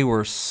ago. They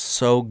were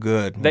so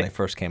good when they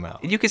first came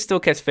out. You could still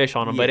catch fish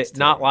on them, but it's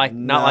not like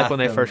when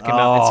they first came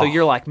out. And so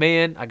you're like,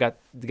 man, I got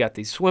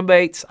these swim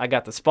baits, I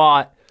got the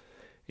spot.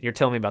 And you're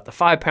telling me about the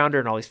 5-pounder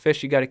and all these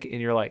fish you got to,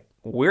 and you're like,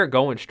 we're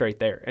going straight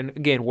there. And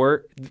again,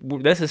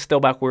 this is still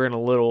back. We're in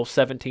a little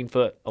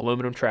 17-foot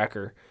aluminum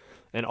tracker,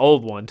 an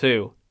old one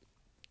too.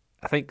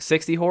 I think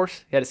 60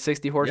 horse. He had a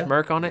 60 horse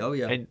Merc on it. Oh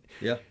yeah. And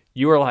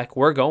you were like,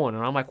 we're going.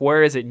 And I'm like,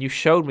 where is it? And you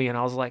showed me, and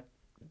I was like,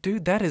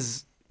 dude, that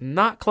is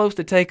not close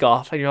to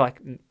takeoff. And you're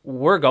like,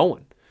 we're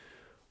going.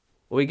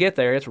 We get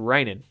there, it's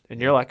raining. And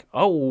you're like,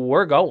 oh,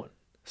 we're going.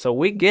 So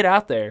we get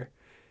out there,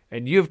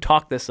 and you've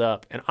talked this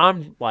up. And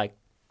I'm like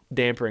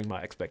dampering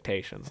my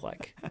expectations.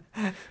 Like,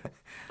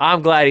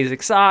 I'm glad he's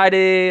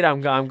excited.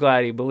 I'm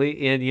glad he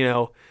believes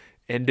in,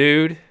 And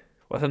dude,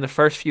 within the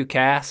first few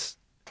casts,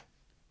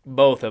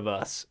 both of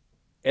us,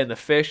 and the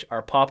fish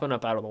are popping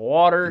up out of the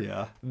water.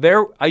 Yeah.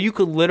 You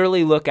could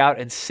literally look out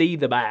and see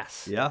the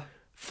bass. Yeah.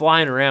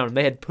 Flying around.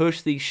 They had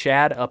pushed these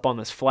shad up on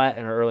this flat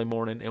in the early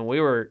morning, and we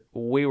were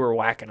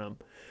whacking them.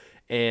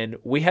 And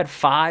we had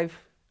 5,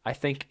 I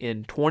think,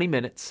 in 20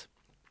 minutes,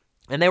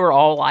 and they were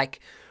all like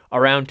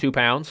around 2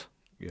 pounds.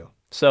 Yeah.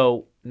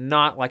 So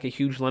not like a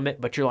huge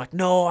limit, but you're like,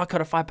 no, I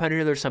caught a 5-pounder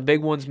here. There's some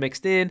big ones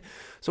mixed in.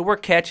 So we're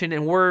catching,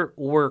 and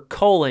we're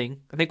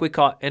culling. I think we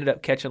ended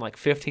up catching like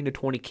 15 to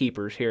 20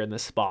 keepers here in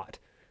this spot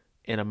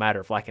in a matter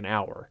of like an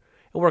hour.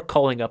 And we're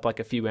culling up like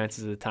a few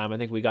ounces at a time. I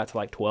think we got to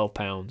like 12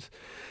 pounds.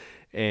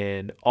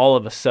 And all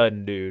of a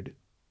sudden, dude,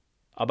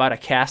 about a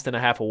cast and a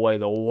half away,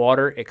 the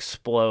water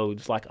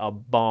explodes like a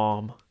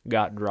bomb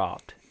got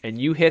dropped. And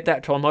you hit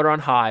that trolling motor on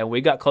high, and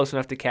we got close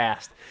enough to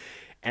cast.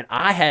 And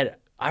I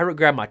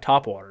grabbed my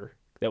top water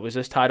that was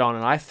just tied on,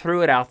 and I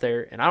threw it out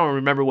there. And I don't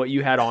remember what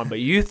you had on, but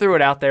you threw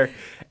it out there.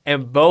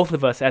 And both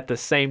of us at the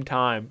same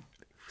time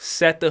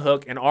set the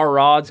hook, and our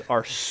rods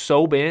are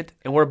so bent,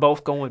 and we're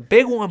both going,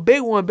 big one,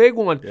 big one, big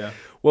one. Yeah.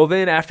 Well,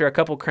 then after a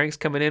couple cranks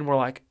coming in, we're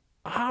like,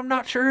 I'm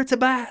not sure it's a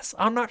bass.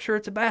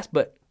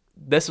 But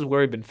this is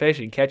where we've been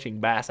fishing, catching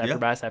bass after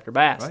bass after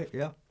bass. Right,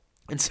 yeah.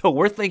 And so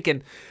we're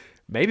thinking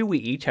maybe we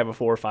each have a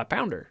 4 or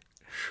 5-pounder.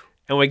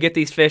 And we get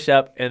these fish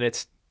up, and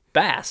it's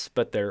bass,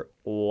 but they're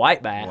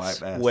white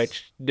bass,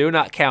 which do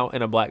not count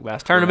in a black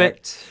bass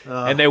tournament.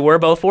 And they were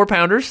both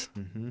 4-pounders.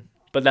 Mm-hmm.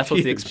 But that's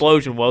what the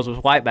explosion was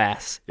white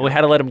bass. And we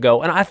had to let them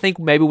go. And I think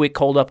maybe we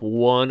culled up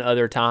one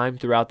other time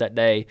throughout that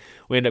day.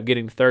 We ended up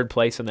getting 3rd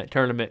place in that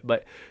tournament.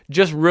 But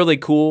just really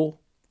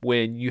cool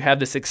when you have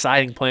this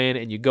exciting plan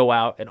and you go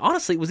out. And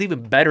honestly, it was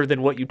even better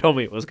than what you told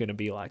me it was going to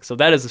be like. So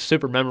that is a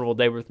super memorable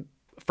day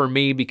for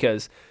me,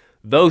 because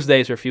those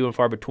days are few and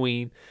far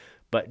between.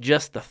 But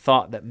just the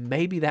thought that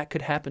maybe that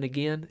could happen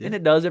again, and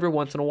it does every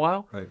once in a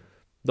while, right.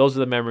 Those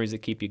are the memories that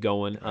keep you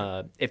going.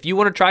 If you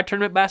want to try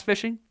tournament bass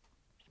fishing,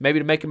 maybe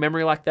to make a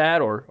memory like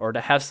that, or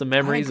to have some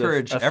memories I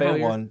encourage of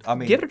everyone. failure. I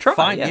mean, give it a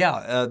try.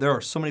 There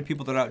are so many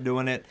people that are out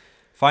doing it.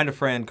 Find a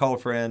friend, call a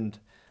friend,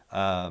 reach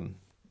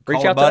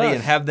call out a buddy, to us.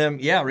 and have them.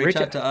 Yeah, reach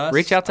out to us.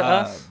 Reach out to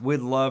us.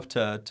 We'd love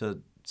to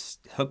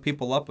hook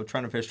people up with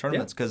trying to fish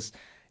tournaments, because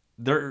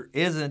there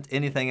isn't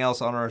anything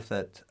else on earth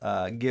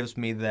that gives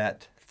me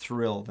that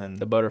thrill than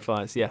the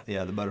butterflies. Yeah,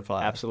 the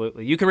butterflies.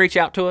 Absolutely. You can reach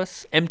out to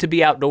us,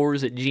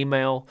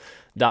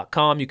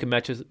 m2boutdoors@gmail.com. You can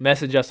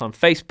message us on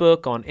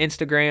Facebook, on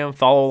Instagram.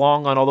 Follow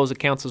along on all those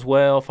accounts as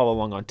well. Follow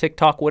along on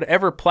TikTok,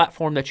 whatever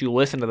platform that you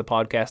listen to the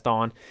podcast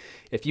on.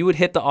 If you would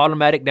hit the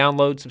automatic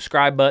download,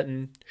 subscribe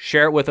button,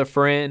 share it with a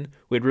friend,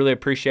 we'd really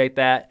appreciate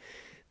that.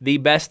 The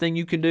best thing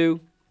you can do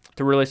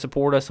to really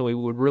support us, and we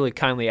would really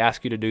kindly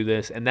ask you to do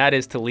this, and that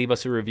is to leave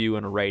us a review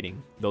and a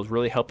rating. Those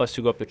really help us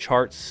to go up the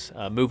charts,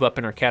 move up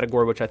in our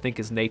category, which I think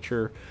is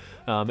nature,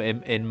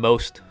 in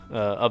most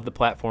of the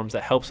platforms.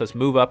 That helps us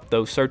move up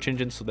those search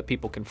engines so that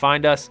people can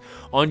find us.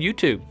 On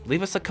YouTube,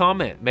 leave us a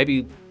comment.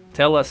 Maybe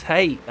tell us,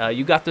 hey,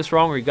 you got this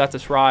wrong, or you got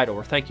this right,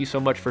 or thank you so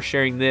much for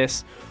sharing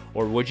this,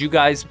 or would you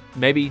guys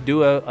maybe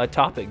do a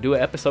topic, do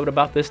an episode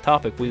about this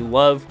topic? We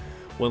love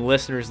when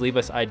listeners leave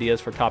us ideas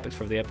for topics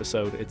for the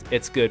episode.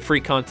 It's good. Free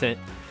content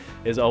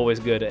is always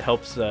good. It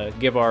helps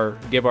give our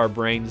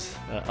brains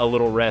a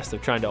little rest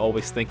of trying to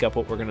always think up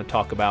what we're going to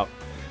talk about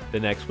the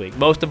next week.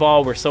 Most of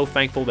all, we're so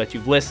thankful that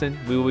you've listened.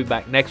 We will be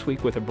back next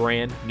week with a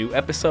brand new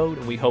episode,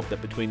 and we hope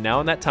that between now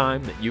and that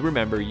time that you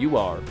remember you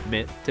are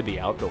meant to be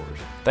outdoors.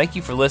 Thank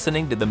you for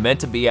listening to the Meant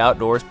to Be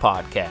Outdoors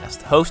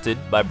podcast, hosted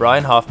by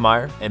Brian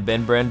Hoffmeyer and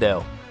Ben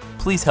Brandell.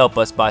 Please help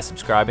us by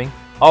subscribing.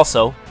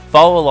 Also,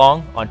 follow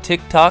along on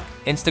TikTok,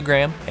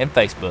 Instagram, and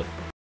Facebook.